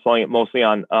recently. We've been selling it mostly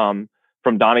on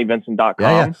from DonnieVincent.com.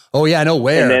 Yeah. Oh yeah, I know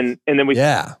where. And then we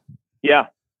yeah.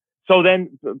 So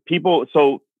then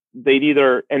they'd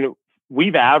either, and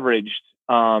we've averaged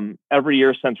every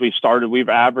year since we started, we've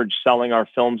averaged selling our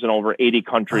films in over 80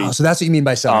 countries. Oh, so that's what you mean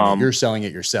by selling it. You're selling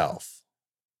it yourself.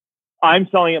 I'm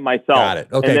selling it myself. Got it.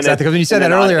 Okay. Because when you said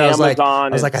that earlier, I was like,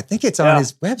 I think it's on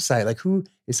his website. Like, who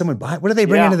is someone buying? What do they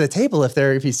bring into the table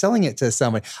if he's selling it to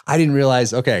somebody? I didn't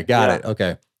realize. Okay. Got it.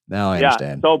 Okay. Now I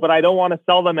understand. So, but I don't want to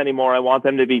sell them anymore. I want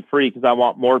them to be free, because I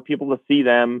want more people to see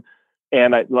them.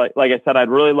 And like I said, I'd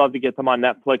really love to get them on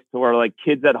Netflix to where, like,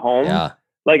 kids at home,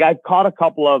 like I've caught a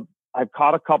couple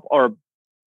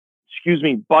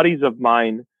buddies of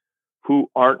mine who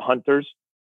aren't hunters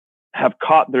have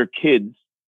caught their kids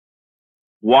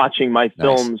watching my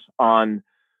films on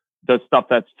the stuff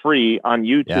that's free on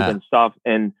YouTube and stuff.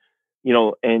 And,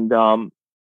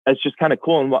 it's just kind of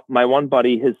cool. And my one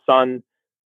buddy, his son,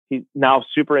 he's now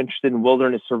super interested in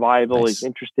wilderness survival. Nice. He's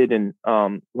interested in,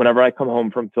 whenever I come home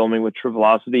from filming with True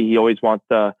Velocity, he always wants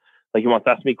to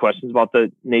ask me questions about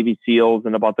the Navy SEALs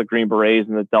and about the Green Berets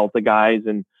and the Delta guys.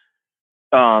 And,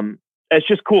 it's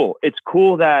just cool. It's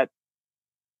cool that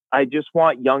I just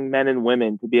want young men and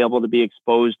women to be able to be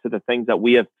exposed to the things that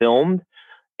we have filmed.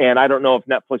 And I don't know if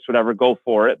Netflix would ever go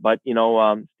for it, but,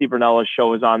 Steve Bernella's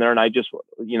show is on there, and I just,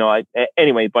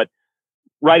 anyway, but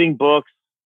writing books,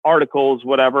 articles,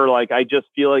 whatever, like, I just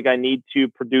feel like I need to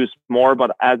produce more.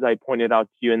 But as I pointed out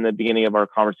to you in the beginning of our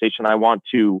conversation, I want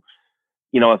to,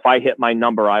 if I hit my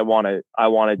number, I want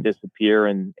to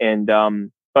disappear.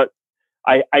 But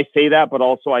I say that, but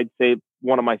also I'd say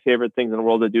one of my favorite things in the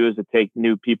world to do is to take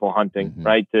new people hunting,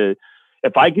 right?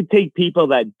 If I could take people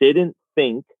that didn't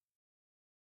think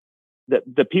that,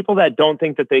 the people that don't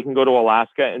think that they can go to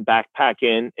Alaska and backpack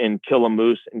in and kill a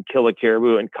moose and kill a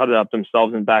caribou and cut it up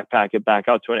themselves and backpack it back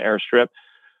out to an airstrip,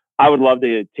 I would love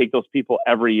to take those people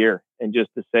every year and just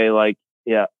to say, like,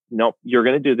 yeah, nope, you're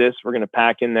going to do this. We're going to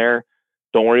pack in there.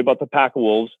 Don't worry about the pack of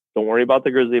wolves. Don't worry about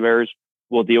the grizzly bears.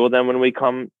 We'll deal with them when we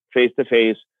come face to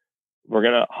face. We're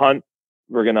going to hunt.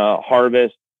 We're going to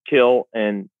harvest, kill.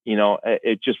 And,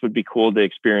 it just would be cool to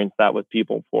experience that with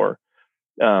people for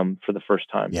for the first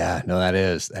time. Yeah, no, that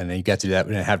is. And then you got to do that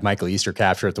and have Michael Easter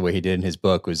capture it the way he did in his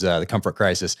book was The Comfort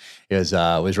Crisis was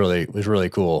really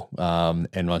cool.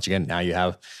 And once again, now you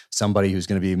have somebody who's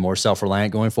going to be more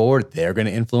self-reliant going forward. They're going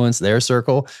to influence their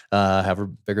circle, however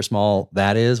big or small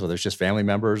that is, whether it's just family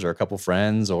members or a couple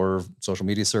friends or social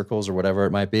media circles or whatever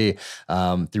it might be,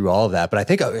 through all of that. But I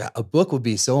think a book would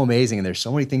be so amazing. And there's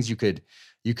so many things you could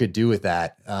do with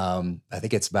that. I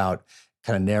think it's about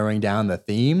kind of narrowing down the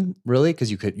theme really, because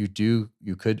you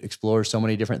could explore so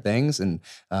many different things, and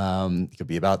it could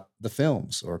be about the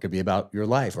films, or it could be about your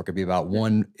life, or it could be about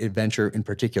one adventure in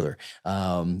particular.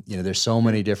 There's so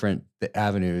many different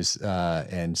avenues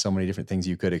and so many different things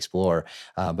you could explore.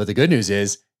 But the good news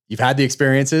is you've had the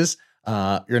experiences.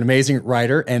 You're an amazing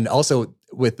writer, and also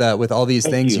with all these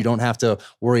things, you don't have to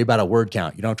worry about a word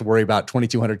count. You don't have to worry about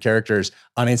 2,200 characters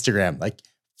on Instagram. Like,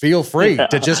 feel free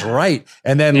to just write.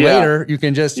 And then later you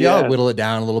can just, whittle it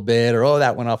down a little bit, or,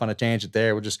 that went off on a tangent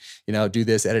there. We'll just, do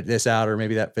this, edit this out, or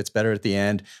maybe that fits better at the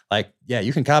end. Like,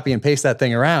 you can copy and paste that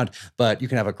thing around, but you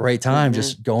can have a great time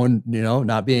just going,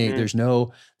 not being, there's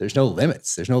no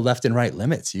limits. There's no left and right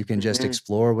limits. You can just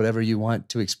explore whatever you want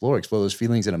to explore those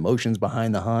feelings and emotions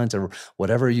behind the hunt, or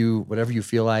whatever you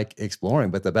feel like exploring.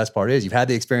 But the best part is you've had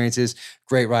the experiences,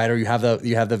 great writer, you have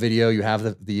the video, you have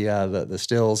the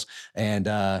stills, and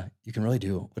you can really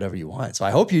do whatever you want. So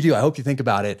I hope you do. I hope you think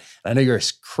about it. I know you're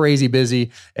crazy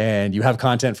busy and you have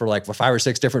content for 5 or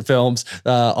 6 different films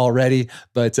already,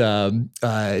 but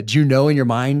do you know in your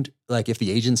mind, like, if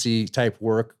the agency type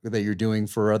work that you're doing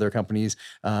for other companies,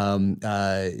 like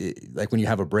when you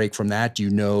have a break from that, do you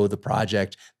know the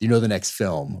project, do you know the next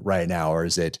film right now, or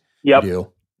is it? Yep. You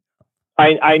do?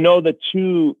 I know the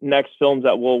 2 next films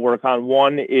that we'll work on.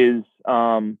 One is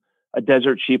a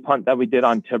desert sheep hunt that we did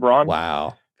on Tiburon.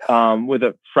 Wow. With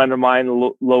a friend of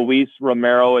mine, Luis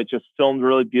Romero. It just filmed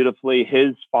really beautifully.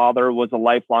 His father was a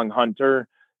lifelong hunter,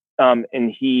 and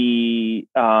he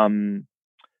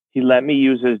let me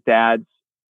use his dad's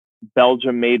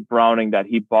Belgium-made Browning that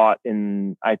he bought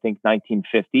in, I think,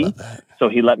 1950. So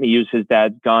he let me use his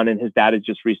dad's gun, and his dad had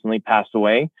just recently passed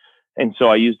away. And so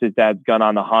I used his dad's gun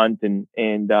on the hunt, and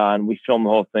we filmed the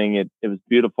whole thing. It was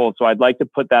beautiful. So I'd like to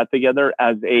put that together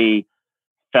as a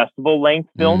festival length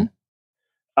film.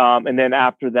 And then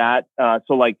after that,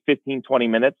 so like 15, 20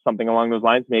 minutes, something along those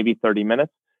lines, maybe 30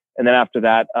 minutes. And then after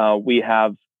that, we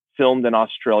have filmed in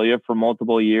Australia for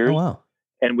multiple years. Oh, wow.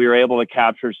 And we were able to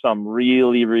capture some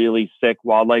really, really sick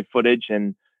wildlife footage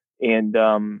and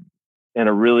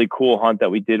a really cool hunt that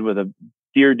we did with a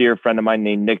dear friend of mine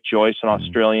named Nick Joyce, an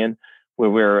Australian, where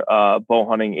we're bow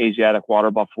hunting Asiatic water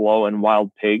buffalo and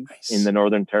wild pigs in the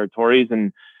Northern Territories.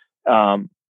 And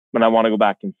when I want to go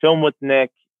back and film with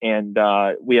Nick, and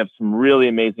we have some really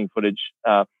amazing footage,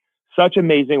 such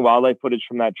amazing wildlife footage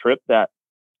from that trip that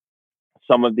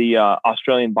some of the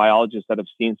Australian biologists that have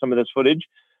seen some of this footage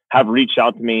have reached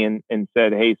out to me and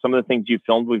said, hey, some of the things you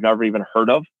filmed, we've never even heard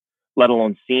of, let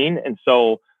alone seen. And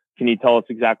so can you tell us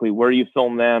exactly where you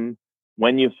filmed them,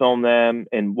 when you filmed them,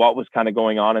 and what was kind of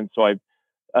going on? And so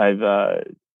I've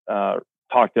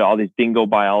talked to all these dingo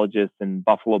biologists and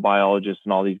buffalo biologists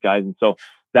and all these guys. And so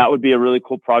that would be a really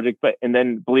cool project. And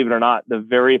then, believe it or not, the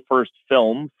very first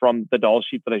film from the Dall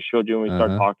sheep that I showed you when we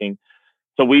started talking.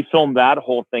 So we filmed that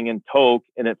whole thing in Tok,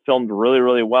 and it filmed really,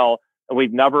 really well. And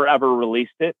we've never, ever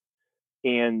released it.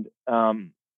 And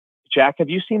Jack, have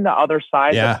you seen the other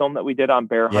side, the film that we did on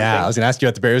bear hunting? Yeah, I was going to ask you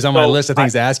about the bears. On my list of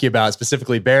things to ask you about,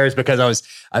 specifically bears, because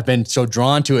I've been so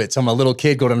drawn to it. So I'm a little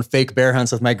kid going on fake bear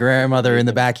hunts with my grandmother in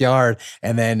the backyard,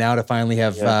 and then now to finally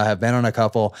have been on a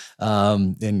couple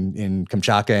in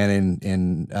Kamchatka and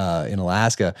in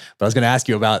Alaska. But I was going to ask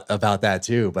you about that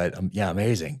too. But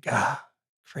amazing, God,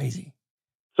 crazy.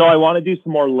 So I want to do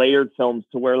some more layered films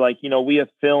to where, we have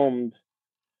filmed.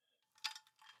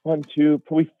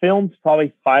 We filmed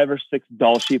probably 5 or 6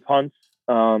 Dall sheep hunts.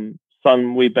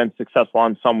 Some we've been successful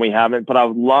on, some we haven't. But I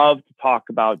would love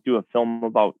to do a film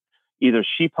about either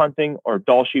sheep hunting or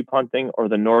Dall sheep hunting or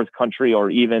the North Country,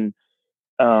 or even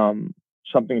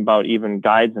something about even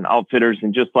guides and outfitters,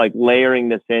 and just like layering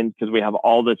this in, because we have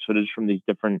all this footage from these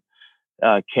different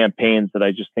campaigns that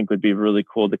I just think would be really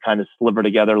cool to kind of sliver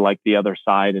together like the other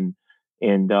side, and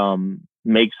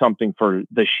make something for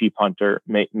the sheep hunter,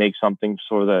 make something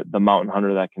for the mountain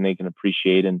hunter that they can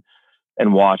appreciate and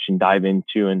watch and dive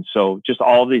into. And so just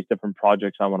all of these different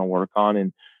projects I want to work on.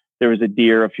 And there was a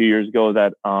deer a few years ago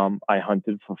that I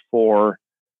hunted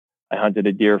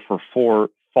a deer for 4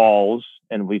 falls,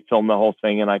 and we filmed the whole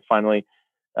thing. And I finally,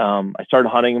 I started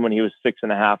hunting him when he was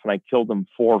 6.5, and I killed him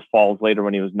 4 falls later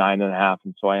when he was 9.5.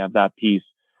 And so I have that piece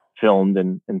filmed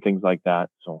and things like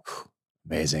that. So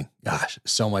Amazing. Gosh,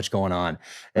 so much going on.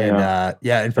 And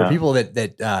and for people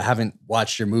that haven't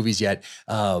watched your movies yet,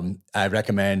 I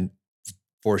recommend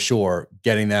for sure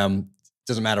getting them.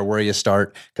 Doesn't matter where you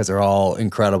start because they're all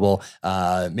incredible.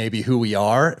 Maybe Who We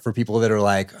Are for people that are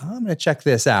like, oh, I'm going to check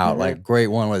this out. Like great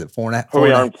one with it, 4.5. Who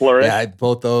We Are and Flourish. Yeah,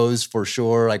 both those for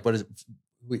sure. Like what is it?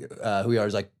 Who We Are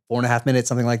is like 4.5 minutes,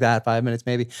 something like that, 5 minutes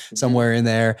maybe, somewhere in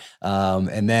there.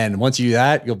 And then once you do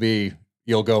that,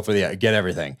 you'll go for the get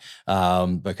everything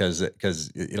because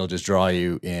it'll just draw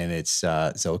you in. It's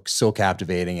so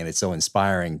captivating and it's so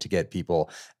inspiring to get people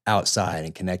outside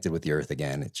and connected with the earth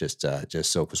again. It's just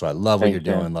so cool. So I love what you're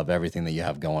doing. Love everything that you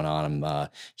have going on. I'm a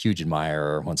huge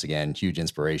admirer. Once again, huge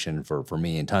inspiration for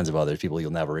me and tons of other people you'll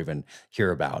never even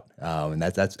hear about. And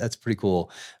that's pretty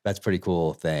cool. That's a pretty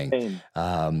cool thing.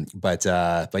 But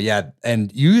yeah,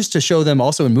 and you used to show them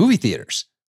also in movie theaters,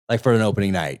 like for an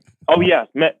opening night. Oh yes.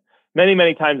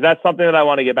 Many times. That's something that I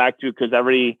want to get back to because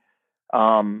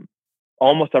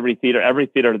almost every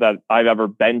theater that I've ever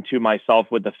been to myself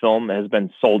with the film has been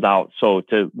sold out. So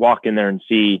to walk in there and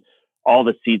see all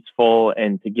the seats full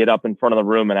and to get up in front of the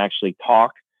room and actually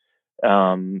talk,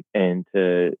 and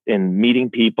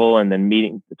meeting people and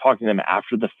then talking to them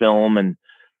after the film and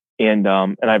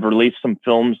I've released some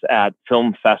films at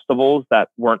film festivals that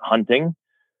weren't hunting.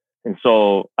 And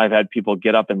so I've had people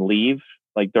get up and leave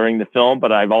like during the film,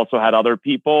 but I've also had other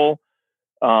people.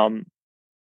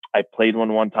 I played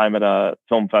one time at a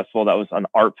film festival that was an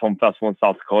art film festival in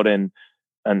South Dakota, and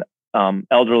an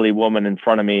elderly woman in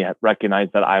front of me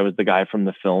recognized that I was the guy from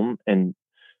the film. And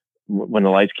when the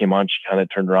lights came on, she kind of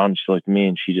turned around and she looked at me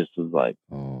and she just was like,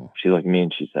 she looked at me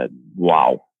and she said,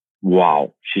 wow.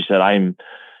 She said, I've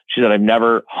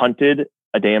never hunted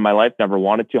a day in my life, never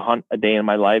wanted to hunt a day in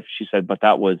my life. She said, but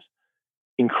that was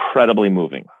incredibly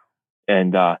moving.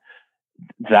 And that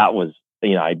was, I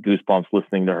had goosebumps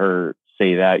listening to her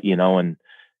say that, so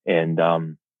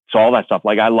all that stuff.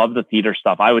 Like I love the theater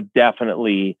stuff. There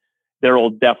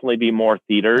will definitely be more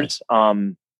theaters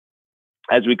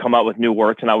as we come out with new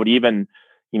works. And I would even,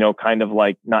 kind of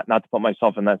like not to put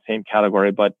myself in that same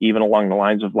category, but even along the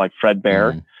lines of like Fred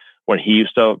Bear, when he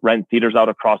used to rent theaters out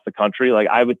across the country, like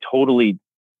I would totally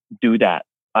do that.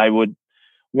 I would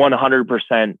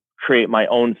 100% create my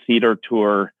own theater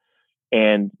tour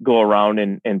and go around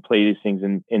and play these things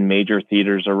in major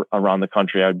theaters around the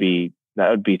country. That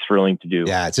would be thrilling to do.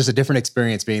 Yeah, it's just a different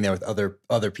experience being there with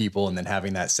other people and then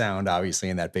having that sound obviously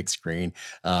in that big screen.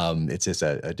 It's just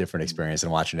a different experience than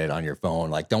watching it on your phone.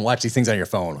 Like don't watch these things on your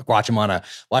phone. Like watch them on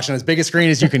as big a screen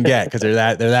as you can get because they're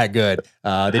that good.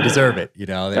 They deserve it.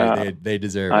 They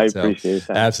deserve it. I appreciate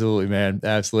that. Absolutely, man.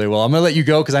 Absolutely. Well, I'm gonna let you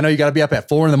go because I know you got to be up at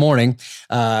 4 a.m,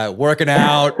 working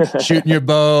out, shooting your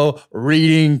bow,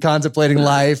 reading, contemplating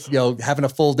life. Having a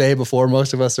full day before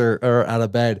most of us are out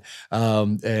of bed.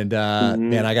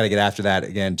 Man, I got to get after that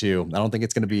again too. I don't think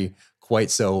it's going to be quite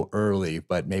so early,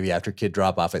 but maybe after kid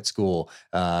drop off at school,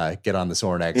 get on the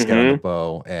Sorinex, get on the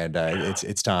bow, and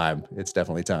it's time. It's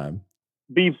definitely time.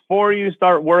 Before you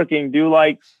start working, do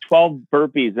like 12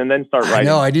 burpees and then start writing.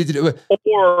 No, I need to do it.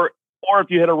 Or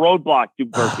if you hit a roadblock, do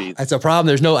burpees. That's a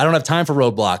problem. I don't have time for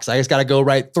roadblocks. I just got to go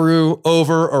right through,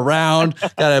 over, around,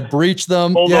 got to breach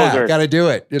them. Got to do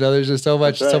it. There's just so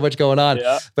much going on.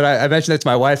 Yeah. But I mentioned that to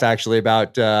my wife actually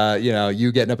about,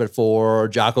 you getting up at 4,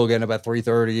 Jocko getting up at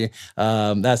 3:30,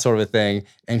 that sort of a thing.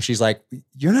 And she's like,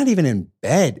 you're not even in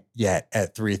bed yet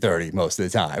at 3:30 most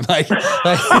of the time.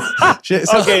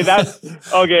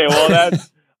 Okay. Well,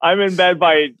 I'm in bed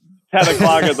by 10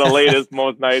 o'clock at the latest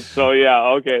most nights. So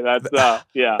that's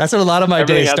That's when a lot of my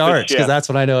day starts because that's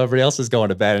when I know everybody else is going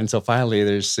to bed. And so finally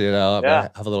there's, I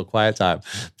have a little quiet time,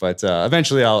 but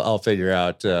eventually I'll figure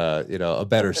out, a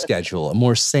better schedule, a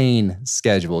more sane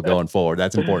schedule going forward.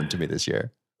 That's important to me this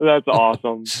year. That's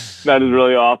awesome. That is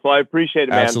really awesome. I appreciate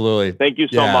it, man. Absolutely. Thank you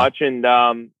so much. And,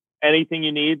 anything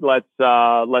you need, let's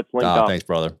link up. Thanks,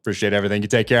 brother. Appreciate everything. You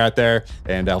take care out there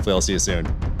and hopefully I'll see you soon.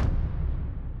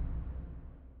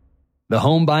 The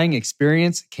home buying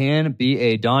experience can be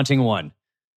a daunting one.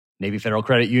 Navy Federal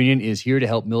Credit Union is here to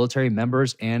help military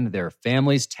members and their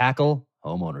families tackle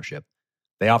home ownership.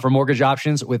 They offer mortgage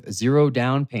options with 0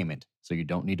 down payment, so you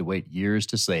don't need to wait years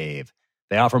to save.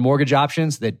 They offer mortgage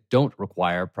options that don't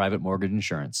require private mortgage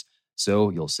insurance,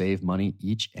 so you'll save money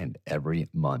each and every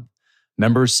month.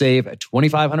 Members save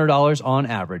 $2,500 on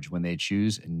average when they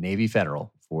choose Navy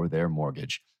Federal for their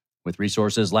mortgage. With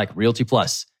resources like Realty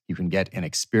Plus, you can get an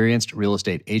experienced real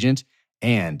estate agent,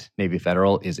 and Navy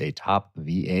Federal is a top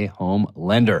VA home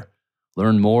lender.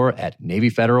 Learn more at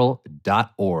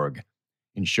NavyFederal.org.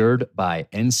 Insured by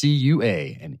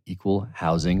NCUA, an equal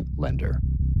housing lender.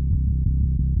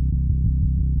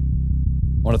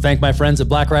 I want to thank my friends at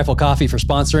Black Rifle Coffee for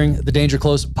sponsoring the Danger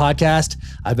Close podcast.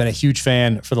 I've been a huge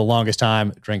fan for the longest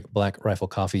time. Drink Black Rifle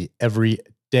Coffee every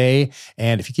day.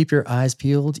 And if you keep your eyes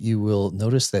peeled, you will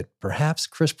notice that perhaps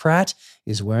Chris Pratt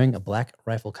is wearing a Black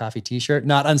Rifle Coffee t-shirt,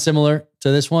 not unsimilar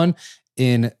to this one,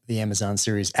 in the Amazon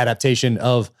series adaptation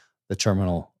of The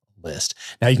Terminal List.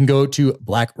 Now you can go to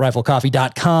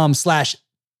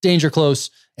blackriflecoffee.com/dangerclose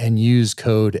and use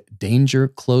code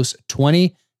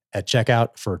DangerClose20 at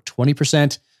checkout for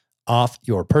 20% off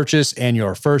your purchase and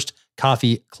your first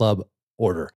coffee club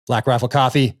order. Black Rifle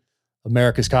Coffee,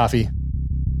 America's coffee.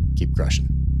 Keep crushing.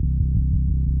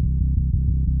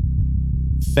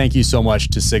 Thank you so much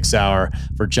to Sig Sauer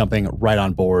for jumping right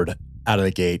on board out of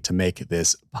the gate to make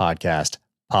this podcast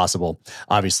possible.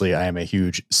 Obviously, I am a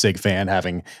huge Sig fan,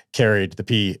 having carried the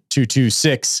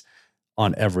P226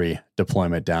 on every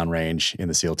deployment downrange in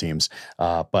the SEAL teams.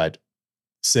 But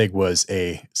Sig was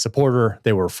a supporter.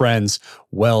 They were friends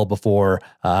well before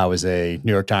I was a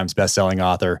New York Times bestselling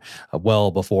author, well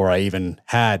before I even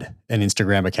had an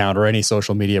Instagram account or any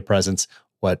social media presence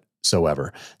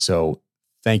whatsoever. So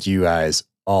thank you guys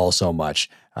all so much.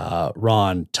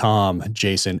 Ron, Tom,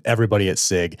 Jason, everybody at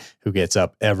SIG who gets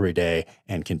up every day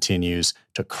and continues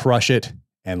to crush it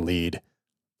and lead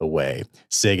the way.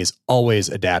 SIG is always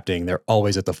adapting. They're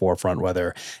always at the forefront,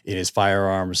 whether it is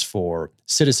firearms for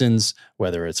citizens,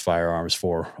 whether it's firearms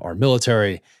for our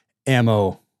military,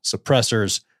 ammo,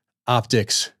 suppressors,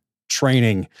 optics,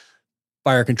 training,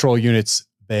 fire control units.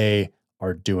 They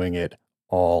are doing it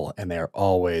all, and they are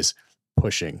always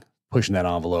pushing that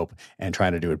envelope and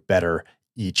trying to do it better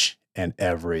each and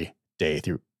every day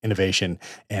through innovation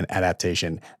and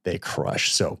adaptation. They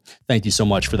crush. So thank you so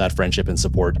much for that friendship and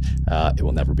support. It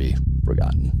will never be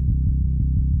forgotten.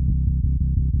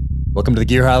 Welcome to the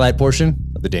gear highlight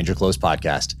portion of the Danger Close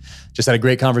podcast. Just had a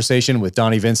great conversation with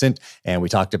Donnie Vincent, and we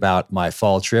talked about my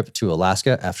fall trip to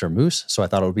Alaska after Moose. So I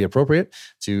thought it would be appropriate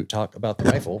to talk about the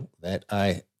rifle that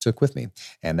I took with me.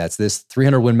 And that's this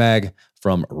 300 Win Mag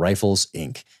from Rifles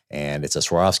Inc. And it's a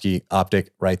Swarovski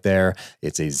optic right there.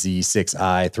 It's a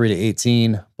Z6i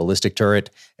 3-18 ballistic turret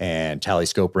and tally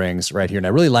scope rings right here. And I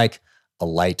really like a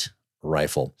light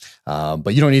rifle.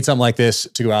 But you don't need something like this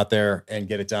to go out there and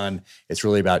get it done. It's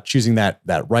really about choosing that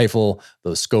rifle,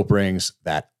 those scope rings,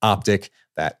 that optic,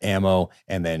 that ammo,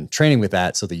 and then training with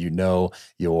that so that you know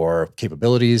your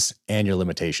capabilities and your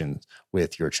limitations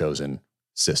with your chosen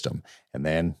system. And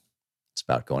then it's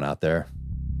about going out there,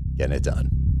 getting it done.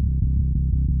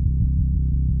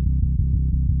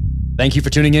 Thank you for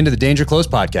tuning in to the Danger Close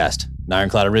podcast, an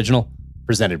Ironclad original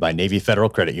presented by Navy Federal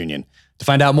Credit Union. To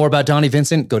find out more about Donnie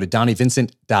Vincent, go to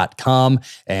DonnieVincent.com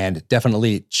and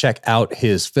definitely check out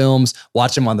his films.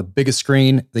 Watch them on the biggest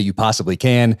screen that you possibly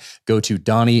can. Go to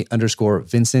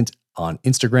Donnie_Vincent on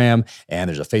Instagram, and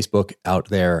there's a Facebook out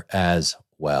there as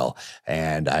well.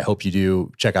 And I hope you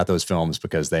do check out those films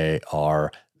because they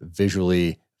are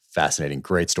visually fascinating,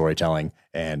 great storytelling.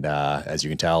 And as you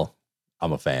can tell,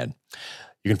 I'm a fan.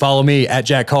 You can follow me at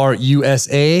Jack Carr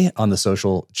USA on the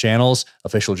social channels.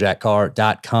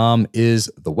 OfficialJackCarr.com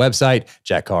is the website,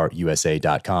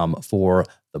 JackCarrUSA.com for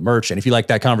the merch. And if you like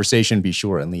that conversation, be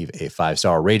sure and leave a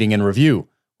 5-star rating and review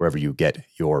wherever you get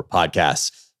your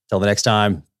podcasts. Till the next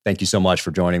time, thank you so much for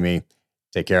joining me.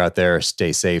 Take care out there.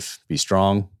 Stay safe. Be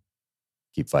strong.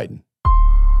 Keep fighting.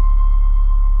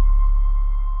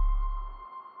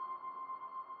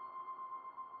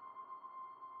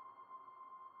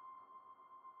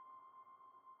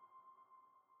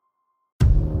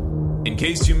 In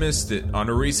case you missed it, on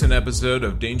a recent episode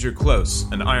of Danger Close,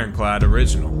 an Ironclad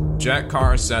original, Jack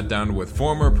Carr sat down with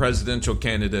former presidential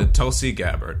candidate Tulsi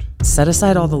Gabbard. Set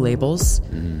aside all the labels,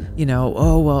 you know,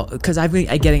 oh, well, because I've been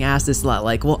getting asked this a lot,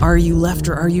 like, well, are you left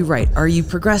or are you right? Are you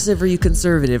progressive or are you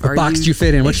conservative? What box do you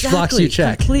fit in? Which box do you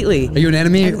check? Completely. Are you an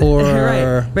enemy or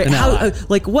right. an ally?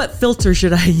 Like, what filter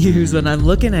should I use when I'm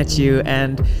looking at you?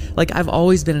 And, like, I've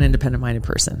always been an independent-minded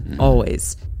person,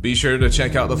 always. Be sure to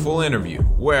check out the full interview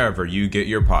wherever you get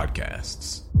your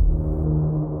podcasts.